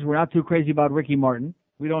Cranberries. We're not too crazy about Ricky Martin.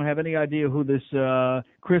 We don't have any idea who this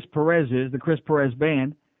Chris Perez is, the Chris Perez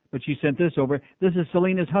Band, but she sent this over. This is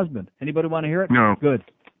Selena's husband. Anybody want to hear it? No. Good.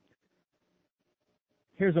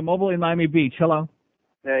 Here's a mobile in Miami Beach. Hello.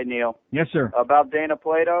 Hey, Neil. Yes, sir. About Dana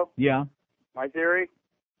Plato, Yeah. my theory,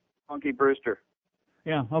 Hunky Brewster.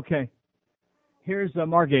 Yeah, okay. Here's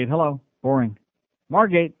Margate. Hello. Boring.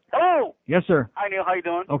 Margate. Hello. Yes, sir. Hi, Neil. How you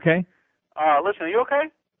doing? Okay. Listen, are you okay?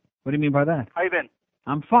 What do you mean by that? How you been?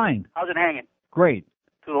 I'm fine. How's it hanging? Great.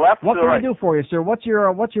 To the left What or to can the I right? do for you, sir? What's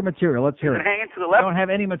your material? Let's hear Is it. it hanging to the I left? don't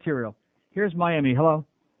have any material. Here's Miami. Hello.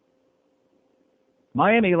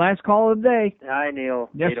 Miami, last call of the day. Hi, Neil.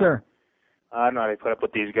 Yes, How you sir. I don't know how they put up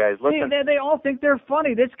with these guys. Listen, they all think they're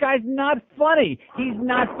funny. This guy's not funny. He's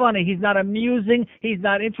not funny. He's not amusing. He's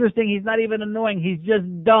not interesting. He's not even annoying. He's just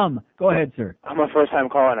dumb. Go ahead, sir. I'm a first-time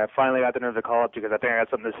caller, and I finally got the nerve to call up because I think I got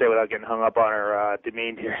something to say without getting hung up on or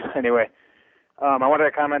demeaned here. Anyway, I wanted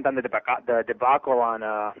to comment on the debacle on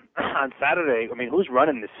Saturday. I mean, who's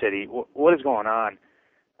running the city? What is going on?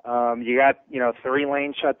 You got 3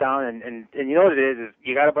 lanes shut down, and you know what it is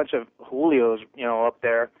you got a bunch of Julios up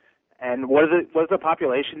there. And what does the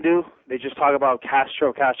population do? They just talk about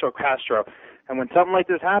Castro. And when something like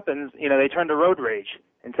this happens, they turn to road rage.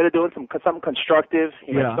 Instead of doing something constructive,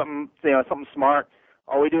 something smart,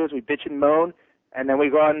 all we do is we bitch and moan, and then we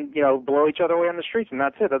go on, blow each other away on the streets, and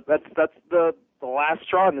that's it. That's the last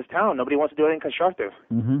straw in this town. Nobody wants to do anything constructive.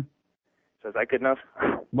 Mm-hmm. So is that good enough?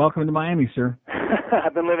 Welcome to Miami, sir.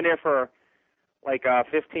 I've been living here for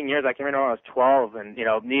 15 years. I came here when I was 12, and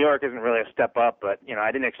New York isn't really a step up, but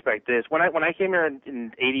I didn't expect this. When I came here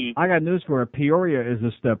in 80, I got news for you. Peoria is a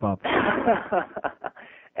step up.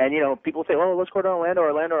 And people say, "Well, let's go to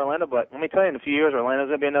Orlando." But let me tell you, in a few years, Orlando's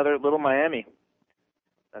gonna be another little Miami.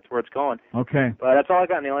 That's where it's going. Okay. But that's all I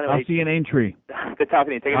got, Neil. Anyway, I'll see you in Aintree. Good talking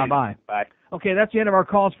to you. Take it easy. Bye. Bye. Okay, that's the end of our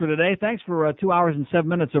calls for today. Thanks for 2 hours and 7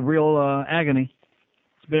 minutes of real agony.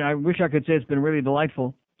 I wish I could say it's been really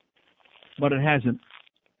delightful, but it hasn't.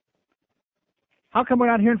 How come we're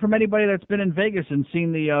not hearing from anybody that's been in Vegas and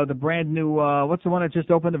seen the brand new, what's the one that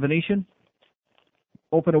just opened, the Venetian?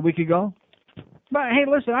 Opened a week ago? But, hey,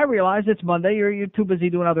 listen, I realize it's Monday. You're too busy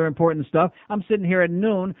doing other important stuff. I'm sitting here at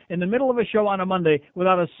noon in the middle of a show on a Monday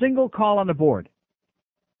without a single call on the board.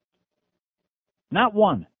 Not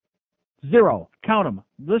one. 0. Count them.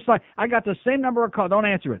 I got the same number of calls. Don't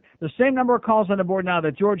answer it. The same number of calls on the board now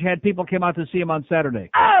that George had people came out to see him on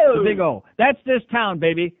Saturday. Oh! The big O. That's this town,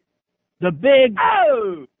 baby. The big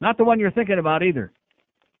O. Not the one you're thinking about either.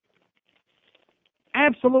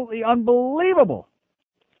 Absolutely unbelievable.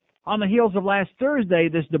 On the heels of last Thursday,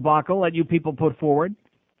 this debacle that you people put forward.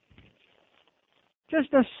 Just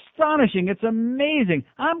astonishing. It's amazing.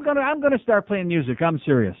 I'm gonna start playing music. I'm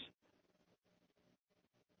serious.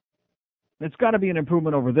 It's got to be an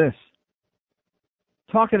improvement over this.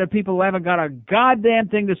 Talking to people who haven't got a goddamn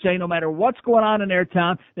thing to say no matter what's going on in their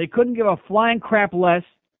town. They couldn't give a flying crap less.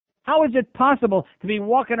 How is it possible to be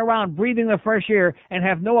walking around breathing the fresh air and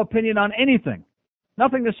have no opinion on anything?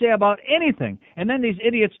 Nothing to say about anything. And then these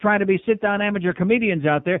idiots trying to be sit-down amateur comedians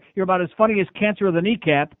out there. You're about as funny as cancer of the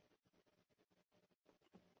kneecap.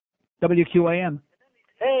 WQAM.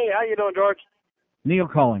 Hey, how you doing, George? Neil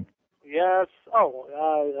calling. Yes. Oh,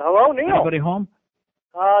 hello, Neil. Anybody home?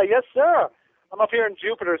 Yes, sir. I'm up here in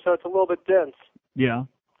Jupiter, so it's a little bit dense. Yeah.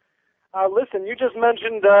 Listen, you just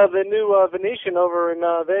mentioned the new Venetian over in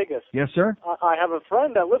Vegas. Yes, sir. I have a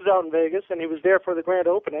friend that lives out in Vegas, and he was there for the grand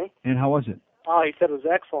opening. And how was it? He said it was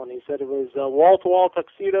excellent. He said it was wall-to-wall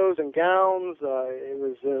tuxedos and gowns. It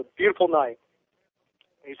was a beautiful night.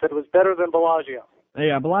 He said it was better than Bellagio.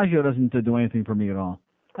 Yeah, Bellagio doesn't do anything for me at all.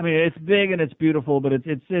 I mean, it's big and it's beautiful, but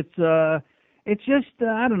it's just I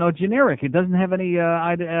don't know, generic. It doesn't have any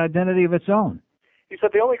identity of its own. He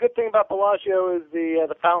said the only good thing about Bellagio is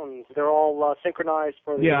the fountains. They're all synchronized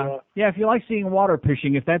for the. Yeah. If you like seeing water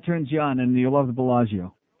pishing, if that turns you on, then you'll love the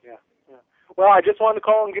Bellagio. Yeah. Well, I just wanted to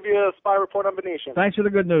call and give you a spy report on Venetian. Thanks for the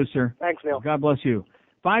good news, sir. Thanks, Neil. God bless you.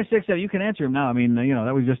 567. You can answer him now. I mean,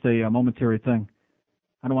 that was just a momentary thing.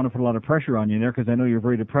 I don't want to put a lot of pressure on you there because I know you're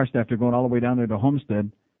very depressed after going all the way down there to Homestead.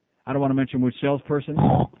 I don't want to mention which salesperson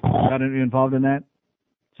got involved in that,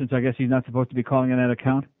 since I guess he's not supposed to be calling in that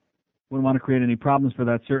account. Wouldn't want to create any problems for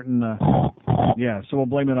that certain, so we'll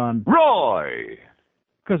blame it on Roy.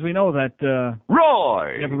 Because we know that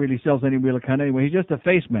Roy never really sells any real account anyway. He's just a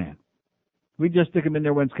face man. We just stick him in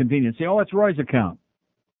there when it's convenient. Say, it's Roy's account.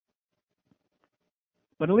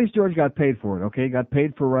 But at least George got paid for it, okay? Got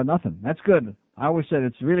paid for nothing. That's good. I always said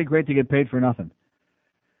it's really great to get paid for nothing.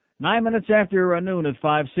 9 minutes after noon at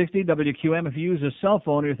 560 WQM. If you use a cell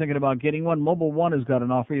phone or you're thinking about getting one, Mobile One has got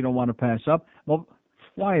an offer you don't want to pass up.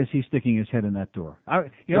 Why is he sticking his head in that door?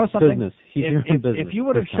 You know something? Business. He's here in business. If you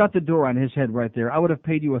would have shut the door on his head right there, I would have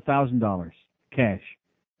paid you $1,000 cash.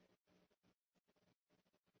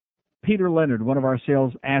 Peter Leonard, one of our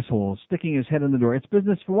sales assholes, sticking his head in the door. It's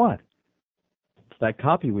business for what? It's that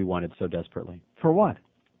copy we wanted so desperately. For what?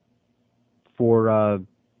 For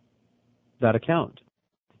that account.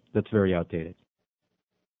 That's very outdated.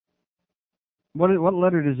 What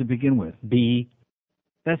letter does it begin with? B.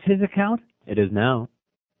 That's his account? It is now.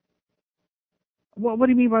 Well, what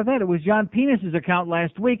do you mean by that? It was John Penis's account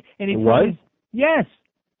last week, and he was? Yes.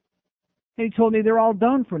 And he told me they're all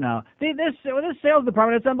done for now. This sales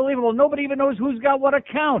department, it's unbelievable. Nobody even knows who's got what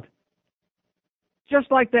account. Just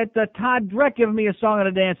like that Todd Dreck giving me a song and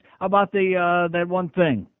a dance about the that one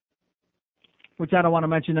thing, which I don't want to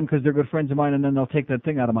mention them because they're good friends of mine, and then they'll take that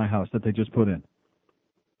thing out of my house that they just put in.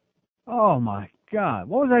 Oh, my God.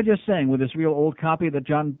 What was I just saying with this real old copy that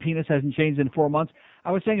John Penis hasn't changed in 4 months?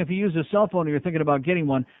 I was saying if you use a cell phone or you're thinking about getting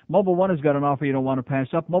one, Mobile One has got an offer you don't want to pass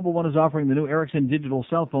up. Mobile One is offering the new Ericsson digital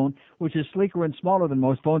cell phone, which is sleeker and smaller than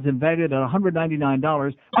most phones and valued at $199.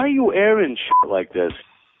 Why are you airing shit like this?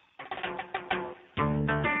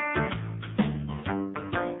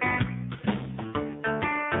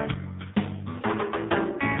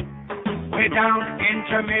 Way down in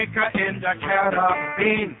Jamaica in the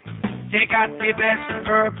Caribbean, they got the best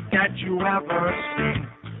herb that you ever seen.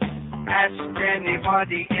 Ask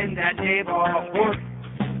anybody in that neighborhood,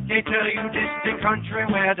 they tell you this the country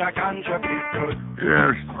where the ganja be good.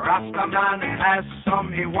 Yes. Rastaman has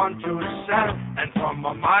some he want to sell, and from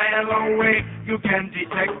a mile away you can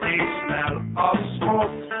detect the smell of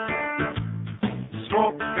smoke.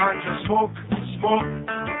 Smoke, ganja smoke, smoke.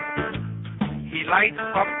 He lights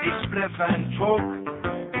up the spliff and choke.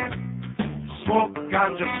 Smoke,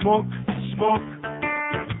 ganja smoke, smoke.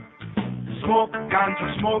 Smoke, ganja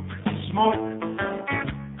smoke, smoke.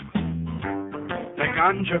 The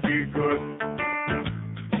ganja be good.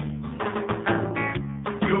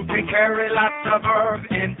 You can carry lots of herb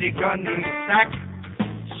in the gunny sack.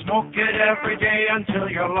 Smoke it every day until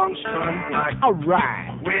your lungs turn black. All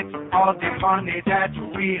right. With all the money that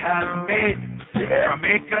we have made,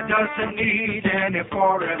 Jamaica doesn't need any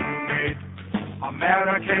foreign aid.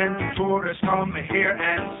 American tourists come here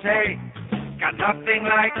and say, got nothing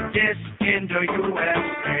like this in the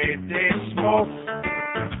USA. They smoke,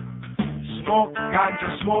 smoke, ganja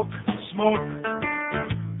smoke, smoke.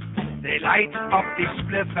 They light up the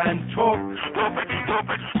spliff and choke.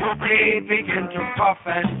 They begin to puff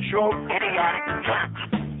and choke.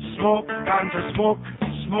 Smoke, ganja smoke,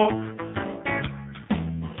 smoke.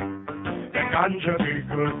 The ganja be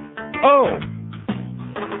good. Oh!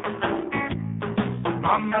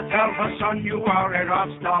 Mama tell her son you are a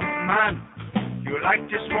rough-stop man. You like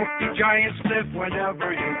to smoke the giant spliff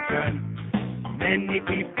whenever you can. Many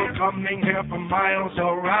people coming here from miles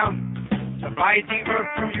around to buy the herb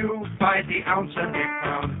from you by the ounce and the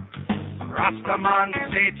pound. Rastaman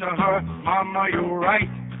say to her, Mama, you're right.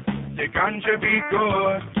 The ganja be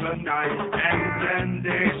good tonight. And then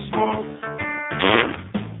they smoke.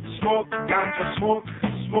 Smoke, ganja smoke,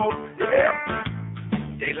 smoke. Yeah.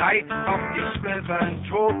 They light up the spliff and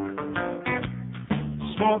choke.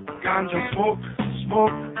 Smoke, ganja smoke,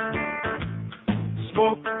 smoke.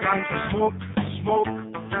 Smoke, ganja smoke, smoke.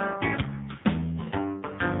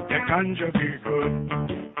 The ganja be good.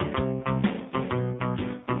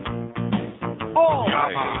 Oh!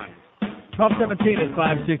 Come on. 1217 at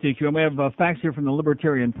 560 Q. And we have a fax here from the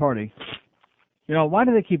Libertarian Party. You know, why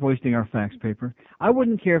do they keep wasting our fax paper? I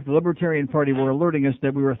wouldn't care if the Libertarian Party were alerting us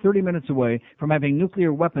that we were 30 minutes away from having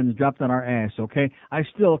nuclear weapons dropped on our ass, okay? I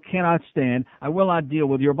still cannot stand, I will not deal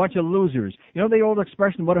with you. A bunch of losers. You know the old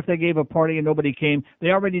expression, what if they gave a party and nobody came? They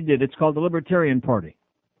already did. It's called the Libertarian Party.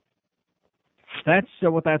 That's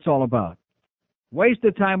what that's all about. Waste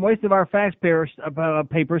of time, waste of our fax paper.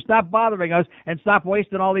 Stop bothering us and stop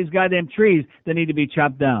wasting all these goddamn trees that need to be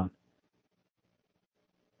chopped down.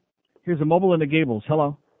 Here's a mobile in the Gables.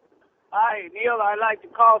 Hello. Hi, Neil. I'd like to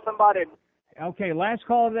call somebody. Okay, last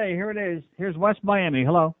call of the day. Here it is. Here's West Miami.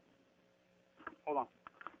 Hello. Hold on.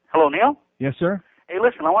 Hello, Neil? Yes, sir? Hey,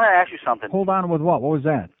 listen, I want to ask you something. Hold on with what? What was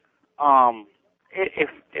that?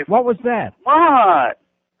 If What was that? What?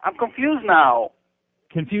 I'm confused now.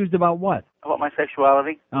 Confused about what? About my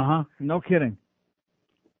sexuality. Uh-huh. No kidding.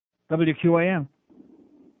 WQAM.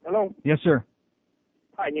 Hello. Yes, sir.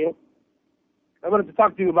 Hi, Neil. I wanted to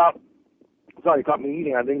talk to you about. Sorry, you caught me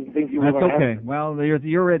eating. I didn't think you were That's going to okay. Well,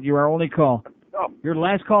 you're it. You're our only call. Oh. Your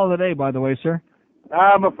last call of the day, by the way, sir.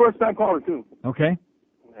 I'm a first-time caller, too. Okay.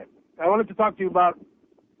 I wanted to talk to you about.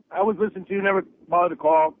 I always listen to you, never bother to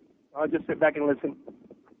call. I'll just sit back and listen.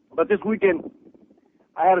 But this weekend,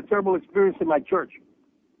 I had a terrible experience in my church.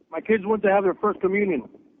 My kids went to have their first communion.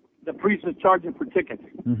 The priest was charging for tickets.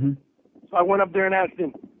 Mm-hmm. So I went up there and asked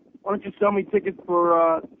him, why don't you sell me tickets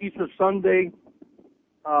for Easter Sunday,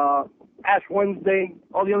 Ash Wednesday,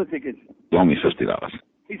 all the other tickets? Only $50.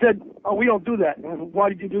 He said, oh, we don't do that. And I said, why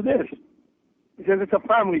did you do this? He says, it's a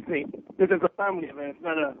family thing. This is a family event. It's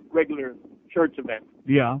not a regular church event.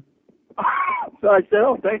 Yeah. So I said,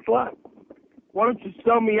 oh, thanks a lot. Why don't you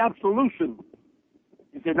sell me absolution?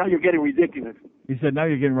 He said, now you're getting ridiculous. He said, now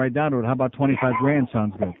you're getting right down to it. How about 25 grand?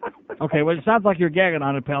 Sounds good. Okay, well, it sounds like you're gagging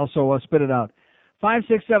on it, pal, so spit it out.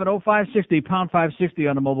 567-0560, pound 560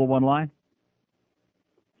 on the Mobile One line.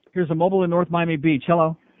 Here's a mobile in North Miami Beach.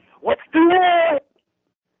 Hello. What's the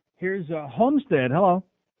Here's Homestead. Hello.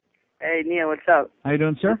 Hey, Neil, what's up? How you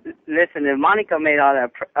doing, sir? Listen, if Monica made all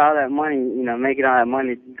that money, making all that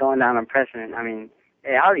money going down on president, I mean,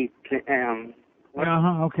 hey, I'll eat.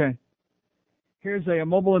 Okay. Here's a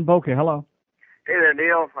mobile in Boca. Hello. Hey there,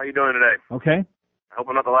 Neil. How you doing today? Okay. I hope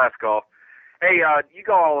I'm not the last call. Hey, you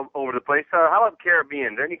go all over the place. How about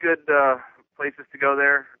Caribbean? Is there any good places to go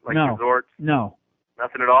there, like No. resorts? No.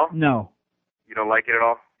 Nothing at all? No. You don't like it at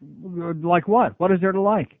all? Like what? What is there to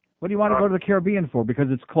like? What do you want to go to the Caribbean for? Because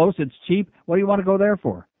it's close, it's cheap. What do you want to go there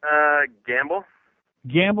for? Gamble?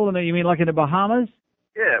 Gamble? And you mean like in the Bahamas?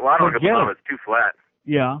 Yeah, well, I don't Forget know. it. It's too flat.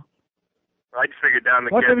 Yeah. I just figured down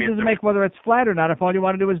the What difference Caribbean. does it make whether it's flat or not if all you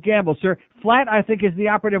want to do is gamble, sir? Flat, I think, is the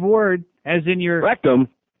operative word, as in your... Rectum.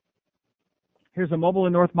 Here's a mobile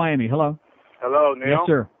in North Miami. Hello. Hello, Neil. Yes,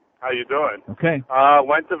 sir. How you doing? Okay.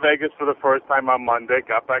 Went to Vegas for the first time on Monday,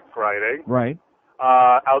 got back Friday. Right.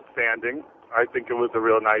 Outstanding. I think it was a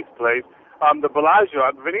real nice place. The Bellagio,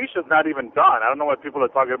 Venetia's not even done. I don't know what people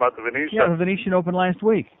are talking about the Venetia. Yeah, the Venetian opened last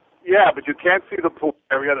week. Yeah, but you can't see the pool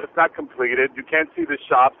area. That's not completed. You can't see the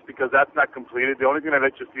shops because that's not completed. The only thing that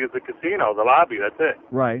lets you see is the casino, the lobby. That's it.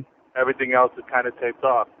 Right. Everything else is kind of taped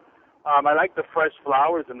off. I like the fresh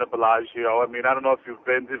flowers in the Bellagio. I mean, I don't know if you've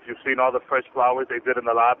seen all the fresh flowers they did in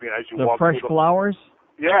the lobby as you The walk fresh through flowers?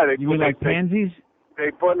 Yeah, You mean like pansies?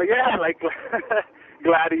 They put like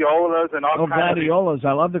gladiolas and all kinds of. Gladiolas.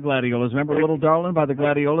 I love the gladiolas. Remember Little Darling by the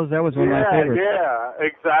Gladiolas? That was one of my favorites. Yeah,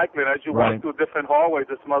 exactly. And as you Right. walk through different hallways,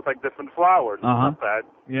 it smells like different flowers. It's Uh-huh. not bad.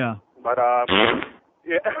 Yeah. But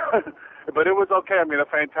yeah, but it was okay. I mean, a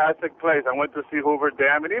fantastic place. I went to see Hoover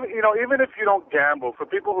Dam, and even if you don't gamble, for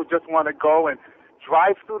people who just want to go and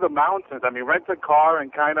drive through the mountains, I mean, rent a car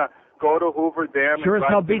and kind of go to Hoover Dam. Sure and as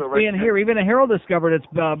drive hell through beats the being here. Even the Herald discovered it's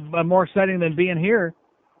more exciting than being here.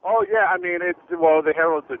 Oh yeah, I mean the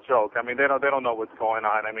Herald's a joke. I mean they don't know what's going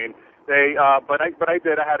on. I mean but I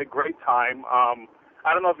did. I had a great time. I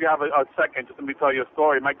don't know if you have a second just let me tell you a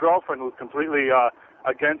story. My girlfriend who's completely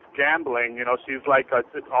against gambling, she's like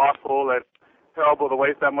it's awful and terrible to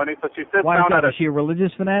waste that money. So she sits Why is down that? at Is she a religious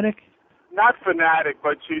fanatic? not fanatic,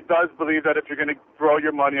 but she does believe that if you're going to throw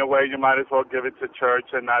your money away, you might as well give it to church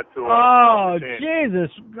and not to Oh, a machine.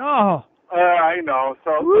 Jesus. Oh. I know.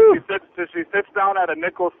 So she sits down at a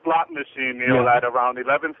nickel slot machine, Neil, at around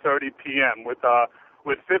 11:30 p.m. with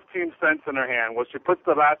 15 cents in her hand. Well, she puts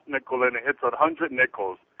the last nickel in and hits 100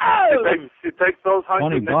 nickels. She takes those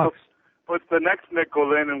 100 nickels, puts the next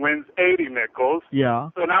nickel in and wins 80 nickels. Yeah.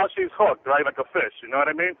 So now she's hooked, right, like a fish. You know what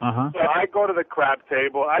I mean? Uh-huh. So I go to the crab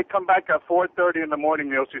table. I come back at 4:30 in the morning,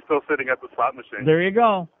 Neil. She's still sitting at the slot machine. There you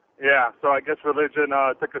go. Yeah. So I guess religion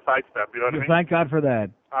took a sidestep. You know what I mean? Thank God for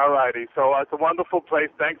that. All righty. So it's a wonderful place.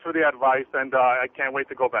 Thanks for the advice, and I can't wait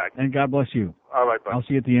to go back. And God bless you. All right, bye. I'll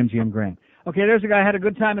see you at the MGM Grand. Okay, there's a guy who had a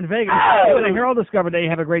good time in Vegas. Even the Herald discovered they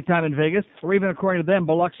have a great time in Vegas, or even according to them,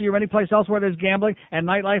 Biloxi or any place else where there's gambling and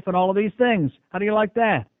nightlife and all of these things. How do you like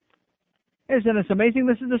that? Isn't this amazing?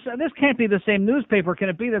 This can't be the same newspaper, can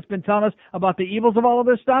it be, that's been telling us about the evils of all of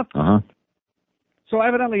this stuff? Uh-huh. So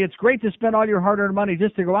evidently it's great to spend all your hard-earned money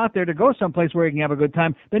just to go out there to go someplace where you can have a good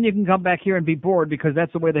time. Then you can come back here and be bored because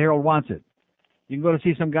that's the way the Herald wants it. You can go to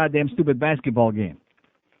see some goddamn stupid basketball game.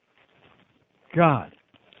 God.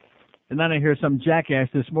 And then I hear some jackass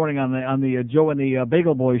this morning on the Joe and the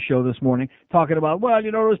Bagel Boys show this morning talking about, well,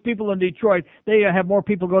 those people in Detroit, they have more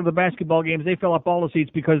people go to the basketball games. They fill up all the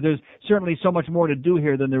seats because there's certainly so much more to do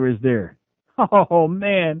here than there is there. Oh,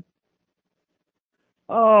 man.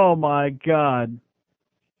 Oh, my God.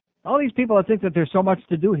 All these people that think that there's so much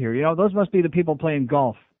to do here, those must be the people playing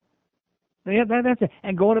golf. That's it.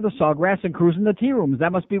 And going to the Sawgrass and cruising the tea rooms.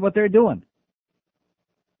 That must be what they're doing.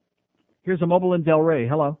 Here's a mobile in Delray.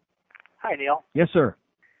 Hello. Hi, Neil. Yes, sir.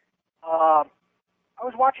 I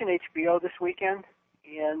was watching HBO this weekend,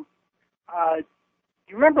 and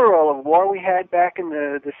you remember all the war we had back in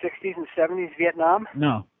the 60s and 70s, Vietnam?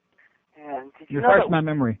 No. And did you Refresh my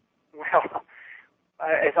memory. Well,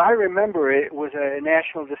 as I remember, it was a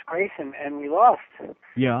national disgrace, and we lost.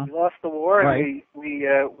 Yeah. We lost the war, Right.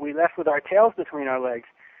 and we left with our tails between our legs.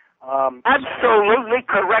 Absolutely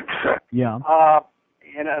correct, sir. Yeah.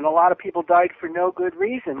 And a lot of people died for no good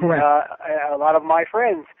reason. Correct. A lot of my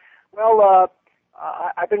friends. Well,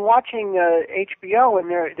 I've been watching HBO, and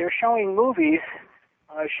they're showing movies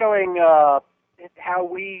showing how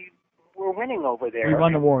we were winning over there. We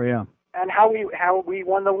won the war, yeah. And how we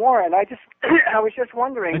won the war, and I was just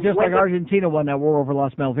wondering. And just like Argentina won that war over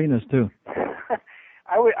Las Malvinas too.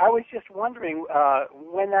 I was just wondering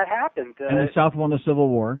when that happened. And the South won the Civil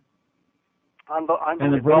War. And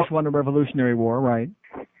the British won the Revolutionary War, right?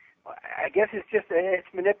 I guess it's just it's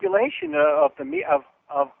manipulation of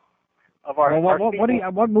our. Well, our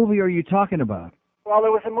people. what movie are you talking about? Well,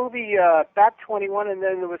 there was a movie, Bat 21, and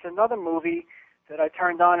then there was another movie that I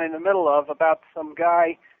turned on in the middle of about some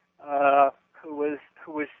guy who was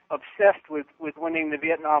obsessed with winning the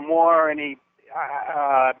Vietnam War, and he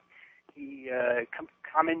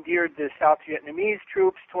commandeered the South Vietnamese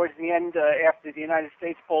troops towards the end after the United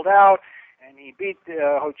States pulled out, and he beat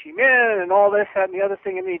Ho Chi Minh and all this, that, and the other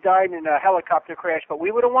thing, and he died in a helicopter crash. But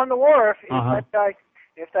we would have won the war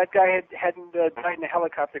if that guy hadn't died in a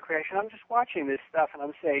helicopter crash. And I'm just watching this stuff, and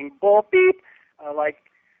I'm saying, bull beep, like,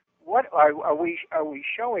 what are we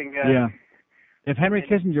showing? Yeah. If Henry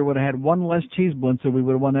Kissinger would have had one less cheese blintzer, we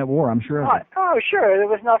would have won that war, I'm sure. Oh, sure. There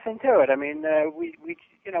was nothing to it. I mean, we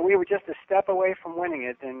were just a step away from winning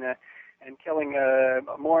it and killing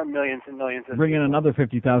more millions and millions of Bringing people. another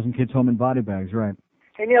 50,000 kids home in body bags, right?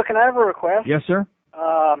 Hey, Neil, can I have a request? Yes, sir?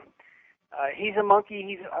 He's a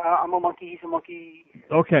monkey. I'm a monkey. He's a monkey.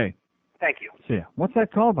 Okay. Thank you. See ya. What's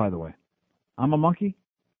that called, by the way? I'm a monkey?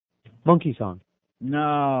 Monkey song.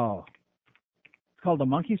 No. It's called the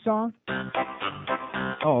Monkey Song?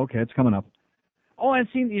 Oh, okay. It's coming up. Oh, and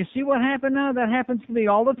you see what happened now? That happens to me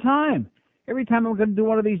all the time. Every time I'm going to do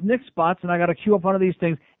one of these Nick spots and I got to queue up one of these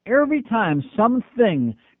things, every time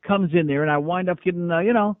something comes in there and I wind up getting,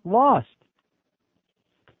 lost.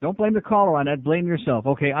 Don't blame the caller on that. Blame yourself.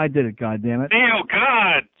 Okay, I did it, goddammit. Neil,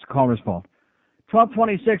 God! It's the caller's fault.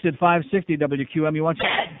 1226 at 560 WQM. You want to...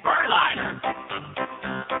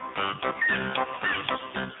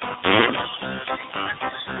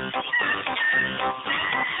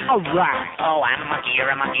 All right. Oh, I'm a monkey,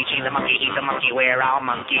 you're a monkey, she's a monkey, he's a monkey, we're all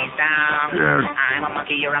monkeys now. Yes. I'm a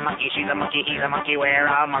monkey, you're a monkey, she's a monkey, he's a monkey,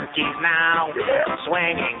 we're all monkeys now.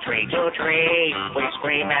 Swinging tree to tree, we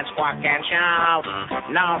scream and squawk and shout.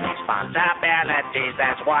 No responsibilities,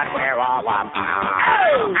 that's what we're all about.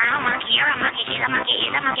 Oh, I'm a monkey, you're a monkey, she's a monkey,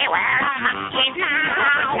 he's a monkey, we're all monkeys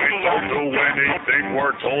now. We don't do anything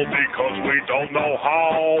we're told because we don't know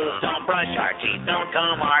how. Don't brush our teeth, don't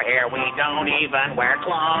comb our hair, we don't even wear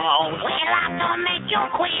clothes. We'll have to make you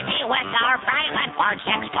queasy with our private parts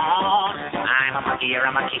exposed. I'm a monkey, you're a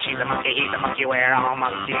monkey, she's a monkey, he's a monkey, we're all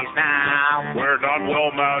monkeys now. We're not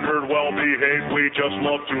well-mannered, well-behaved, we just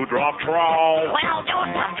love to drop trowel. We'll do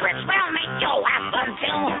some tricks, we'll make you laugh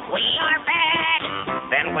until we are fed.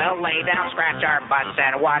 Then we'll lay down, scratch our butts,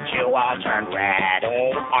 and watch you all turn red.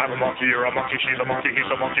 Oh, I'm a monkey, you're a monkey, she's a monkey, he's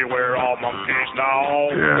a monkey, we're all monkeys now.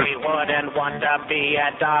 Yes. We wouldn't want to be a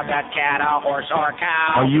dog, a cat, a horse, or a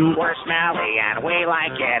cow. We're smelly and we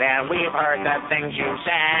like it, and we've heard the things you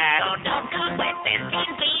said. So don't come within 10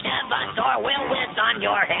 feet of us, or we'll whiz on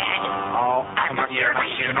your head. Oh, I'm a monkey, you're a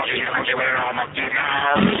monkey, she's a monkey, he's a monkey, we're all monkeys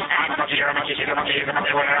now. I'm a monkey, you're a monkey, she's a monkey, he's a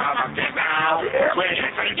monkey, we're all monkeys now. Swing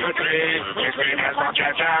tree to tree, we scream and squawk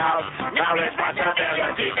and shout. No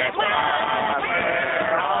responsibility, that's what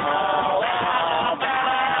we're all about.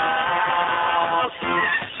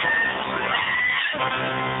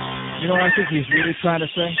 You know what I think he's really trying to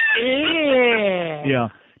say? Yeah. Yeah.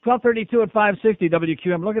 1232 at 560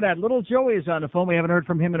 WQM. Look at that. Little Joey is on the phone. We haven't heard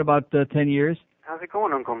from him in about 10 years. How's it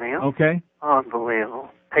going, Uncle Neil? Okay. Unbelievable.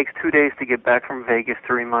 Takes 2 days to get back from Vegas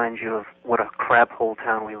to remind you of what a crap hole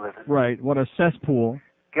town we live in. Right. What a cesspool.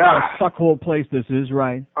 God. What a suckhole place this is,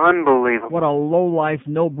 right? Unbelievable. What a low-life,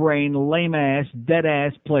 no-brain, lame-ass,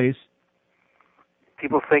 dead-ass place.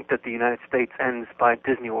 People think that the United States ends by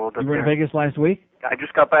Disney World. You were in Vegas last week? I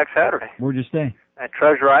just got back Saturday. Where'd you stay? At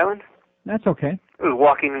Treasure Island. That's okay. It was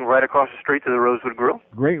walking right across the street to the Rosewood Grill.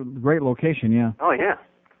 Great location, yeah. Oh, yeah.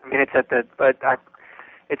 I mean, it's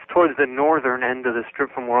it's towards the northern end of the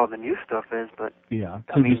strip from where all the new stuff is, but... Yeah.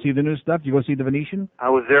 So did you see the new stuff? Did you go see the Venetian? I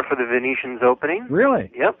was there for the Venetian's opening.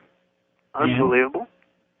 Really? Yep. Unbelievable.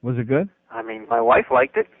 Was it good? I mean, my wife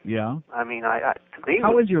liked it. Yeah. I mean, to me...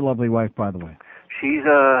 How is your lovely wife, by the way? She's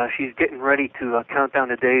getting ready to count down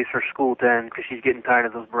the days for school to end because she's getting tired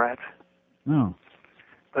of those brats. Oh.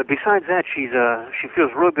 But besides that, she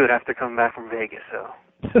feels real good after coming back from Vegas. So.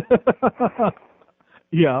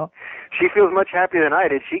 Yeah. She feels much happier than I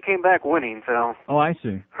did. She came back winning, so. Oh, I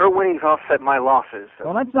see. Her winnings offset my losses. So.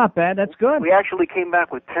 Well, that's not bad. That's good. We actually came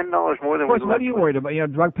back with $10 more than we left. Of course, what are you worried about? You know, a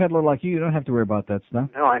drug peddler like you don't have to worry about that stuff.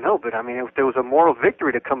 No, I know, but I mean, if there was a moral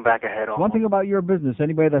victory to come back ahead on. One thing about your business,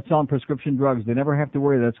 anybody that's selling prescription drugs, they never have to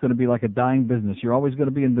worry that it's going to be like a dying business. You're always going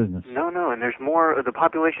to be in business. No, and there's more. The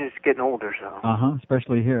population is getting older, so.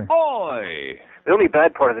 Especially here. Oi! The only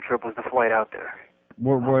bad part of the trip was the flight out there.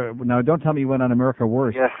 Now, don't tell me you went on America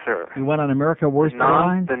Worst. Yes, sir. You went on America Worst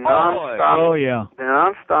Airlines? The non-stop. Oh, yeah. The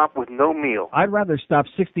non-stop with no meal. I'd rather stop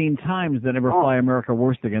 16 times than ever fly America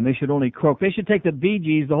Worst again. They should only croak. They should take the Bee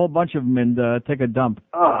Gees, the whole bunch of them, and take a dump.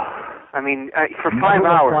 Oh, I mean, for 5 Never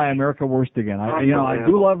hours. Fly America Worst again. I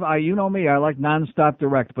do love. You know me. I like non-stop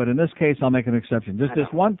direct, but in this case, I'll make an exception. Just this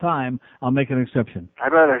one time, I'll make an exception.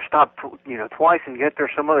 I'd rather stop, twice and get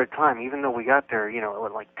there some other time, even though we got there,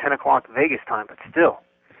 at like 10 o'clock Vegas time, but still.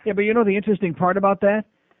 Yeah, but you know the interesting part about that?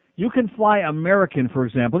 You can fly American, for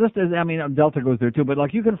example. Delta goes there too, but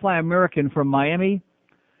like you can fly American from Miami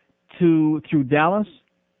through Dallas,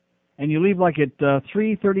 and you leave like at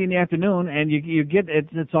 3:30 in the afternoon, and you get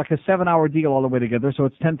it's like a 7-hour deal all the way together, so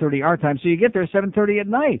it's 10:30 our time. So you get there 7:30 at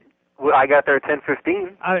night. Well, I got there at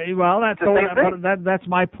 10:15. That's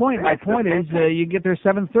my point. My point is you get there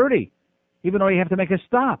 7:30, even though you have to make a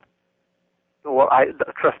stop. Well,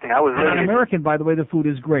 trust me, I was really... And American, by the way, the food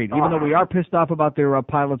is great, even though we are pissed off about their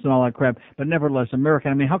pilots and all that crap. But nevertheless,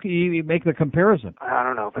 American, I mean, how can you make the comparison? I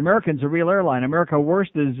don't know. But American's a real airline. America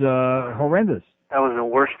Worst is horrendous. That was the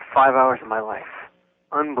worst 5 hours of my life.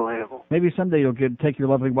 Unbelievable. Maybe someday you'll take your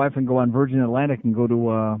lovely wife and go on Virgin Atlantic and go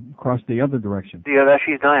to across the other direction. Yeah,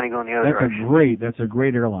 she's dying to go in the other direction. That's a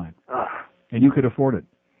great airline. Ugh. And you could afford it.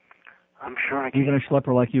 I'm sure I can. Even a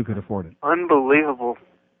schlepper like you could afford it. Unbelievable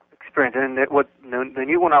experience. And the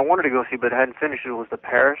new one I wanted to go see but hadn't finished it was the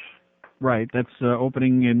Paris. Right, that's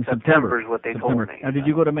opening in September. September is what they told me. Now, did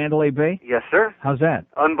you go to Mandalay Bay? Yes, sir. How's that?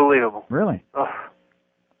 Unbelievable. Really? Ugh.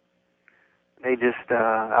 They just,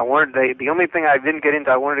 the only thing I didn't get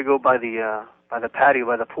into, I wanted to go by the patio,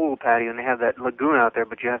 by the pool patio, and they have that lagoon out there,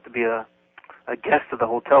 but you have to be a guest of the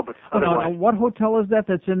hotel. But no, what hotel is that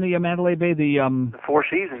that's in the Mandalay Bay? The Four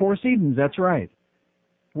Seasons. Four Seasons, that's right.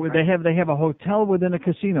 Where they have a hotel within a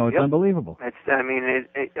casino. It's unbelievable.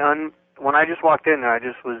 When I just walked in there, I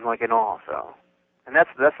just was like in awe. So, and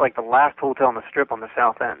that's like the last hotel on the Strip on the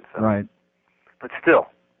south end. So. Right. But still.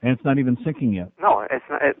 And it's not even sinking yet. No, it's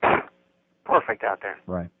not. Perfect out there.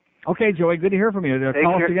 Right. Okay, Joey, good to hear from you.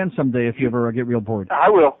 Call us again someday if you ever get real bored. I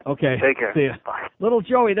will. Okay. Take care. See ya. Bye. Little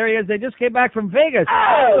Joey, there he is. They just came back from Vegas.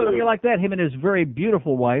 Oh! You like that? Him and his very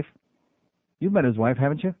beautiful wife. You've met his wife,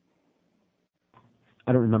 haven't you?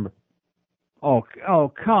 I don't remember. Oh,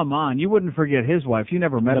 come on. You wouldn't forget his wife. You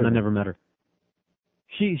never met her. I never met her.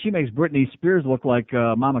 She makes Britney Spears look like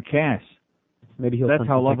Mama Cass. Maybe he'll. That's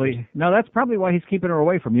how lovely. Pictures. No, that's probably why he's keeping her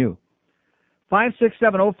away from you.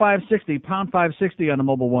 567-0560, pound 560 on the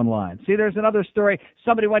Mobile One line. See, there's another story.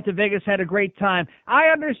 Somebody went to Vegas, had a great time. I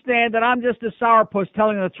understand that I'm just a sourpuss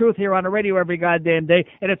telling the truth here on the radio every goddamn day,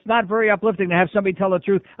 and it's not very uplifting to have somebody tell the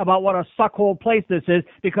truth about what a suckhole place this is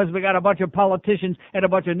because we got a bunch of politicians and a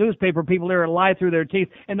bunch of newspaper people here that lie through their teeth,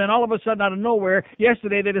 and then all of a sudden out of nowhere,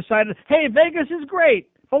 yesterday they decided, hey, Vegas is great.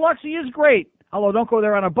 Biloxi is great. Although don't go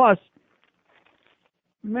there on a bus.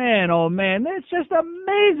 Man, oh man, it just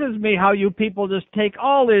amazes me how you people just take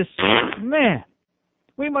all this. Man,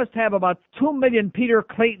 we must have about 2 million Peter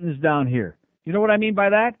Claytons down here. You know what I mean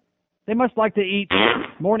by that? They must like to eat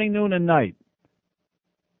morning, noon, and night.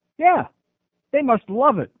 Yeah, they must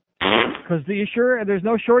love it. Because there's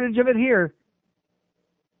no shortage of it here.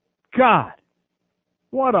 God,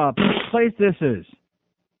 what a place this is.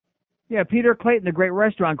 Yeah, Peter Clayton, the great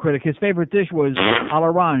restaurant critic, his favorite dish was à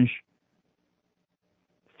l'orange.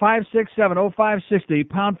 567-0560,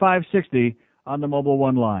 pound 560 on the Mobile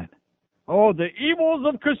One line. Oh, the evils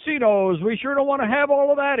of casinos. We sure don't want to have all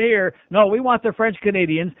of that here. No, we want the French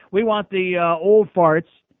Canadians. We want the old farts.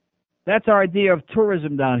 That's our idea of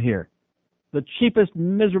tourism down here. The cheapest,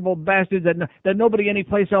 miserable bastards that nobody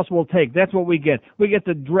anyplace else will take. That's what we get. We get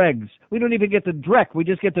the dregs. We don't even get the dreck. We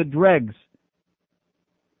just get the dregs.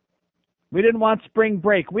 We didn't want spring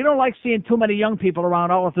break. We don't like seeing too many young people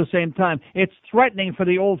around all at the same time. It's threatening for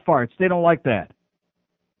the old farts. They don't like that.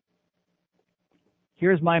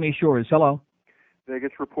 Here's Miami Shores. Hello.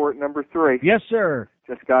 Vegas report number 3. Yes, sir.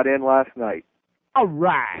 Just got in last night. All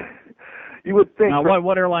right. You would think... Now,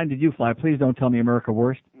 what airline did you fly? Please don't tell me America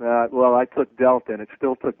Worst. Well, I took Delta, and it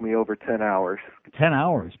still took me over 10 hours. 10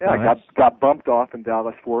 hours? Yeah, I got bumped off in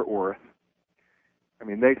Dallas-Fort Worth. I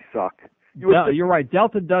mean, they suck. You're right.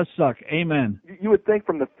 Delta does suck. Amen. You would think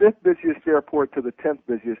from the 5th busiest airport to the 10th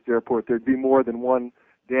busiest airport, there'd be more than one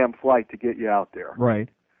damn flight to get you out there. Right.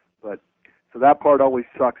 So that part always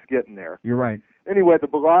sucks getting there. You're right. Anyway, the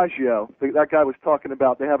Bellagio, that guy was talking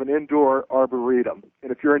about, they have an indoor arboretum.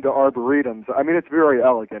 And if you're into arboretums, I mean, it's very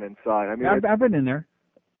elegant inside. I mean, I've been in there.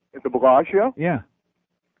 At the Bellagio? Yeah.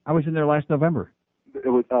 I was in there last November.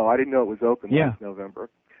 I didn't know it was open last November.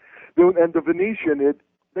 And the Venetian,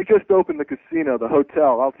 They just opened the casino, the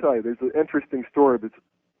hotel. I'll tell you, there's an interesting story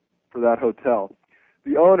for that hotel.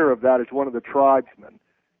 The owner of that is one of the tribesmen,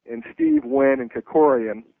 and Steve Wynn and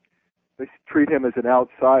Kokorian, they treat him as an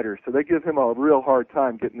outsider, so they give him a real hard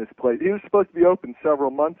time getting this place. He was supposed to be open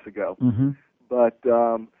several months ago, but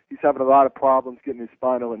he's having a lot of problems getting his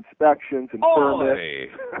final inspections and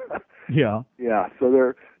permits. Yeah. Yeah, so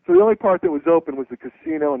the only part that was open was the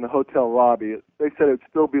casino and the hotel lobby. They said it would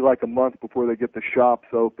still be like a month before they get the shops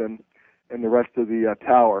open and the rest of the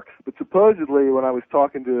tower. But supposedly, when I was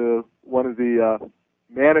talking to one of the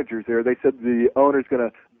managers there, they said the owner's going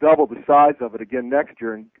to double the size of it again next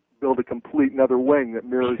year and build a complete another wing that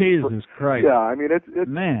mirrors. Jesus Christ! Yeah, I mean it's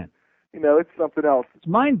man. You know, it's something else. It's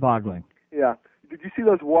mind-boggling. Yeah. Did you see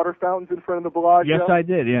those water fountains in front of the Bellagio? Yes, I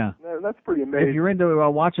did. Yeah. That's pretty amazing. If you're into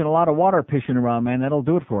watching a lot of water pishing around, man, that'll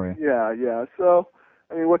do it for you. Yeah, yeah. So,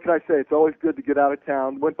 I mean, what can I say? It's always good to get out of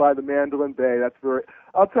town. Went by the Mandolin Bay. That's very.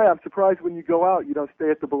 I'll tell you, I'm surprised when you go out, you don't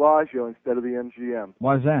stay at the Bellagio instead of the MGM.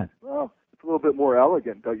 Why is that? Well, it's a little bit more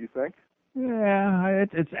elegant, don't you think? Yeah,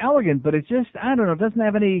 it's elegant, but it just, I don't know,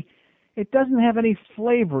 it doesn't have any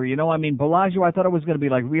flavor, you know. I mean, Bellagio, I thought it was going to be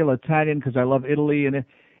like real Italian because I love Italy, and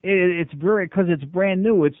it's very, because it's brand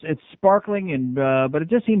new, it's sparkling, and but it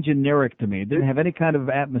just seemed generic to me. It didn't have any kind of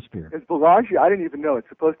atmosphere. It's Bellagio. I didn't even know it's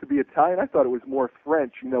supposed to be Italian. I thought it was more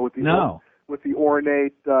French, you know, with the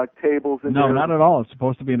ornate tables. And no, not at all. It's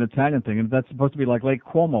supposed to be an Italian thing, and that's supposed to be like Lake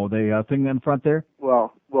Como, the thing in front there.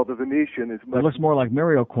 Well, the Venetian is. It looks more like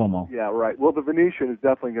Mario Cuomo. Yeah, right. Well, the Venetian is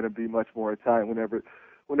definitely going to be much more Italian whenever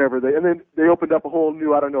and then they opened up a whole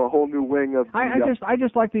new wing of. I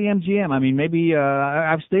just like the MGM. I mean, maybe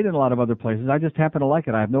I've stayed in a lot of other places. I just happen to like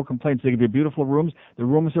it. I have no complaints. They give you beautiful rooms. The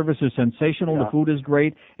room service is sensational. Yeah. The food is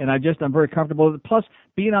great, and I'm very comfortable. Plus,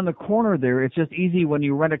 being on the corner there, it's just easy when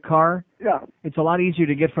you rent a car. Yeah. It's a lot easier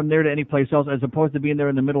to get from there to any place else as opposed to being there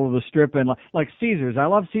in the middle of the strip and like Caesars. I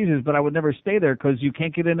love Caesars, but I would never stay there because you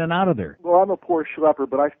can't get in and out of there. Well, I'm a poor schlepper,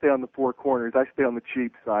 but I stay on the Four Corners. I stay on the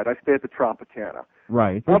cheap side. I stay at the Tropicana.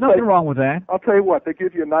 Right. There's nothing wrong with that. I'll tell you what, they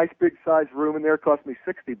give you a nice big size room in there. It cost me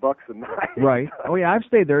 $60 a night. Right. Oh yeah, I've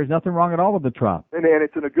stayed there. There's nothing wrong at all with the Trop. And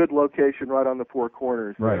it's in a good location right on the Four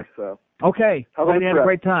Corners. Right. There, so. Okay. Glad you had a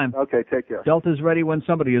great time. Okay, take care. Delta's ready when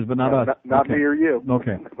somebody is, but not us. Not okay. me or you.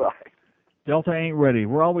 Okay. Bye. Delta ain't ready.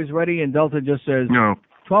 We're always ready, and Delta just says no.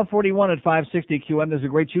 1241 at 560 QM. There's a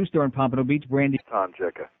great shoe store in Pompano Beach. Brandy. Tom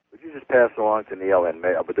Jicker. Would you just pass along to Neil and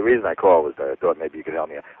May? But the reason I called was that I thought maybe you could help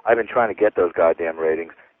me. I've been trying to get those goddamn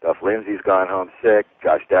ratings. Duff Lindsay's gone home sick.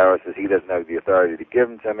 Josh Darrow says he doesn't have the authority to give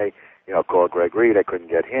them to me. You know, call Greg Reed. I couldn't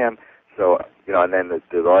get him. So, you know, and then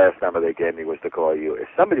the last number they gave me was to call you. If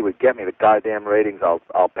somebody would get me the goddamn ratings,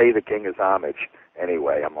 I'll pay the king his homage.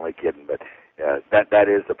 Anyway, I'm only kidding, but that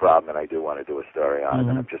is the problem, and I do want to do a story on it,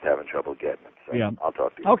 and I'm just having trouble getting it. So I'll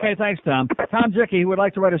talk to you. Okay, thanks, Tom. Tom Jicky, who would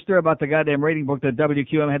like to write a story about the goddamn rating book that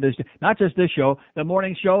WQM had. Not just this show, the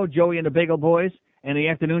morning show, Joey and the Bagel Boys, and the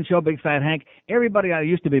afternoon show, Big Fat Hank. Everybody, I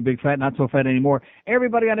used to be Big Fat, not so fat anymore.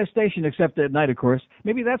 Everybody on the station except at night, of course.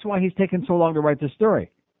 Maybe that's why he's taken so long to write this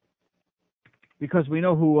story. Because we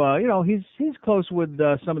know who, he's close with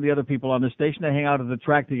some of the other people on the station. They hang out at the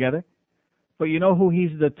track together. But you know who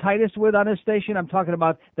he's the tightest with on his station? I'm talking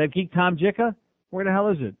about that geek Tom Jicker. Where the hell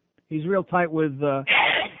is it? He's real tight with... Ed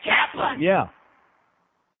Kaplan! Yeah.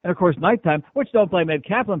 And, of course, nighttime, which don't blame Ed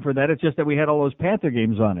Kaplan for that. It's just that we had all those Panther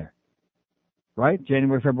games on there. Right?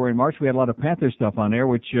 January, February, and March, we had a lot of Panther stuff on there,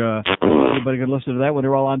 which anybody can listen to that when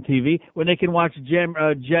they're all on TV. When they can watch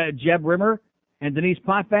Jeb Rimmer and Denise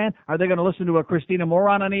Potvin, are they going to listen to a Christina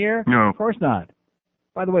Moron on the air? No. Of course not.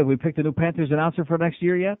 By the way, have we picked a new Panthers announcer for next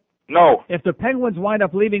year yet? No. If the Penguins wind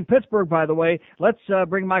up leaving Pittsburgh, by the way, let's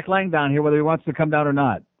bring Mike Lang down here, whether he wants to come down or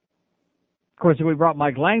not. Of course, if we brought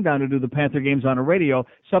Mike Lang down to do the Panther games on the radio,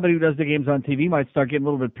 somebody who does the games on TV might start getting a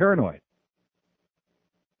little bit paranoid.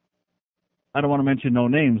 I don't want to mention no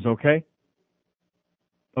names, okay?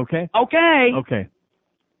 Okay? Okay. Okay.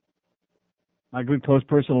 My good, close,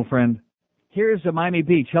 personal friend. Here's Miami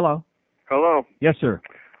Beach. Hello. Hello. Yes, sir.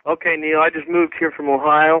 Okay, Neil, I just moved here from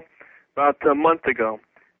Ohio about a month ago.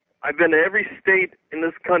 I've been to every state in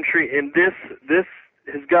this country, and this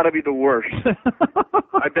has got to be the worst.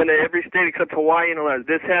 I've been to every state except Hawaii and Alaska.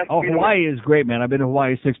 This has to be Hawaii is great, man. I've been to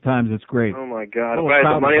Hawaii 6 times. It's great. Oh, my God. Oh, If I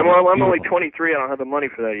had the money, I'm only beautiful. 23. I don't have the money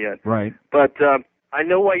for that yet. Right. But I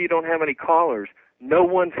know why you don't have any callers. No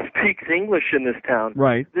one speaks English in this town.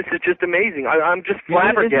 Right. This is just amazing. I'm just Isn't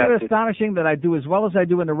flabbergasted. it astonishing that I do as well as I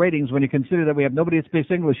do in the ratings when you consider that we have nobody that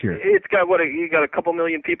speaks English here? It's got you got a couple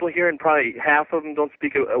million people here, and probably half of them don't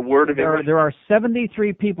speak a word of English. There are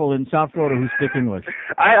 73 people in South Florida who speak English.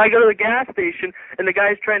 I go to the gas station, and the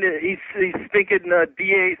guy's he's speaking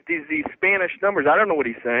these Spanish numbers. I don't know what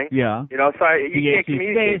he's saying. Yeah. You know, so you can't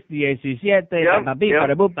communicate. Yeah,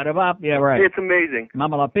 right. It's amazing.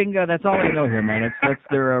 Mama La Pinga, that's all I know here, man. That's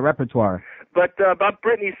their repertoire. But about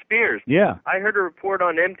Britney Spears. Yeah. I heard a report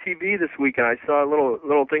on MTV this week, and I saw a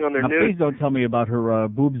little thing on their now, news. Please don't tell me about her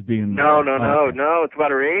boobs being... No. It's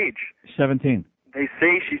about her age. 17. They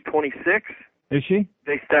say she's 26. Is she?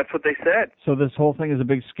 That's what they said. So this whole thing is a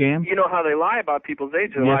big scam? You know how they lie about people's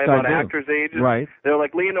ages. They lie Yes, about I do. actors' ages. Right. They're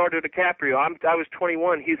like Leonardo DiCaprio. I was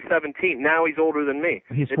 21. He's 17. Now he's older than me.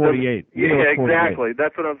 He's 48. Yeah, 48. exactly.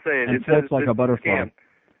 That's what I'm saying. And floats like a butterfly. Scam.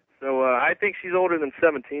 So I think she's older than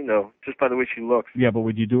 17, though, just by the way she looks. Yeah, but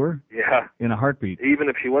would you do her? Yeah. In a heartbeat. Even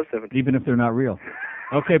if she was 17. Even if they're not real.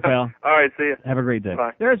 Okay, pal. All right, see you. Have a great day.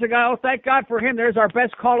 Bye. There's a guy. Oh, thank God for him. There's our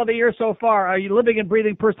best call of the year so far. Are you living and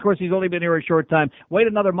breathing person? Of course, he's only been here a short time. Wait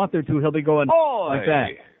another month or two, he'll be going like that.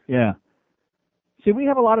 Yeah. See, we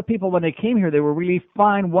have a lot of people, when they came here, they were really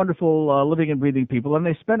fine, wonderful, living and breathing people, and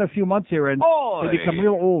they spent a few months here, and they become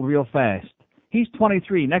real old real fast. He's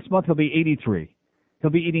 23. Next month, he'll be 83. He'll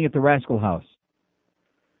be eating at the Rascal House.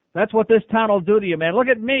 That's what this town will do to you, man. Look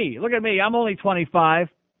at me. Look at me. I'm only 25,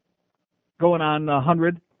 going on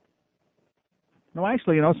 100. No,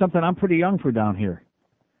 actually, you know something? I'm pretty young for down here.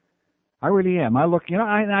 I really am. I look,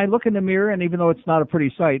 I look in the mirror, and even though it's not a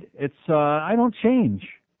pretty sight, it's I don't change,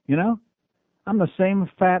 you know? I'm the same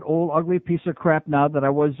fat, old, ugly piece of crap now that I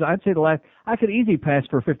was, I'd say I could easily pass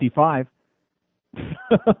for 55.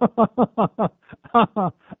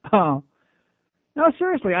 No,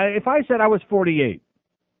 seriously, if I said I was 48,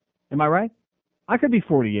 am I right? I could be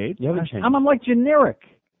 48. You haven't changed. I'm like generic,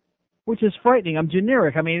 which is frightening. I'm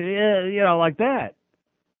generic. I mean, like that.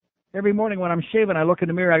 Every morning when I'm shaving, I look in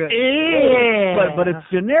the mirror, I go, but it's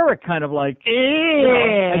generic kind of like,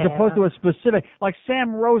 as opposed to a specific, like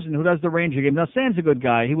Sam Rosen, who does the Ranger game. Now, Sam's a good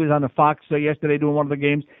guy. He was on the Fox yesterday doing one of the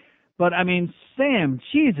games. But, I mean, Sam,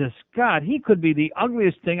 Jesus, God, he could be the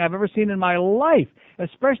ugliest thing I've ever seen in my life,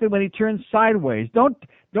 especially when he turns sideways. Don't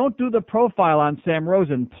do the profile on Sam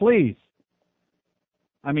Rosen, please.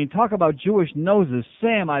 I mean, talk about Jewish noses.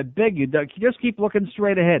 Sam, I beg you, just keep looking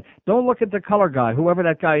straight ahead. Don't look at the color guy, whoever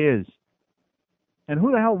that guy is. And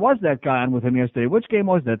who the hell was that guy on with him yesterday? Which game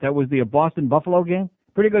was that? That was the Boston-Buffalo game?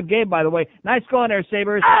 Pretty good game, by the way. Nice going there,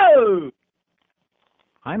 Sabres. Oh!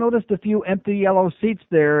 I noticed a few empty yellow seats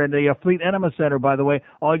there in the Fleet Enema Center, by the way.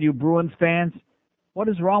 All you Bruins fans, what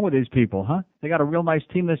is wrong with these people, huh? They got a real nice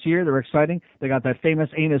team this year. They're exciting. They got that famous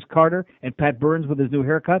Enos Carter and Pat Burns with his new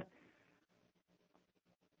haircut.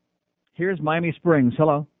 Here's Miami Springs.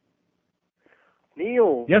 Hello.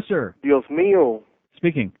 Neil. Yes, sir. Dios mío.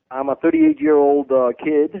 Speaking. I'm a 38-year-old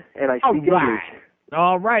kid, and I speak English.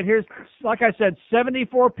 All right. Here's, like I said,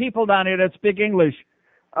 74 people down here that speak English.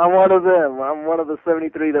 I'm one of them. I'm one of the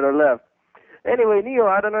 73 that are left. Anyway, Neil,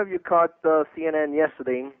 I don't know if you caught CNN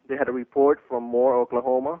yesterday. They had a report from Moore,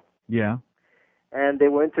 Oklahoma. Yeah. And they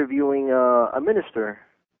were interviewing a minister.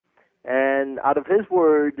 And out of his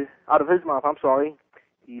mouth,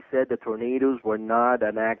 he said the tornadoes were not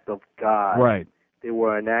an act of God. Right. They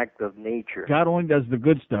were an act of nature. God only does the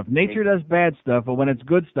good stuff. Nature does bad stuff, but when it's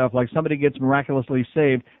good stuff, like somebody gets miraculously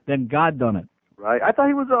saved, then God done it. Right. I thought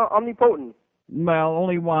he was omnipotent. Well,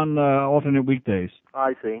 only on alternate weekdays.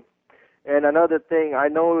 I see. And another thing, I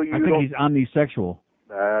know you I think he's omnisexual.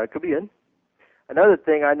 Could be it. Another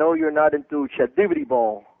thing, I know you're not into chadivity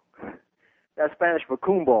ball. That's Spanish for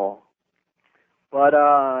coon ball. But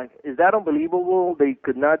is that unbelievable? They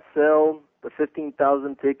could not sell the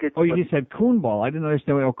 15,000 tickets. Oh, you said coon ball. I didn't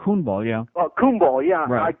understand. Oh, coon ball, yeah. Oh, coon ball, yeah.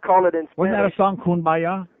 Right. I call it in Spanish. Wasn't that a song,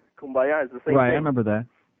 Kumbaya? Kumbaya is the same right, thing. I remember that.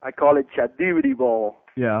 I call it chadivity ball.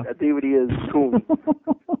 Yeah. Chadivity is coon.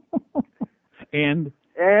 And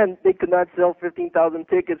they could not sell 15,000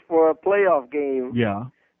 tickets for a playoff game. Yeah.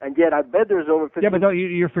 And yet I bet there's over 15,000. Yeah, but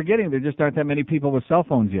you're forgetting there just aren't that many people with cell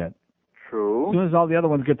phones yet. True. As soon as all the other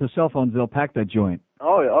ones get the cell phones, they'll pack that joint.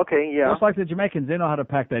 Oh, okay, yeah. Just like the Jamaicans, they know how to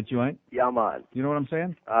pack that joint. Yeah, man. You know what I'm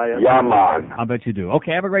saying? Yeah, man. I bet you do.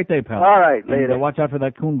 Okay, have a great day, pal. All right, later. And, watch out for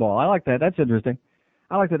that coon ball. I like that. That's interesting.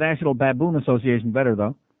 I like the National Baboon Association better,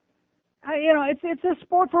 though. It's a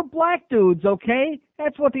sport for black dudes, okay?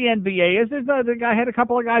 That's what the NBA is. I had a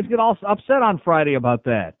couple of guys get all upset on Friday about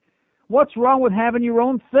that. What's wrong with having your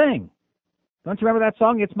own thing? Don't you remember that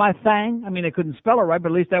song, It's My Thing? I mean, they couldn't spell it right,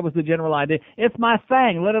 but at least that was the general idea. It's my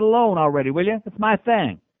thing. Let it alone already, will you? It's my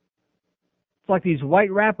thing. It's like these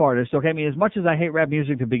white rap artists, okay? I mean, as much as I hate rap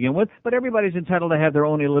music to begin with, but everybody's entitled to have their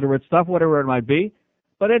own illiterate stuff, whatever it might be.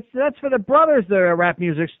 But that's for the brothers, their rap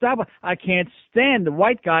music. Stop. I can't stand the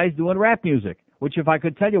white guys doing rap music, which if I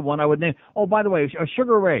could tell you one, I would name. Oh, by the way,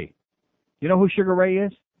 Sugar Ray. You know who Sugar Ray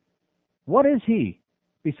is? What is he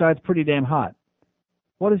besides pretty damn hot?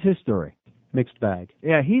 What is his story? Mixed bag.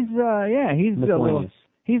 Yeah, he's got a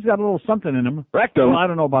little something in him. Rectum. Well, I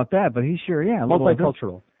don't know about that, but he's sure, yeah.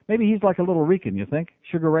 Multicultural. Maybe he's like a little Rican, you think?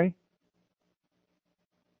 Sugar Ray?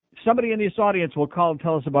 Somebody in this audience will call and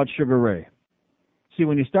tell us about Sugar Ray. See,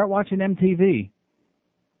 when you start watching MTV,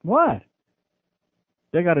 what?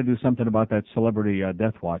 They got to do something about that Celebrity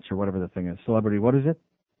Death Watch or whatever the thing is. Celebrity, what is it?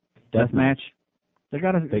 Death Match. They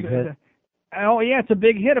got a big hit. Oh yeah, it's a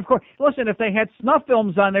big hit, of course. Listen, if they had snuff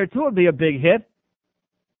films on there too, it'd be a big hit.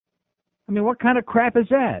 I mean, what kind of crap is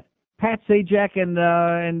that? Pat Sajak and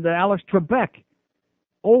Alex Trebek,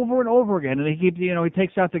 over and over again, and he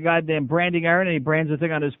takes out the goddamn branding iron and he brands the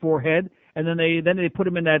thing on his forehead. And then they put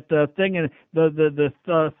him in that thing, and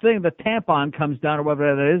the tampon comes down or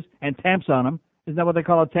whatever that is, and tamps on him. Isn't that what they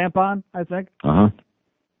call a tampon? I think.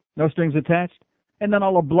 No strings attached. And then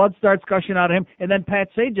all the blood starts gushing out of him. And then Pat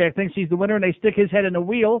Sajak thinks he's the winner, and they stick his head in the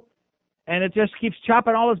wheel, and it just keeps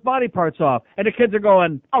chopping all his body parts off. And the kids are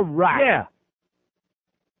going, "All right, yeah."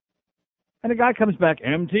 And the guy comes back,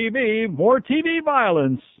 MTV, more TV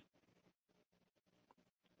violence.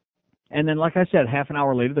 And then, like I said, half an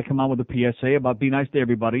hour later, they come on with a PSA about be nice to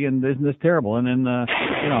everybody, and isn't this terrible? And then,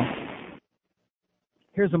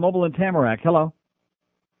 here's a mobile in Tamarack. Hello.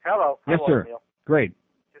 Hello. Yes, How are sir. you, Neil? Great.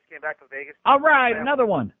 Just came back from Vegas. All right, another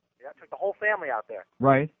one. Yeah, took the whole family out there.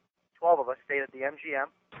 Right. 12 of us stayed at the MGM.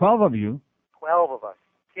 12 of you. 12 of us.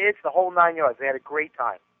 Kids, the whole 9 yards. They had a great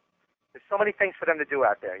time. There's so many things for them to do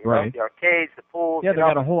out there. You know, Right. the arcades, the pools. Yeah, they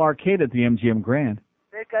got a whole arcade at the MGM Grand.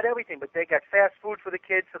 They've got everything, but they got fast food for the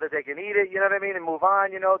kids so that they can eat it, you know what I mean, and move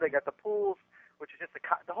on, you know. They got the pools, which is just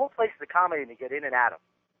the whole place is accommodating to get in and out of.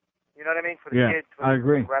 You know what I mean? For the kids, for I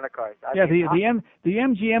agree. the rental cars. The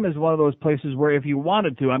MGM is one of those places where if you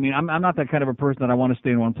wanted to, I mean, I'm not that kind of a person that I want to stay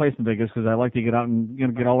in one place in Vegas because I like to get out and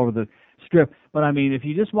get all over the strip. But I mean, if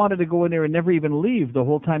you just wanted to go in there and never even leave the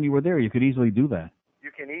whole time you were there, you could easily do that.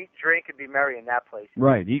 You can eat, drink, and be merry in that place.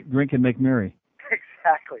 Right. Eat, drink, and make merry.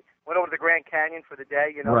 Exactly. Went over to the Grand Canyon for the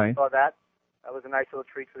day, you know, Right. saw that. That was a nice little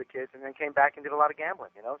treat for the kids, and then came back and did a lot of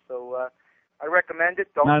gambling, you know. So I recommend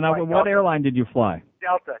it. Don't Now, fly what Delta. airline did you fly?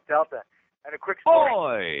 Delta. And a quick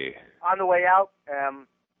story. Boy. On the way out,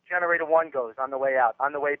 generator 1 goes on the way out.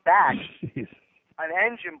 On the way back, an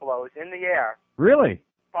engine blows in the air. Really?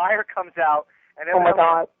 Fire comes out, and Oh, my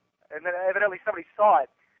God. And then evidently somebody saw it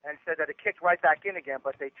and said that it kicked right back in again.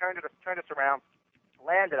 But they turned us around,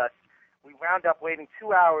 landed us. We wound up waiting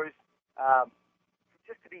 2 hours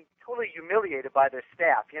just to be totally humiliated by their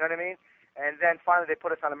staff. You know what I mean? And then finally they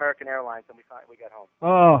put us on American Airlines, and we got home.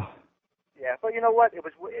 Oh. Yeah, but you know what? It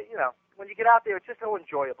was, you know, when you get out there, it's just so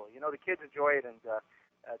enjoyable. You know, the kids enjoy it, and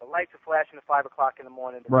the lights are flashing at 5 o'clock in the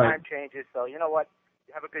morning. The Right. time changes, so you know what?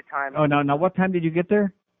 You have a good time. Oh, now what time did you get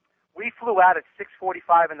there? We flew out at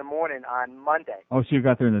 6:45 in the morning on Monday. Oh, so you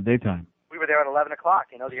got there in the daytime. We were there at 11 o'clock.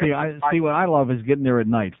 You know, the See, what I love is getting there at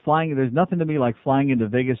night. Flying, there's nothing to me like flying into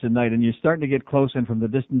Vegas at night, and you're starting to get close, and from the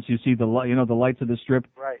distance you see the lights of the strip.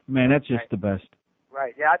 Right. Man, that's just the best.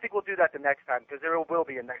 Right. Yeah, I think we'll do that the next time because there will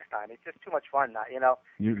be a next time. It's just too much fun now. You know,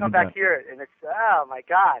 You come back bet. here and it's my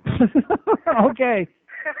God. Okay.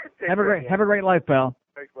 Have a great life, pal.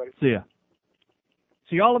 Thanks, buddy. See ya.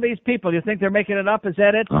 See, all of these people, you think they're making it up? Is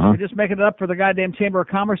that it? Uh-huh. They're just making it up for the goddamn Chamber of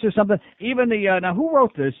Commerce or something? Even now who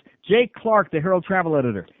wrote this? Jay Clark, the Herald travel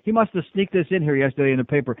editor. He must have sneaked this in here yesterday in the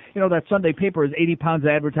paper. You know, that Sunday paper is 80 pounds of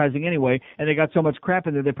advertising anyway, and they got so much crap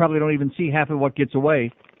in there they probably don't even see half of what gets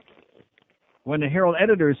away. When the Herald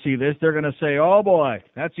editors see this, they're going to say, oh boy,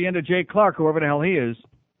 that's the end of Jay Clark, whoever the hell he is.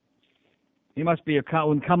 He must be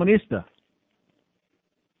un comunista.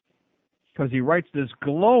 Because he writes this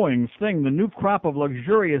glowing thing, the new crop of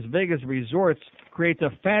luxurious Vegas resorts creates a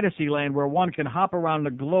fantasy land where one can hop around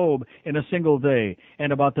the globe in a single day,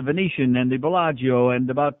 and about the Venetian and the Bellagio, and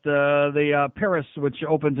about the Paris, which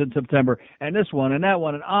opens in September, and this one and that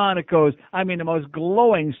one, and on it goes. I mean, the most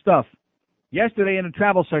glowing stuff. Yesterday in the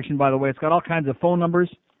travel section, by the way, it's got all kinds of phone numbers.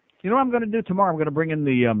 You know what I'm going to do tomorrow? I'm going to bring in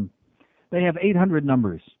they have 800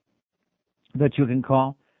 numbers that you can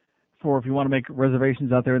call for if you want to make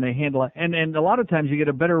reservations out there, and they handle it. And a lot of times you get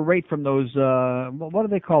a better rate from those, what do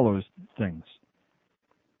they call those things?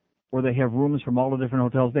 Where they have rooms from all the different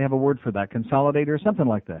hotels. They have a word for that, consolidator or something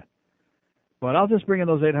like that. But I'll just bring in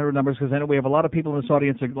those 800 numbers because I know we have a lot of people in this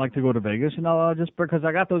audience that like to go to Vegas. And I'll just because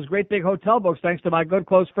I got those great big hotel books thanks to my good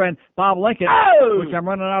close friend Bob Lincoln, which I'm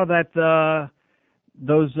running out of that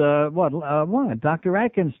Dr.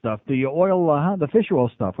 Atkins stuff, the oil, the fish oil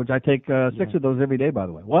stuff, which I take 6 of those every day, by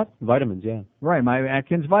the way. What? Vitamins, yeah. Right, my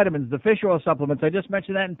Atkins vitamins, the fish oil supplements. I just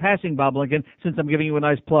mentioned that in passing, Bob Lincoln, since I'm giving you a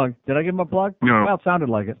nice plug. Did I give him a plug? No. Well, it sounded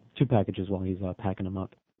like it. 2 packages while he's packing them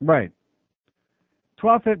up. Right.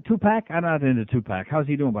 2-pack? I'm not into 2-pack. How's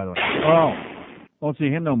he doing, by the way? Oh, won't see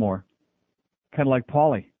him no more. Kind of like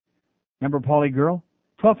Paulie. Remember Paulie Girl?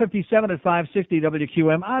 12:57 at 560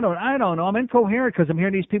 WQM. I don't know. I'm incoherent because I'm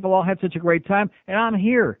hearing these people all had such a great time, and I'm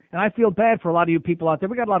here. And I feel bad for a lot of you people out there.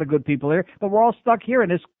 We got a lot of good people here, but we're all stuck here in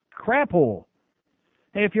this crap hole.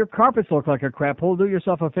 Hey, if your carpets look like a crap hole, do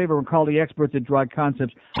yourself a favor and call the experts at Dry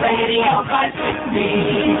Concepts. Radio 560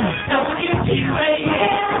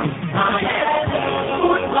 WQAM on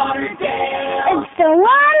Fort Lauderdale. It's the 1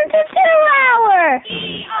 to 2 hour.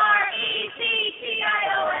 ERECTION.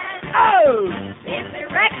 Oh! It's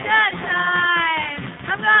erection time.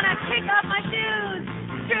 I'm gonna kick off my shoes,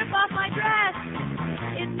 strip off my dress.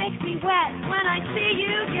 It makes me wet when I see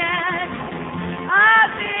you get a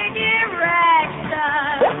big erection.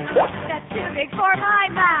 That's too big for my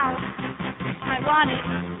mouth. I want it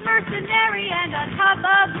mercenary and on top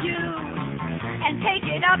of you, and take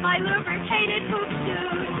it up my lubricated poop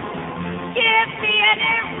suit. Give me an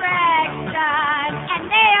erection and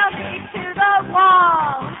nail me to the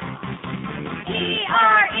wall. ERECTION.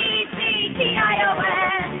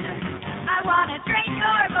 I want to drain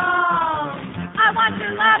your balls. I want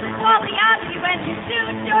your love and Wally Ozzy when you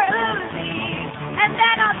shoot your Uzi. And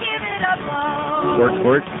then I'll give it a blow.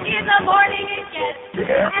 Work. In the morning it gets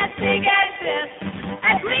as big as this.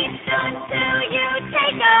 At least until you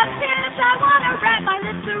take a piss. I want to wrap my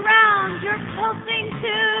lips around your pulsing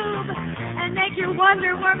tube and make your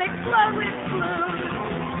Wonder Worm explode with fluid.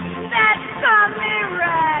 That's some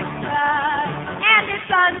erection, and it's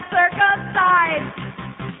uncircumcised.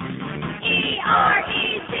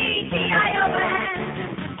 ERECTION.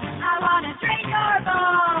 I want to drain your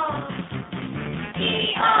balls.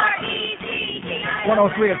 ERECTION.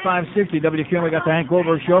 103 at 560 WQM. We got the Hank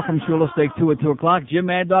Goldberg Show from Shula Steak 2 at 2 o'clock. Jim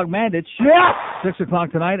Mad Dog Mandich. Yeah. 6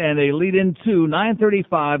 o'clock tonight, and they lead into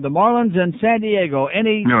 9:35. The Marlins and San Diego.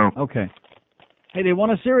 Any? No. Okay. Hey, they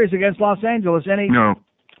won a series against Los Angeles. Any? No.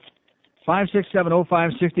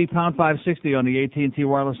 5670560 pound 560 on the AT&T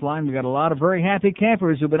wireless line. We got a lot of very happy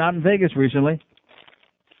campers who've been out in Vegas recently.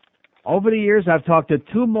 Over the years, I've talked to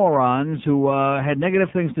 2 morons who had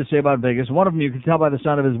negative things to say about Vegas. One of them, you can tell by the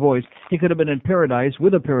sound of his voice, he could have been in paradise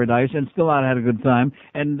with a paradise and still not had a good time.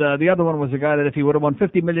 And the other one was a guy that if he would have won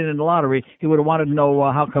 $50 million in the lottery, he would have wanted to know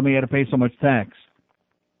how come he had to pay so much tax.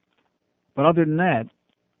 But other than that,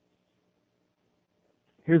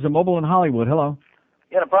 here's a mobile in Hollywood. Hello.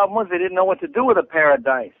 Yeah, the problem was they didn't know what to do with a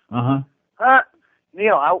paradise. Uh-huh.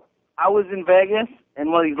 Neil, I was in Vegas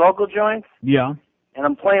in one of these local joints. Yeah. And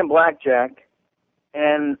I'm playing blackjack,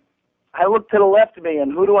 and I look to the left of me,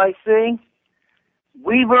 and who do I see?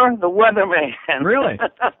 Weaver, the weatherman. Really?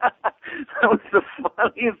 That was the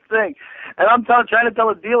funniest thing. And I'm trying to tell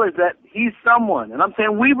the dealers that he's someone, and I'm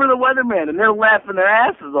saying Weaver, the weatherman, and they're laughing their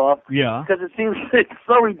asses off. Yeah. Because it seems it's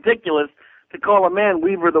so ridiculous to call a man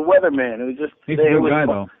Weaver, the weatherman. It was just he's a good guy,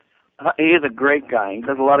 though. He is a great guy. He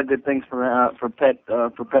does a lot of good things for pet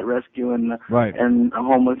rescue and right. and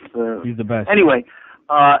homeless. He's the best. Anyway,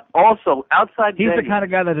 also outside he's Vegas, the kind of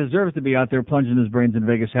guy that deserves to be out there plunging his brains in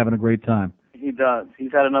Vegas, having a great time. He does.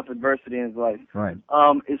 He's had enough adversity in his life. Right.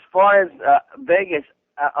 As far as Vegas,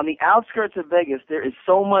 on the outskirts of Vegas, there is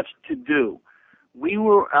so much to do. We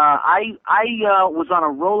were. I was on a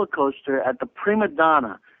roller coaster at the Prima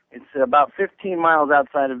Donna. It's about 15 miles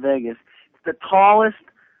outside of Vegas. It's the tallest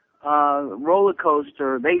roller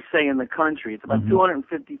coaster, they say, in the country. It's about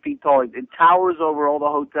 250 feet tall. It towers over all the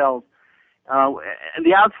hotels. And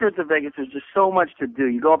the outskirts of Vegas, there's just so much to do.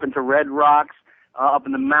 You go up into Red Rocks, up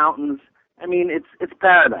in the mountains. I mean, it's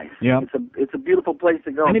paradise. Yeah. It's a beautiful place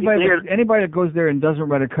to go. Anybody that goes there and doesn't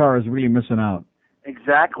rent a car is really missing out.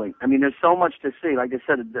 Exactly. I mean, there's so much to see. Like I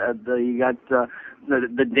said, you got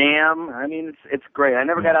the dam. I mean, it's great. I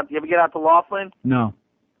never got out. You ever get out to Laughlin? No.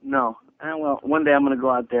 No. Well, one day I'm going to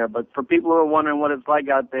go out there. But for people who are wondering what it's like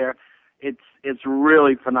out there, it's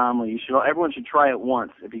really phenomenal. Everyone should try it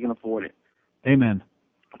once if you can afford it. Amen.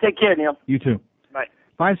 Take care, Neil. You too. Bye.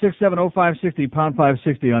 567-0560, pound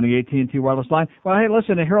 560 on the AT&T wireless line. Well, hey,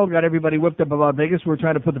 listen, the Herald got everybody whipped up about Vegas. We're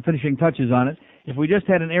trying to put the finishing touches on it. If we just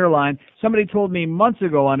had an airline, somebody told me months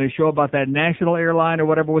ago on his show about that national airline or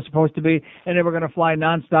whatever it was supposed to be, and they were going to fly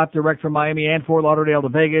nonstop direct from Miami and Fort Lauderdale to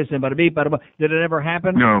Vegas, and bada beep, bada bada. Did it ever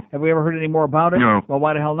happen? No. Have we ever heard any more about it? No. Well,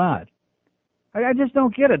 why the hell not? I just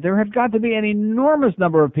don't get it. There have got to be an enormous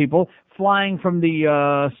number of people flying from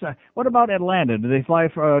the, what about Atlanta? Do they fly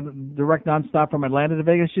for, direct nonstop from Atlanta to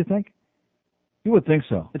Vegas, you think? You would think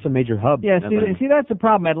so. It's a major hub. Yeah, see, that's the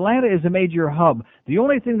problem. Atlanta is a major hub. The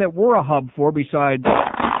only thing that we're a hub for besides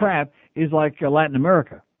crap is like Latin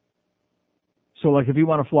America. So like if you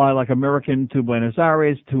want to fly like American to Buenos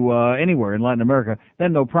Aires to anywhere in Latin America,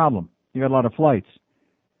 then no problem. You got a lot of flights.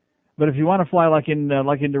 But if you want to fly like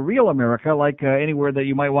into real America, like anywhere that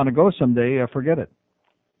you might want to go someday, forget it.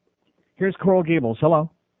 Here's Coral Gables. Hello.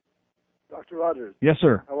 Dr. Rogers. Yes,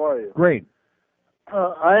 sir. How are you? Great.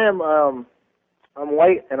 I'm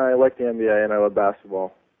white and I like the NBA and I love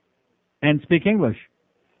basketball. And speak English.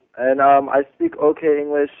 And I speak okay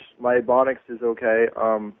English. My Ebonics is okay.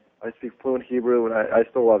 I speak fluent Hebrew and I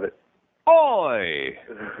still love it. Oi!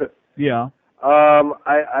 Yeah.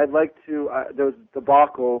 I'd like to, there was a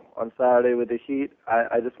debacle on Saturday with the Heat.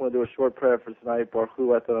 I just want to do a short prayer for tonight. Baruch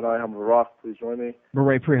Hu Adonai HaMevorach. Please join me.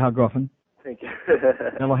 B'rei Pri HaGofen. Thank you.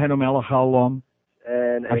 Eloheinu melech haolam.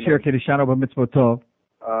 And Asher kedishanu b'mitzvotov.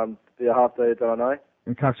 V'ahavta et Adonai.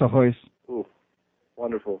 And kach sahois. Ooh,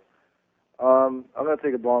 wonderful. I'm going to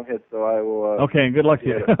take a bong hit, so I will... Okay, good luck to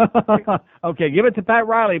you. Okay, give it to Pat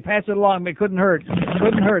Riley. Pass it along. It couldn't hurt.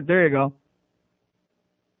 Couldn't hurt. There you go.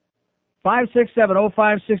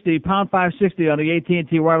 567-0560, pound 560 on the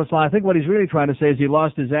AT&T wireless line. I think what he's really trying to say is he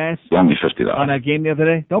lost his ass Loan me $50. on that game the other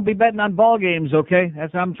day. Don't be betting on ball games, okay?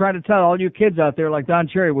 That's what I'm trying to tell all you kids out there, like Don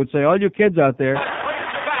Cherry would say, all you kids out there.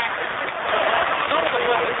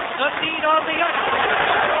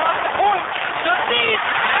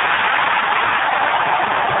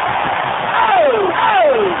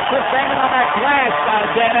 Quit banging on that glass,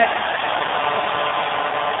 goddammit.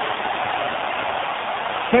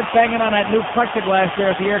 Quit banging on that new plexiglass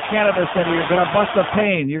there at the Air Canada Center. You're going to bust a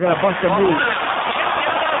pane. You're going to bust a move.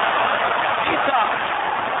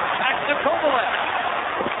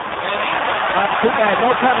 Too bad.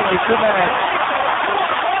 No penalty. Too bad.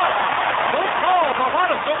 No call.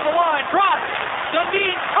 Mohanas over the line. Drop.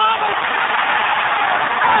 Dundee Thomas.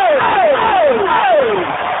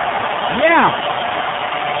 Yeah.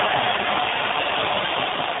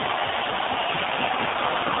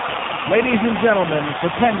 Ladies and gentlemen, the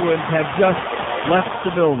Penguins have just left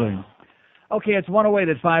the building. Okay, it's 108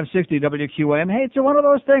 at 560 WQAM. Hey, it's one of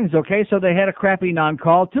those things, okay? So they had a crappy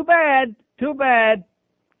non-call. Too bad. Too bad.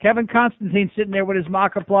 Kevin Constantine sitting there with his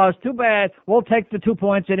mock applause. Too bad. We'll take the 2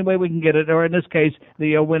 points any way we can get it, or in this case,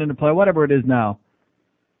 the win in the play, whatever it is now.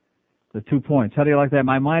 The 2 points. How do you like that?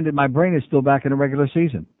 My mind and my brain is still back in the regular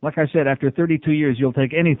season. Like I said, after 32 years, you'll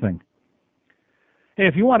take anything. Hey,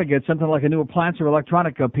 if you want to get something like a new appliance or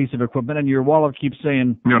electronic piece of equipment and your wallet keeps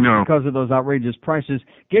saying no because of those outrageous prices,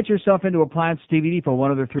 get yourself into Appliance DVD for one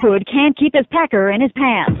of their three. Hood can't keep his pecker in his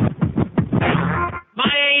pants. My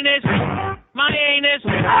anus. My anus.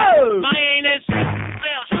 Oh! My anus.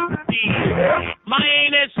 My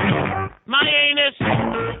anus. My anus. My anus.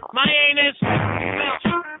 My anus.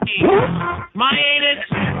 My anus.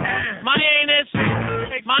 My anus.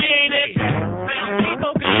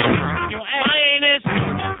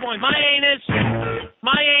 My anus.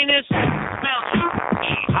 My anus.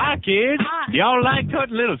 Hi, kids. Y'all like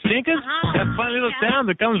cutting little stinkers? That funny little sound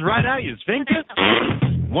that comes right out your sphincter?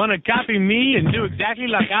 Want to copy me and do exactly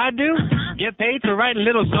like I do? Get paid for writing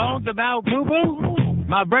little songs about boo-boo?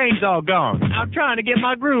 My brain's all gone. I'm trying to get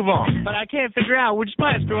my groove on, but I can't figure out which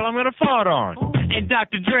Spice Girl I'm going to fart on. And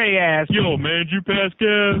Dr. Dre asked, yo, man, you pass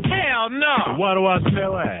gas? Hell no. So why do I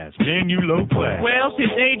smell ass? Man, you low class. Well,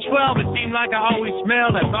 since age 12, it seemed like I always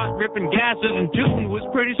smelled. I thought ripping gases and tooting was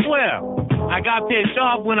pretty swell. I got pissed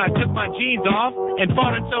off when I took my jeans off and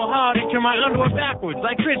farted so hard it turned my underwear backwards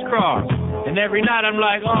like crisscross. And every night I'm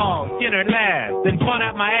like, oh, dinner at last. Then fun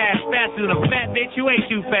out my ass faster than a fat bitch who ate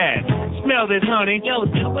too fast. Smell this, honey. Yo,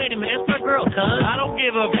 wait a minute, that's my girl, cuz. I don't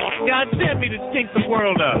give a f***. God sent me to stink the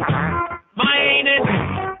world up. My anus.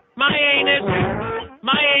 My anus.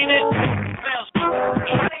 My anus.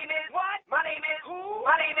 My name is what? My name is who?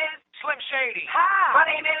 My name is Slim Shady. Hi. My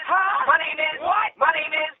name is my name is what? My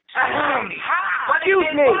name is Slim Shady. Hi.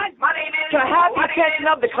 Excuse me. My name is Can I have the attention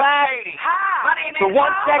of the class Hi. My name is for 1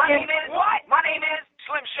 second? My name is what? My name is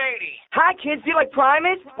Slim Shady. Hi, kids. Do you like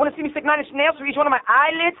primates? Want to see me stick 9 inch nails through each one of my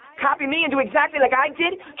eyelids? Copy me and do exactly like I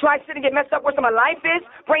did? Try sitting and get messed up worse than my life is?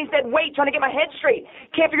 Brain's dead weight trying to get my head straight.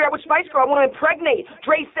 Can't figure out which Spice Girl I want to impregnate.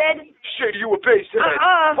 Dre said, Shady, you a bass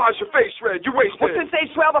head. Why's your face red? You wasted. Well, since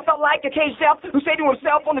age 12, I felt like a caged elf who stayed to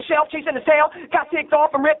himself on the shelf chasing his tail. Got ticked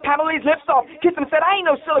off and ripped Pamela's lips off. Kissed him and said, I ain't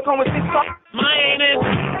no silicone with this stuff. My anus.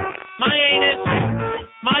 My anus.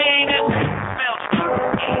 My anus.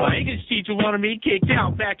 My English teacher wanted me kicked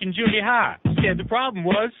out back in junior high. Said the problem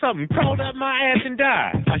was something crawled up my ass and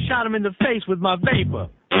died. I shot him in the face with my vapor.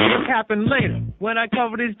 What happened later when I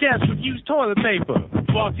covered his desk with used toilet paper?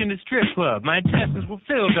 Walked in the strip club, my intestines were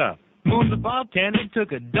filled up. Moved the bartender, took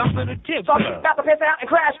a dump in a tip So I club. got to piss out and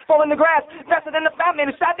crash, fall in the grass, faster than the fat man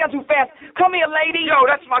who sat down too fast. Come here, lady. Yo,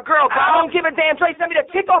 that's my girl, I don't give a damn. Dre sent me to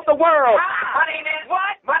kick off the world. My name is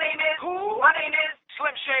what? My name is who? My name is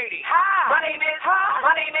Slim Shady. Hi. My name is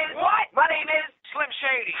My name is what? My name is Slim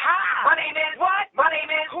Shady. Hi. My name is what? My name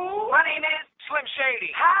is who? My name is Slim Shady.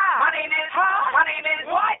 Hi. My name is My name is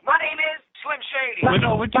what? My name is Slim Shady. Went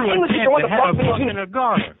over to her tent to have a fuck in her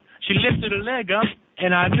garter. She lifted her leg up,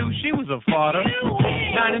 and I knew she was a farter.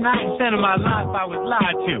 99% of my life I was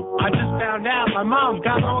lied to. I just found out my mom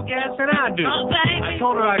got more gas than I do. I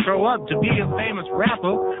told her I'd grow up to be a famous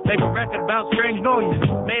rapper, make a record about strange noises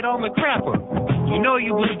made on the crapper. You know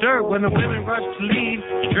you was dirt when the women rushed to leave.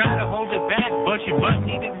 You tried to hold it back, but your butt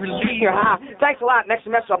needed relief. You're high. Thanks a lot. Next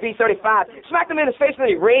semester I'll be 35. Smacked him in his face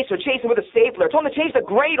when he raced or chased him with a stapler. Told him to change the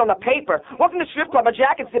grade on the paper. Walked in the strip club, my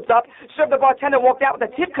jacket zipped up. Served the bartender, walked out with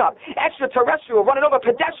a tip cup. Extraterrestrial, running over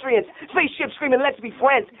pedestrians. Spaceship screaming, let's be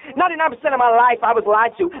friends. 99% of my life I was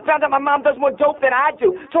lied to. Found out my mom does more dope than I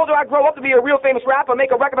do. Told her I'd grow up to be a real famous rapper,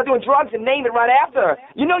 make a record about doing drugs and name it right after her.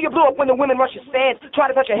 You know you blew up when the women rush your stands.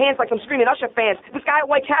 Try to touch your hands like some screaming Usher fans. This guy at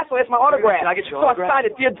White Castle has my autograph. Can I get your so autograph? I signed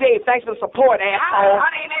it. Dear Dave, thanks for the support, asshole. My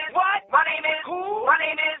name is what? My name is who? My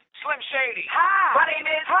name is Slim Shady. Hi. My name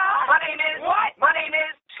is My name is what? My name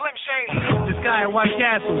is Slim Shady. This guy at White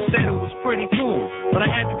Castle said it was pretty cool, but I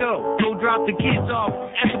had to go drop the kids off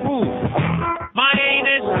at the pool. My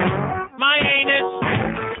anus, my anus,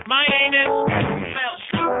 my anus smells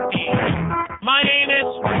funky. My anus,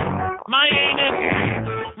 my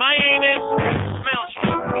anus, my anus smells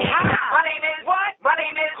funky. My name is what? My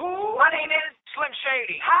name is who? My name is Slim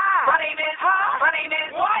Shady. Hi. My name is My name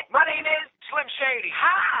is what? My name is Slim Shady.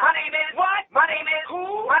 Hi. My name is what? My name is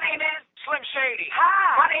who? My name is Slim Shady.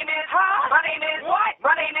 Hi. My name is My name is what?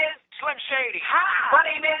 My name is Slim Shady. Hi. My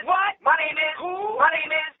name is what? My name is who? My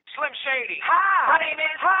name is Slim Shady. Hi. My name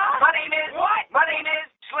is My name is what? My name is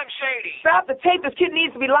Slim Shady. Stop the tape. This kid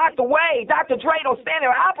needs to be locked away. Dr. Dre, don't stand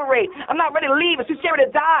there and operate. I'm not ready to leave. It's too scary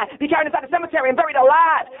to die. Be carried inside the cemetery and buried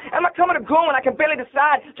alive. Am I coming or going? I can barely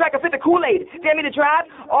decide. Try to fit the Kool-Aid. Dare me to drive?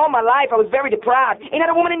 All my life I was very deprived. Ain't had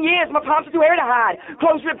a woman in years. My palms are too hairy to hide.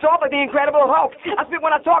 Clothes ripped off like the Incredible Hulk. I spit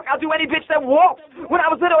when I talk. I'll do any bitch that walks. When I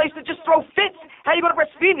was little, I used to just throw fits. How you gonna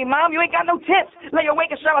breastfeed me, Mom? You ain't got no tips. Lay awake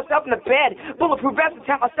and shove myself in the bed. Bulletproof vest and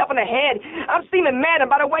tap myself in the head. I'm steaming mad. And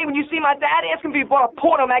by the way, when you see my dad, ask him before a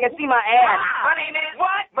porno mag and see my ass. My name is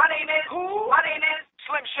what? My name is who? My name is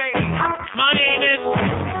Slim Shady. My anus,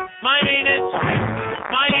 my anus,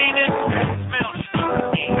 my anus smells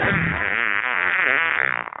funky.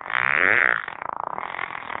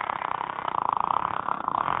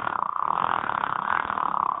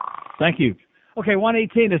 Thank you. Okay,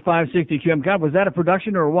 118 is 560 QM. God, was that a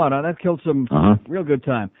production or what? That killed some real good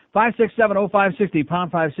time. 567-0560, pound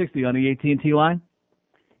 560 on the AT&T line.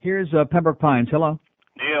 Here's Pembroke Pines. Hello.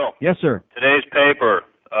 Neil. Yes, sir. Today's paper,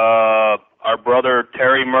 our brother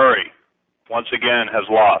Terry Murray, once again, has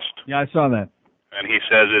lost. Yeah, I saw that. And he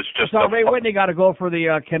says it's just So Ray Whitney got a goal for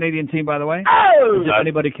the Canadian team, by the way. Oh! If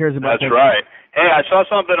anybody cares about That's that. right. Hey, I saw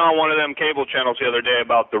something on one of them cable channels the other day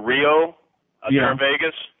about the Rio there in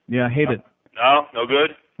Vegas. Yeah, I hate it. No? No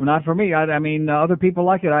good? Well, not for me. I mean, other people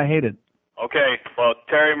like it. I hate it. Okay. Well,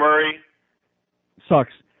 Terry Murray.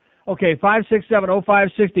 Sucks. Okay,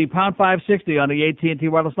 567-0560, pound 560 on the AT&T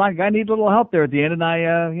wireless line. Guy needs a little help there at the end, and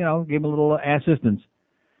I, gave him a little assistance.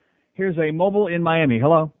 Here's a mobile in Miami.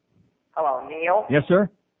 Hello. Hello, Neil. Yes, sir.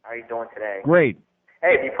 How are you doing today? Great.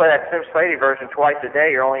 Hey, if you play that Sim Slady version twice a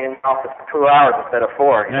day, you're only in the office for 2 hours instead of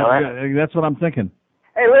 4. You know that? That's what I'm thinking.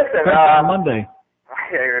 Hey, listen. On Monday.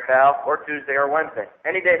 Yeah, pal. Or Tuesday or Wednesday.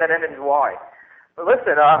 Any day that ends in Y. But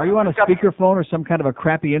listen. Are you on a speakerphone or some kind of a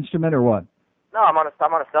crappy instrument or what? No, I'm on a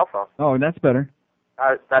cell phone. Oh, that's better.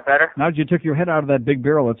 Is that better? Now that you took your head out of that big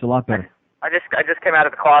barrel, it's a lot better. I just came out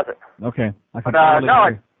of the closet. Okay. I can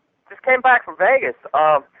I just came back from Vegas.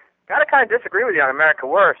 Gotta kind of disagree with you on America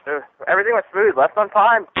Worst. Everything was smooth. Left on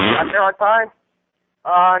time. Got there on time.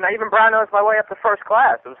 And I even brown nosed my way up to first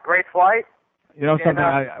class. It was a great flight. You know something?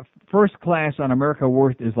 First class on America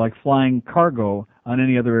Worst is like flying cargo on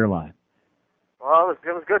any other airline. Well, it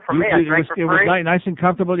was good for me. I drank for free. It was nice and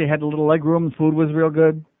comfortable. You had a little leg room. Food was real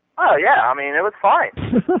good. Oh yeah, I mean it was fine.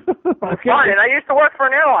 It was fine. And I used to work for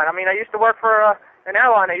an airline. I mean I used to work for an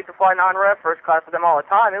airline. I used to fly non-rev first class with them all the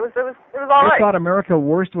time. It was all right. You thought America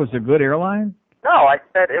Worst was a good airline? No, I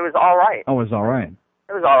said it was all right. Oh, it was all right.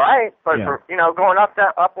 It was all right, but Yeah. for going up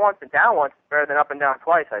once and down once is better than up and down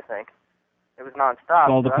twice. I think it was nonstop.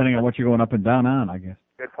 It's all depending on what you're going up and down on, I guess.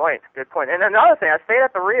 Good point. Good point. And another thing, I stayed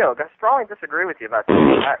at the Rio. I strongly disagree with you about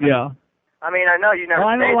that. Yeah. I mean, I know you never. Well,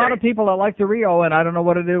 I know stayed a lot there. of people that like the Rio, and I don't know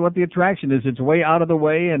what it is, what the attraction is. It's way out of the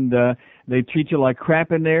way, and they treat you like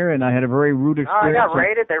crap in there. And I had a very rude I experience. got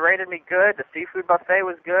rated. They rated me good. The seafood buffet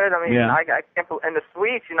was good. I mean, Yeah. I can't believe, and the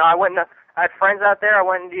suites. I went. I had friends out there. I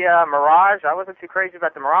went in the Mirage. I wasn't too crazy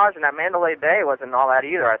about the Mirage, and that Mandalay Bay wasn't all that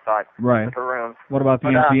either. I thought. Right. With the rooms. What about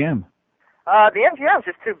the But, MGM? The MGM's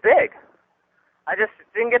just too big. I just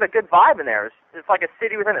didn't get a good vibe in there. It's like a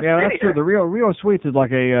city within a Yeah, city. that's true. The Rio Suites is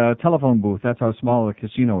like a telephone booth. That's how small the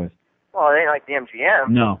casino is. Well, it ain't like the MGM.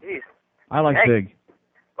 No. Jeez. I like Hey. big.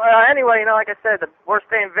 But anyway, like I said, the worst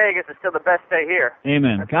day in Vegas is still the best day here.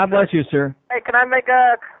 Amen. God bless you, sir. Hey, can I make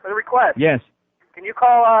a request? Yes. Can you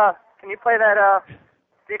call? Can you play that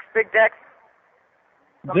Dick's Big Deck?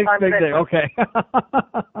 Dick's Big Day. Okay.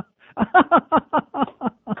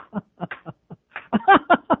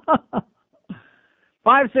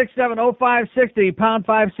 567-0560, pound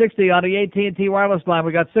 560 on the AT&T wireless line.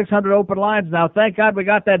 We got 600 open lines now. Thank God we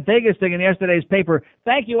got that Vegas thing in yesterday's paper.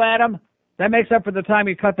 Thank you, Adam. That makes up for the time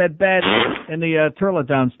you cut that bed in the toilet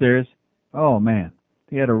downstairs. Oh, man.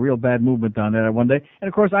 He had a real bad movement down there one day. And,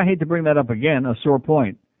 of course, I hate to bring that up again, a sore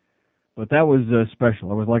point. But that was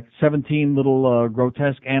special. It was like 17 little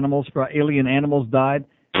grotesque animals, alien animals died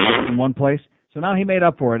in one place. So now he made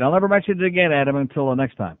up for it. I'll never mention it again, Adam, until the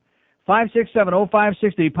next time.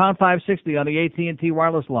 567-0560, pound 560 on the AT&T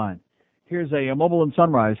wireless line. Here's a mobile in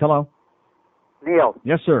Sunrise. Hello. Neil.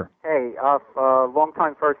 Yes, sir. Hey, long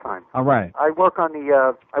time, first time. All right. I worked out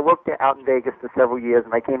in Vegas for several years,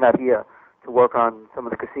 and I came out here to work on some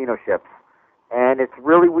of the casino ships. And it's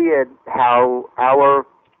really weird how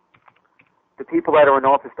the people that are in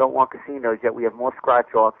office don't want casinos, yet we have more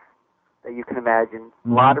scratch-offs that you can imagine.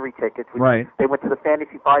 Mm-hmm. Lottery tickets. Right. They went to the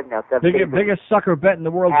Fantasy 5 now. Biggest sucker bet in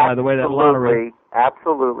the world, by the way, that lottery.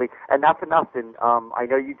 Absolutely. And not for nothing, I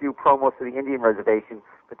know you do promos for the Indian reservation,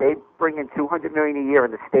 but they bring in $200 million a year,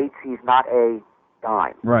 and the state sees not a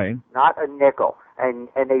dime. Right. Not a nickel. And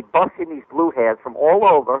they bust in these blue hairs from all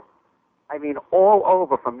over. I mean, all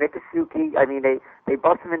over, from Miccosukee. I mean, they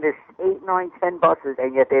bust them in this 8, 9, 10 buses,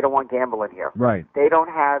 and yet they don't want gambling here. Right. They don't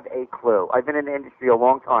have a clue. I've been in the industry a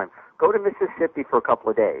long time. Go to Mississippi for a couple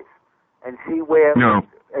of days and see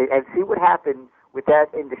and see what happened with that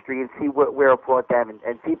industry, and see where it brought them,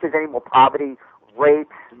 and see if there's any more poverty, rapes,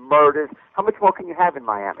 murders. How much more can you have in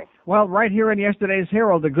Miami? Well, right here in yesterday's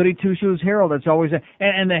Herald, the Goody Two Shoes Herald, it's always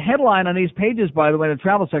and the headline on these pages, by the way, in the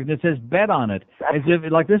travel section, it says "bet" on it, as if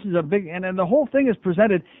like this is a big, and the whole thing is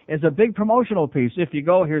presented as a big promotional piece. If you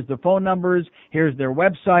go, here's the phone numbers, here's their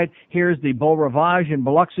website, here's the Beau Rivage in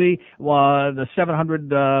Biloxi, the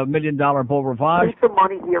 $700 million Beau Rivage. Put some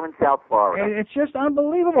money here in South Florida. It's just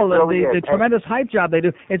unbelievable. It really the is. tremendous hype job they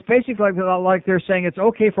do. It's basically like they're saying it's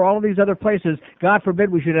okay for all of these other places. God forbid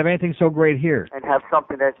we should have anything so great here. And have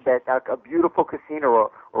something that a beautiful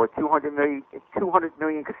casino or a 200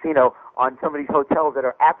 million casino on some of these hotels that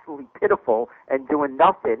are absolutely pitiful and doing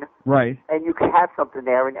nothing. Right. And you can have something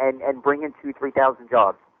there and bring in 2,000-3,000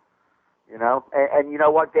 jobs. You know, and you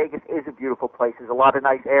know what? Vegas is a beautiful place. There's a lot of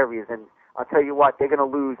nice areas, and I'll tell you what, they're going to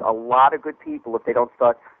lose a lot of good people if they don't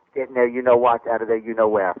start getting their you-know-what out of their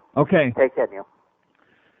you-know-where. Okay. Take care, Neil.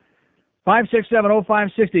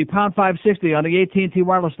 567-0560, pound 560 on the AT&T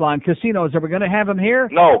wireless line. Casinos, are we going to have them here?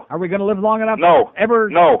 No. Are we going to live long enough? No. Ever?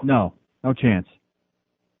 No. No. No chance.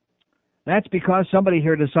 That's because somebody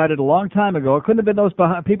here decided a long time ago. It couldn't have been those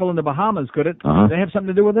people in the Bahamas, could it? Uh-huh. They have something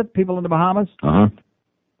to do with it? People in the Bahamas? Uh-huh.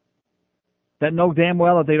 That know damn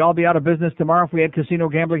well that they'd all be out of business tomorrow if we had casino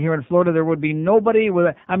gambling here in Florida. There would be nobody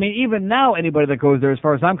with. I mean, even now, anybody that goes there, as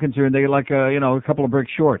far as I'm concerned, they're like a couple of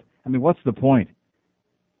bricks short. I mean, what's the point?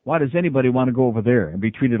 Why does anybody want to go over there and be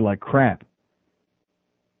treated like crap?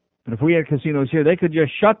 But if we had casinos here, they could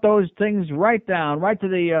just shut those things right down, right to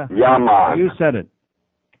the. Yeah, man. You said it.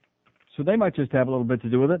 So they might just have a little bit to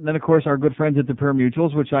do with it. And then, of course, our good friends at the Per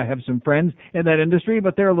Mutuals, which I have some friends in that industry,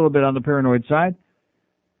 but they're a little bit on the paranoid side.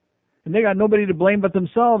 And they got nobody to blame but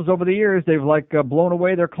themselves. Over the years, they've blown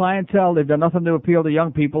away their clientele. They've done nothing to appeal to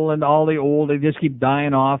young people, and all the old, they just keep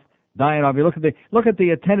dying off. You look at the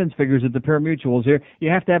attendance figures at the pari-mutuels here. You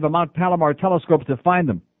have to have a Mount Palomar telescope to find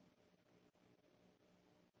them.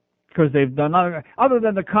 Because they've done nothing, other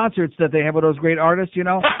than the concerts that they have with those great artists,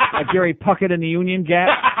 like Gary Puckett and the Union Gap,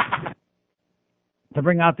 to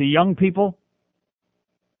bring out the young people.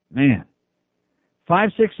 Man.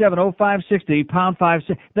 567-0560, pound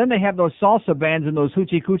 56. Then they have those salsa bands and those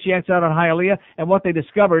hoochie coochie acts out on Hialeah. And what they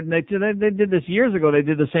discovered, and they did this years ago, they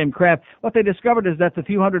did the same crap. What they discovered is that the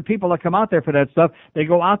few hundred people that come out there for that stuff, they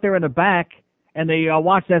go out there in the back and they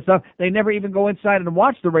watch that stuff. They never even go inside and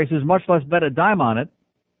watch the races, much less bet a dime on it.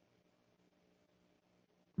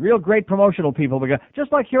 Real great promotional people.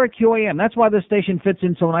 Just like here at QAM. That's why this station fits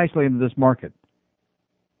in so nicely into this market.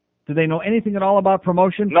 Do they know anything at all about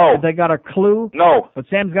promotion? No. Have they got a clue? No. But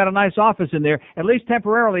Sam's got a nice office in there, at least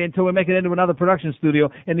temporarily, until we make it into another production studio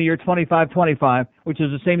in the year 2525, which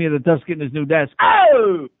is the same year that Duff's getting his new desk.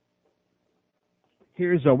 Oh!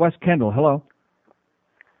 Here's Wes Kendall. Hello.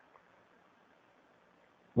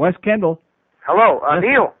 Wes Kendall. Hello,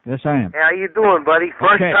 Neil. Yes, I am. How you doing, buddy?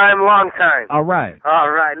 First time, long time. All right.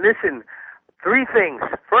 All right. Listen, three things.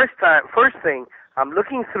 First thing, I'm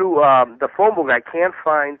looking through the phone book. I can't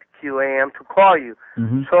find QAM to call you.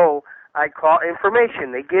 Mm-hmm. So I call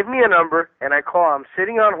information. They give me a number, and I call. I'm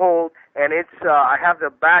sitting on hold, and it's I have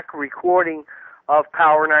the back recording of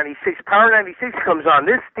Power 96. Power 96 comes on.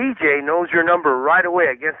 This DJ knows your number right away.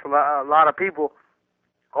 I guess a lot of people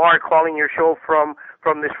are calling your show from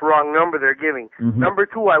this wrong number they're giving. Mm-hmm. Number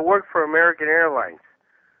two, I work for American Airlines.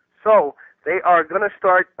 So they are going to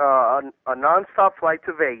start a nonstop flight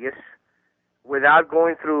to Vegas without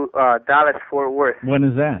going through Dallas-Fort Worth. When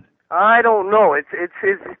is that? I don't know. It's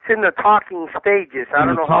in the talking stages. I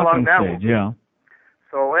don't know how long that will be. Yeah.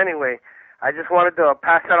 So anyway, I just wanted to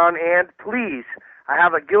pass that on. And please, I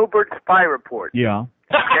have a Gilbert spy report. Yeah.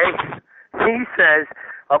 Okay. He says,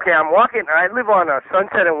 okay, I'm walking. I live on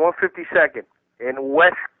Sunset and 152nd in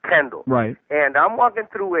West Kendall. Right. And I'm walking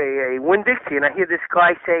through a Winn-Dixie, and I hear this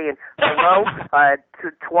guy saying, hello,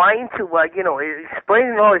 trying to,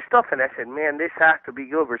 explaining all this stuff. And I said, man, this has to be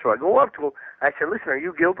Gilbert. So I go up to him. I said, listen, are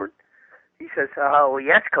you Gilbert? He says, oh,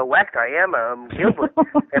 yes, correct, I am Gilbert.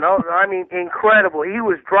 And I mean, incredible. He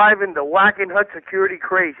was driving the Whacking Hut security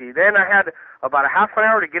crazy. Then I had about a half an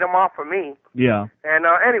hour to get him off of me. Yeah. And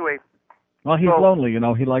anyway. Well, he's lonely,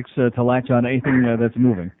 He likes to latch on to anything that's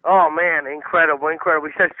moving. Oh, man, incredible. He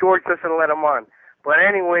says George doesn't let him on. But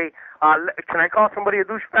anyway, can I call somebody a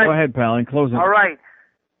douchebag? Go ahead, pal, and close it. All right.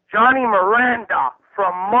 Johnny Miranda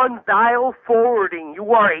from Mundial Forwarding. You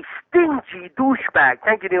are a stingy douchebag.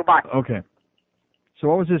 Thank you, Neil. Bye. Okay. So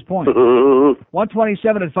what was his point?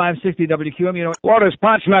 127 at 560 WQM. Florida's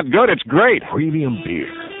pot's not good. It's great. Premium beer.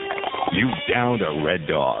 You downed a Red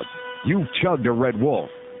Dog. You chugged a Red Wolf.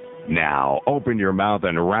 Now, open your mouth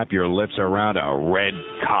and wrap your lips around a Red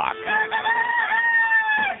Cock.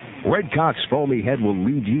 Red Cock's foamy head will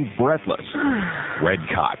leave you breathless. Red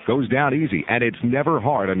Cock goes down easy, and it's never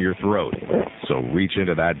hard on your throat. So reach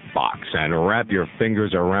into that box and wrap your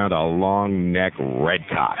fingers around a long neck Red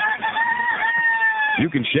Cock. You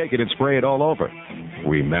can shake it and spray it all over.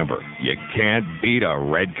 Remember, you can't beat a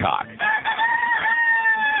Red Cock.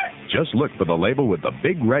 Just look for the label with the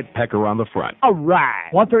big red pecker on the front. All right.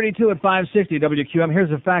 132 at 560 WQM. Here's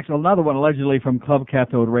a fax, another one allegedly from Club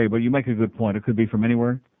Cathode Ray, but you make a good point. It could be from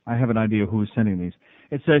anywhere. I have an idea who's sending these.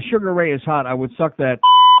 It says, Sugar Ray is hot. I would suck that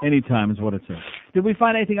anytime is what it says. Did we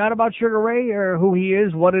find anything out about Sugar Ray or who he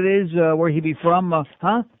is, what it is, where he be from?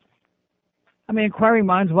 Huh? I mean, inquiring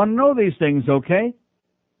minds want to know these things, okay?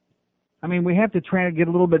 I mean, we have to try to get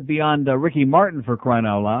a little bit beyond Ricky Martin for crying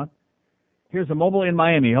out loud. Here's a mobile in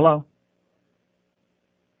Miami. Hello?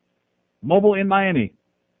 Mobile in Miami.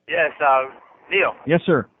 Yes, Neil. Yes,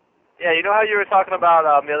 sir. Yeah, you know how you were talking about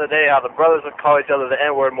the other day how the brothers would call each other the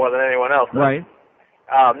N-word more than anyone else? Right.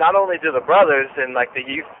 Not only do the brothers and like the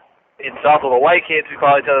youth insult all the white kids who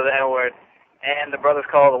call each other the N-word, and the brothers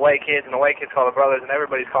call the white kids, and the white kids call the brothers, and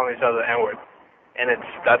everybody's calling each other the N-word. And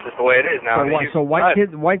that's just the way it is now. So white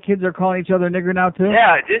kids are calling each other nigger now too?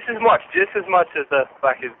 Yeah, just as much as the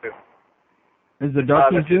black kids do. As the dark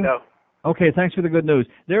kids do? No. Okay, thanks for the good news.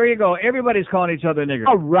 There you go. Everybody's calling each other nigger.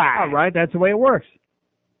 All right, that's the way it works.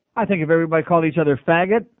 I think if everybody called each other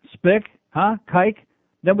faggot, spick, kike,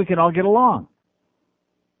 then we can all get along.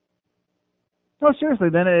 No, seriously,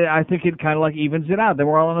 then I think it kind of like evens it out. Then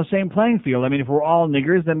we're all on the same playing field. I mean, if we're all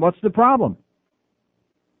niggers, then what's the problem?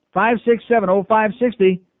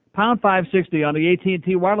 567-0560, pound 560 on the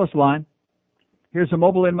AT&T wireless line. Here's a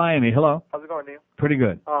mobile in Miami. Hello. How's it going, Neil? Pretty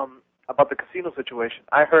good. about the casino situation.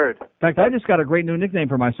 I heard. In fact, I just got a great new nickname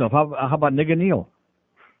for myself. How about Nigga Neil?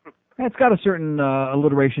 It's got a certain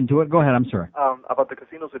alliteration to it. Go ahead, I'm sorry. About the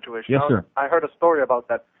casino situation. Yes, sir. I heard a story about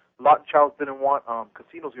that. Lawton Charles didn't want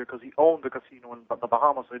casinos here because he owned the casino in the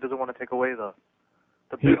Bahamas, so he doesn't want to take away the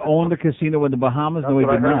He owned a casino in the Bahamas? No, he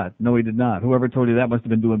did not. No, he did not. Whoever told you that must have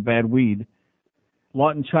been doing bad weed.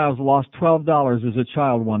 Lawton Childs lost $12 as a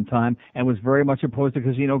child one time and was very much opposed to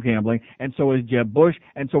casino gambling, and so was Jeb Bush,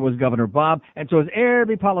 and so was Governor Bob, and so was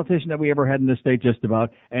every politician that we ever had in this state just about,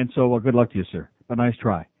 and so good luck to you, sir. But nice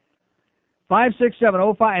try.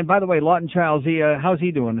 56705, and by the way, Lawton Childs, how's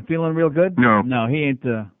he doing? Feeling real good? No. No, he ain't.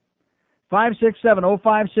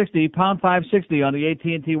 5670560, pound 560 on the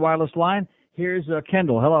AT&T wireless line. Here's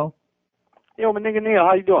Kendall. Hello. Yo, my nigga Neil,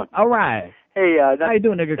 how you doing? All right. Hey, how you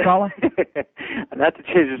doing, nigga caller? Not to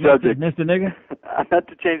change the subject. Mr. Nigga? Not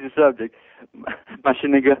to change the subject, my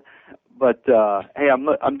nigga. But hey,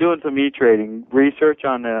 I'm doing some e-trading research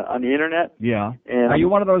on the internet. Yeah. And are you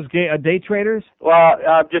one of those day traders? Well,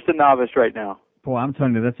 I'm just a novice right now. Boy, I'm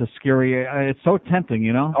telling you, that's a scary. It's so tempting,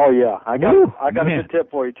 you know. Oh yeah, I got man. a good tip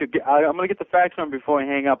for you too. I'm gonna get the fax number before I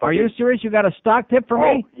hang up. Are you serious? You got a stock tip for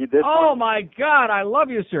me? Oh, my God, I love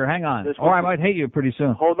you, sir. Hang on, or I might hate you pretty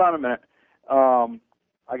soon. Hold on a minute. I'm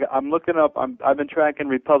looking up. I've been tracking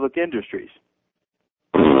Republic Industries.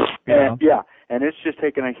 Yeah. And it's just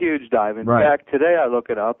taken a huge dive. In Right. fact, today I look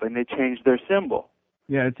it up and they changed their symbol.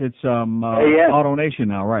 Yeah, it's AutoNation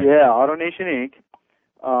now, right? Yeah, AutoNation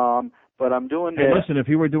Inc. But I'm doing Hey, listen, if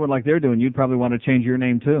you were doing like they're doing, you'd probably want to change your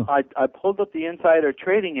name too. I pulled up the insider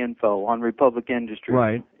trading info on Republic Industries.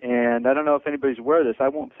 Right. And I don't know if anybody's aware of this. I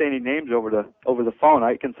won't say any names over the phone.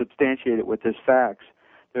 I can substantiate it with this fax.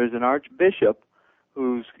 There's an archbishop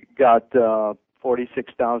who's got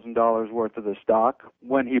 $46,000 worth of the stock.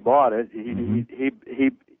 When he bought it,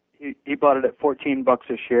 he bought it at $14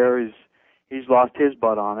 a share. He's lost his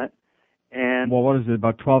butt on it. And well, what is it?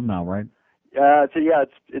 About 12 now, right?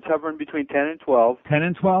 It's hovering between 10 and 12. 10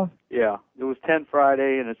 and 12? Yeah, it was 10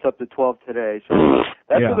 Friday and it's up to 12 today. So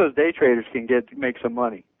that's where those day traders can make some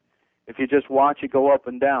money. If you just watch it go up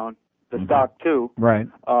and down, the stock too. Right.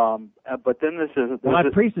 But then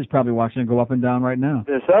that priest is probably watching it go up and down right now.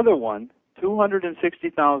 This other one,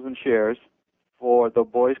 260,000 shares for the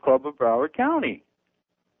Boys Club of Broward County.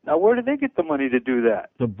 Now, where did they get the money to do that?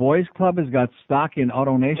 The Boys Club has got stock in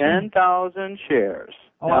AutoNation? 10,000 shares.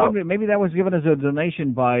 Oh, now, maybe that was given as a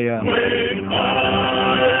donation by...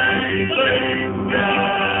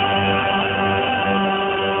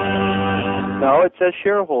 No, it says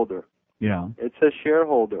shareholder. Yeah. It says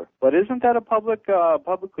shareholder. But isn't that a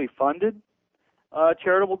publicly funded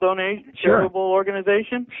charitable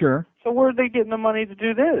organization? Sure. So where are they getting the money to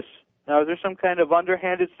do this? Now, is there some kind of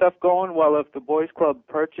underhanded stuff going? Well, if the Boys Club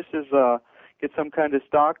purchases, get some kind of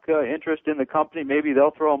stock interest in the company, maybe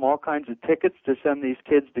they'll throw them all kinds of tickets to send these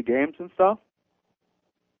kids to games and stuff?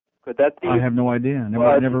 Could that be? I have no idea.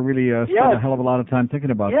 I never really spent a hell of a lot of time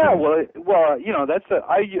thinking about that. Yeah, well, you know,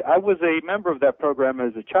 I was a member of that program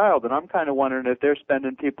as a child, and I'm kind of wondering if they're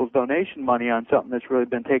spending people's donation money on something that's really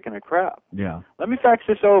been taking a crap. Yeah. Let me fax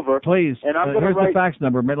this over. Please. And I'm here's the fax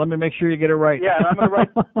number. Let me make sure you get it right. Yeah, and I'm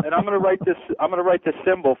gonna write this. I'm gonna write this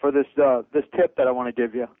symbol for this tip that I want to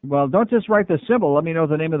give you. Well, don't just write the symbol. Let me know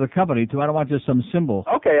the name of the company too. I don't want just some symbol.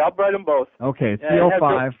 Okay, I'll write them both. Okay,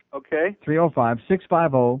 305. Okay.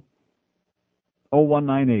 305-650.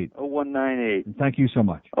 0198. 0198. Thank you so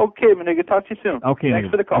much. Okay, my nigga. Talk to you soon. Okay, thanks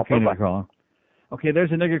for the call. Okay, nigga caller. Okay,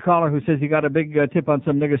 there's a nigga caller who says he got a big tip on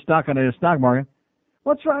some nigga stock on the stock market.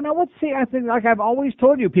 What's wrong? Now, I think, like I've always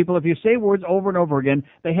told you, people, if you say words over and over again,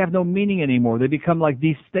 they have no meaning anymore. They become like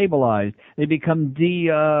destabilized. They become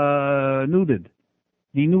denuded.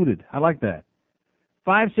 I like that.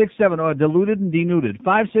 567, diluted and denuded.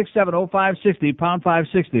 5670560, pound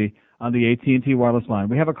 560. On the AT&T wireless line.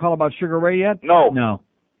 We have a call about Sugar Ray yet? No.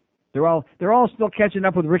 They're all still catching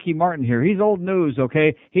up with Ricky Martin here. He's old news,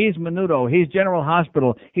 okay? He's Menudo. He's General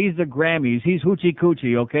Hospital. He's the Grammys. He's Hoochie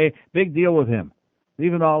Coochie, okay? Big deal with him.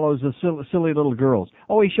 Even all those silly little girls.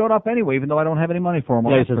 Oh, he showed up anyway, even though I don't have any money for him.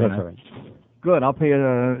 Yeah, he says that's all right. Good. I'll pay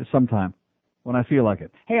you sometime when I feel like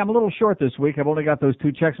it. Hey, I'm a little short this week. I've only got those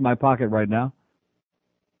 2 checks in my pocket right now.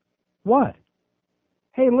 What?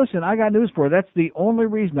 Hey, listen, I got news for you. That's the only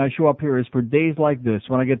reason I show up here is for days like this,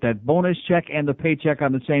 when I get that bonus check and the paycheck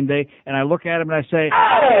on the same day, and I look at them and I say,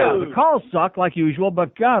 yeah, the calls suck like usual,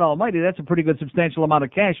 but God almighty, that's a pretty good substantial amount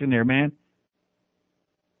of cash in there, man.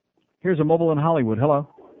 Here's a mobile in Hollywood. Hello.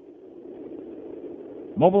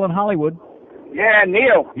 Mobile in Hollywood. Yeah,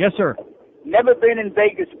 Neil. Yes, sir. Never been in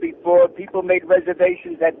Vegas before. People made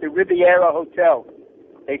reservations at the Riviera Hotel.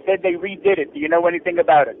 They said they redid it. Do you know anything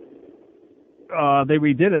about it? They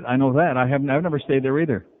redid it. I know that. I've never stayed there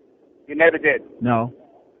either. You never did. No.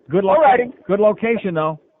 Good Alrighty. Good location,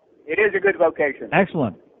 though. It is a good location.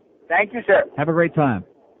 Excellent. Thank you, sir. Have a great time.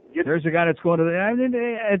 There's a guy that's going to I mean,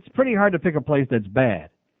 it's pretty hard to pick a place that's bad.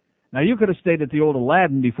 Now, you could have stayed at the old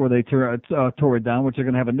Aladdin before they tore it down, which they're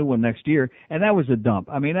going to have a new one next year, and that was a dump.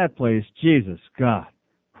 I mean, that place, Jesus, God.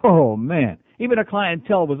 Oh, man. Even a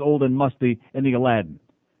clientele was old and musty in the Aladdin.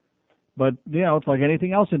 But, you know, it's like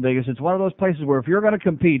anything else in Vegas. It's one of those places where if you're going to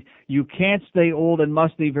compete, you can't stay old and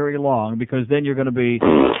musty very long because then you're going to be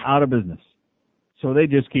out of business. So they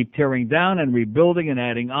just keep tearing down and rebuilding and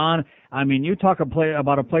adding on. I mean, you talk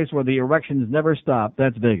about a place where the erections never stop.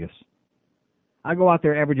 That's Vegas. I go out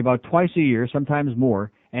there average about twice a year, sometimes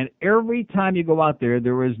more, and every time you go out there,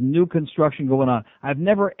 there is new construction going on. I've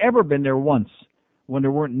never, ever been there once when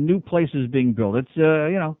there weren't new places being built. It's,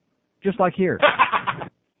 you know, just like here.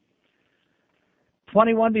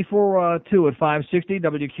 21 before 2 at 560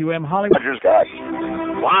 WQM Hollywood.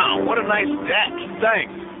 Wow, what a nice deck.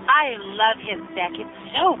 Thanks. I love his deck. It's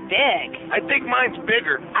so big. I think mine's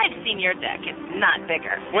bigger. I've seen your deck. It's not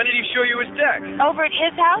bigger. When did he show you his deck? Over at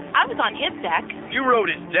his house, I was on his deck. You rode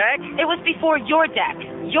his deck? It was before your deck.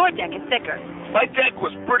 Your deck is thicker. My deck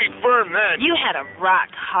was pretty firm then. You had a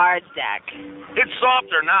rock-hard deck. It's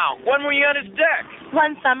softer now. When were you on his deck?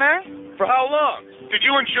 One summer. For how long? Did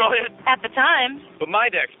you enjoy it? At the time. But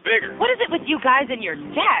my deck's bigger. What is it with you guys and your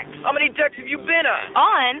decks? How many decks have you been on?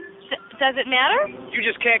 On? Does it matter? You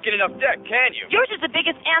just can't get enough deck, can you? Yours is the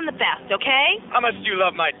biggest and the best, okay? How much do you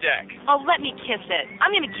love my deck? Oh, let me kiss it.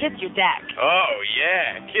 I'm going to kiss your deck. Oh,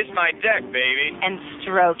 yeah. Kiss my deck, baby. And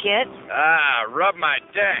stroke it. Ah, rub my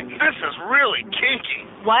deck. This is really kinky.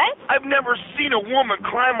 What? I've never seen a woman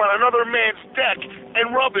climb on another man's deck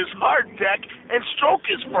and rub his hard deck and stroke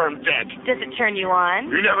his firm deck. Does it turn you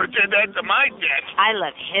on? You never did that to my deck. I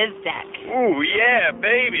love his deck. Ooh, yeah,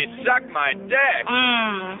 baby. Suck my deck.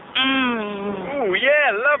 Ooh,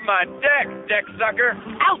 yeah, love my deck, deck sucker.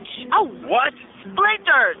 Ouch. Oh. What?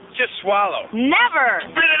 Splinters. Just swallow. Never.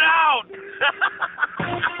 Spit it out.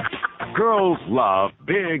 Girls love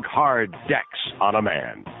big, hard decks on a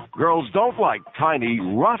man. Girls don't like tiny,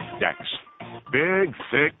 rough decks. Big,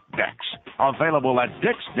 thick decks. Available at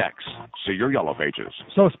Dick's Decks. See your yellow pages.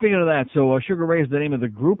 So speaking of that, Sugar Ray is the name of the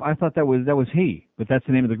group. I thought that was he, but that's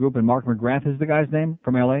the name of the group, and Mark McGrath is the guy's name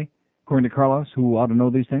from L.A., according to Carlos, who ought to know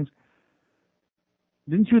these things.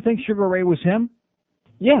 Didn't you think Sugar Ray was him?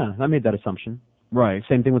 Yeah, I made that assumption. Right.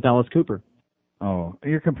 Same thing with Alice Cooper. Oh,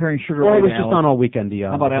 you're comparing Sugar Well, Ray it was to just Alice. on all weekend.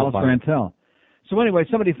 How about Alice Rantel? So anyway,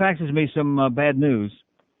 somebody faxes me some bad news.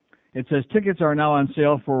 It says tickets are now on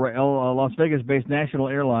sale for Las Vegas-based National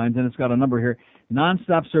Airlines, and it's got a number here.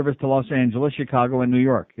 Nonstop service to Los Angeles, Chicago, and New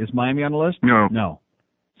York. Is Miami on the list? No. No.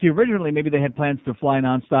 See, originally maybe they had plans to fly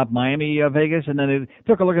nonstop Miami, Vegas, and then they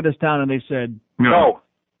took a look at this town and they said, No.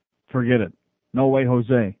 Forget it. No way,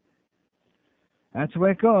 Jose. That's the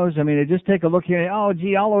way it goes. I mean, they just take a look here. Oh,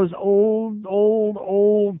 gee, all those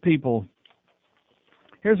old people.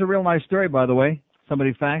 Here's a real nice story, by the way.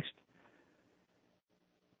 Somebody faxed.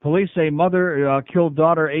 Police say mother killed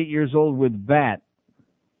daughter 8 years old with bat.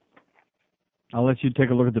 I'll let you take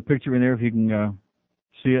a look at the picture in there if you can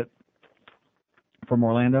see it from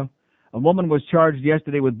Orlando. A woman was charged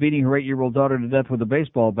yesterday with beating her 8-year-old daughter to death with a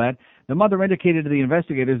baseball bat. The mother indicated to the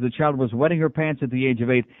investigators the child was wetting her pants at the age of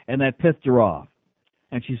 8, and that pissed her off.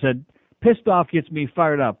 And she said, pissed off gets me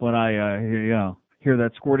fired up when I hear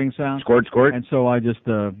that squirting sound. Squirt, squirt. And so I just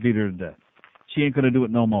beat her to death. She ain't going to do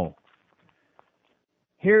it no more.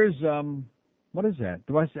 Here's, what is that?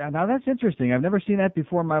 Now that's interesting. I've never seen that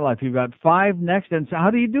before in my life. You've got 5 next, and so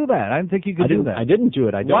how do you do that? I didn't think you could do that. I didn't do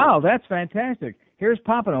it. I don't. Wow, that's fantastic. Here's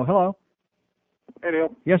Pompano. Hello. Hey, Neil.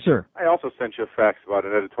 Yes, sir. I also sent you a fax about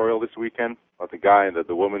an editorial this weekend about the guy and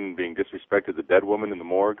the woman being disrespected, the dead woman in the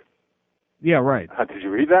morgue. Yeah, right. Did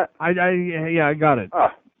you read that? I got it.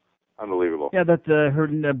 Ah, unbelievable. Yeah, that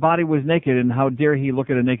her body was naked, and how dare he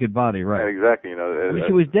look at a naked body, right? Yeah, exactly. I mean,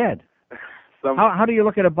 she was dead. How do you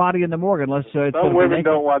look at a body in the morgue unless it's some women naked?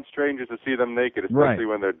 don't want strangers to see them naked, especially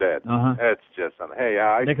when they're dead. It's just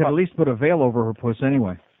they could at least put a veil over her puss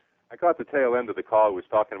anyway. I caught the tail end of the call. He was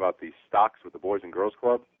talking about the stocks with the Boys and Girls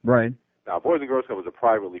Club. Right. Now, Boys and Girls Club is a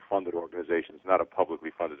privately funded organization. It's not a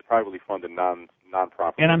publicly funded. It's a privately funded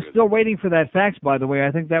non-profit. And I'm still waiting for that fax, by the way.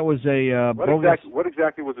 I think that was a what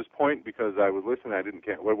exactly was his point? Because I was listening, I didn't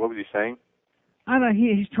get. What was he saying? I don't know.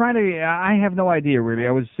 He's trying to. I have no idea really.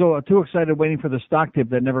 I was too excited waiting for the stock tip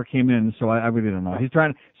that never came in, so I really don't know. He's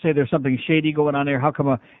trying to say there's something shady going on there. How come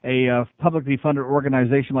a publicly funded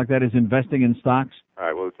organization like that is investing in stocks? All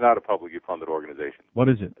right. Well, it's not a publicly funded organization. What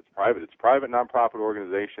is it? It's private. It's a private nonprofit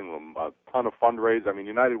organization with a ton of fundraisers. I mean,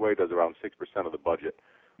 United Way does around 6% of the budget,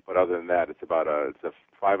 but other than that, it's about it's a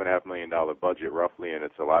 $5.5 million budget roughly, and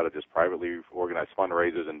it's a lot of just privately organized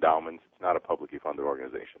fundraisers, endowments. It's not a publicly funded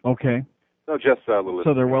organization. Okay. No, just a little.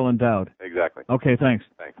 So they're well endowed. Exactly. Okay, thanks.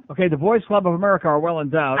 Thanks. Okay, the Boys Club of America are well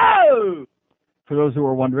endowed. Oh! For those who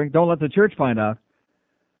are wondering, don't let the church find out.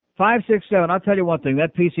 567. I'll tell you one thing.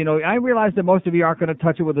 That piece, I realize that most of you aren't going to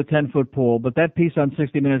touch it with a 10-foot pole, but that piece on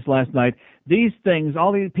 60 Minutes last night, these things,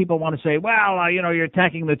 all these people want to say, well, you're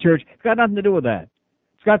attacking the church. It's got nothing to do with that.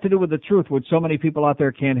 It's got to do with the truth, which so many people out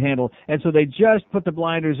there can't handle. And so they just put the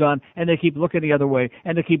blinders on, and they keep looking the other way,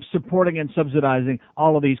 and they keep supporting and subsidizing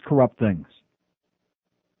all of these corrupt things.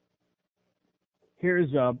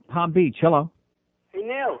 Here's Palm Beach. Hello. Hey,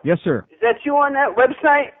 Neil. Yes, sir. Is that you on that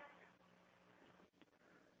website?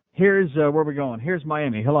 Here's where we're going. Here's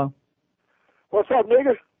Miami. Hello. What's up,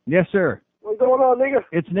 nigga? Yes, sir. What's going on, nigga?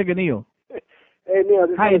 It's Nigga Neil. Hey, Neil.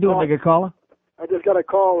 How you doing, nigga caller? I just got a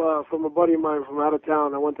call from a buddy of mine from out of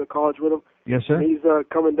town. I went to college with him. Yes, sir. He's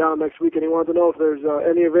coming down next week, and he wanted to know if there's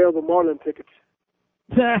any available Marlin tickets.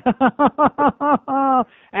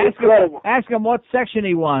 ask him what section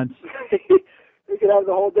he wants. He could have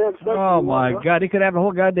the whole damn section. Oh, my God. He could have the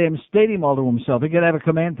whole goddamn stadium all to himself. He could have a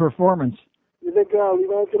command performance. You think Levi's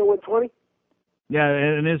going to win 20?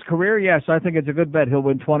 Yeah, in his career, yes. I think it's a good bet. He'll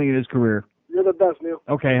win 20 in his career. You're the best, Neil.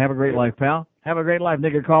 Okay, have a great life, pal. Have a great life,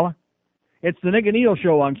 nigga caller. It's the Nigga Neil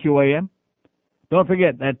Show on QAM. Don't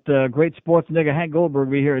forget that great sports nigga Hank Goldberg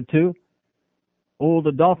will be here at 2.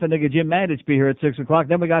 The Dolphin nigga Jim Mandich be here at 6 o'clock.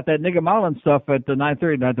 Then we got that nigga Marlins stuff at 9:30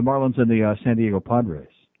 tonight, the Marlins and the San Diego Padres.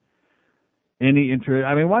 Any interest?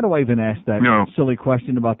 I mean, why do I even ask that silly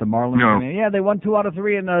question about the Marlins? No. I mean, yeah, they won 2 out of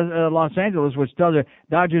 3 in Los Angeles, which tells you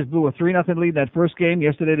Dodgers blew a 3-0 lead that first game.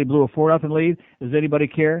 Yesterday they blew a 4-0 lead. Does anybody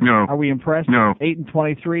care? No. Are we impressed? No.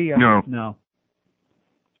 8-23? No. No.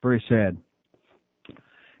 It's very sad.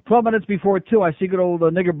 12 minutes before 2, I see good old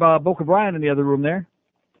nigger Boca Brian in the other room there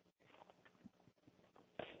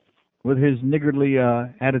with his niggardly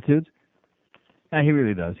attitudes. He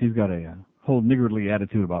really does. He's got a whole niggardly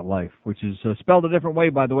attitude about life, which is spelled a different way,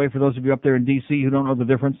 by the way, for those of you up there in D.C. who don't know the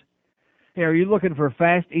difference. Hey, are you looking for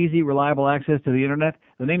fast, easy, reliable access to the Internet?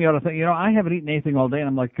 The name you ought to think, I haven't eaten anything all day, and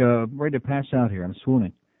I'm like ready to pass out here. I'm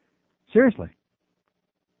swooning. Seriously.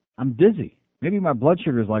 I'm dizzy. Maybe my blood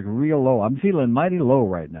sugar is like real low. I'm feeling mighty low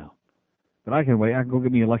right now. But I can wait. I can go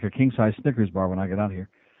get me like a king-size Snickers bar when I get out here.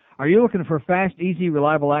 Are you looking for fast, easy,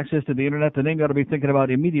 reliable access to the Internet? The name you ought to be thinking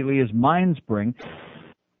about immediately is MindSpring.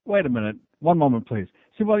 Wait a minute. One moment, please.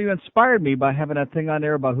 See, well, you inspired me by having that thing on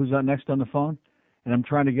there about who's on next on the phone. And I'm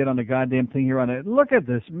trying to get on the goddamn thing here on it. Look at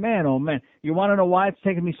this. Man, oh, man. You want to know why it's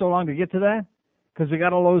taking me so long to get to that? Because we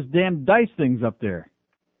got all those damn dice things up there.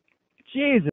 Jesus.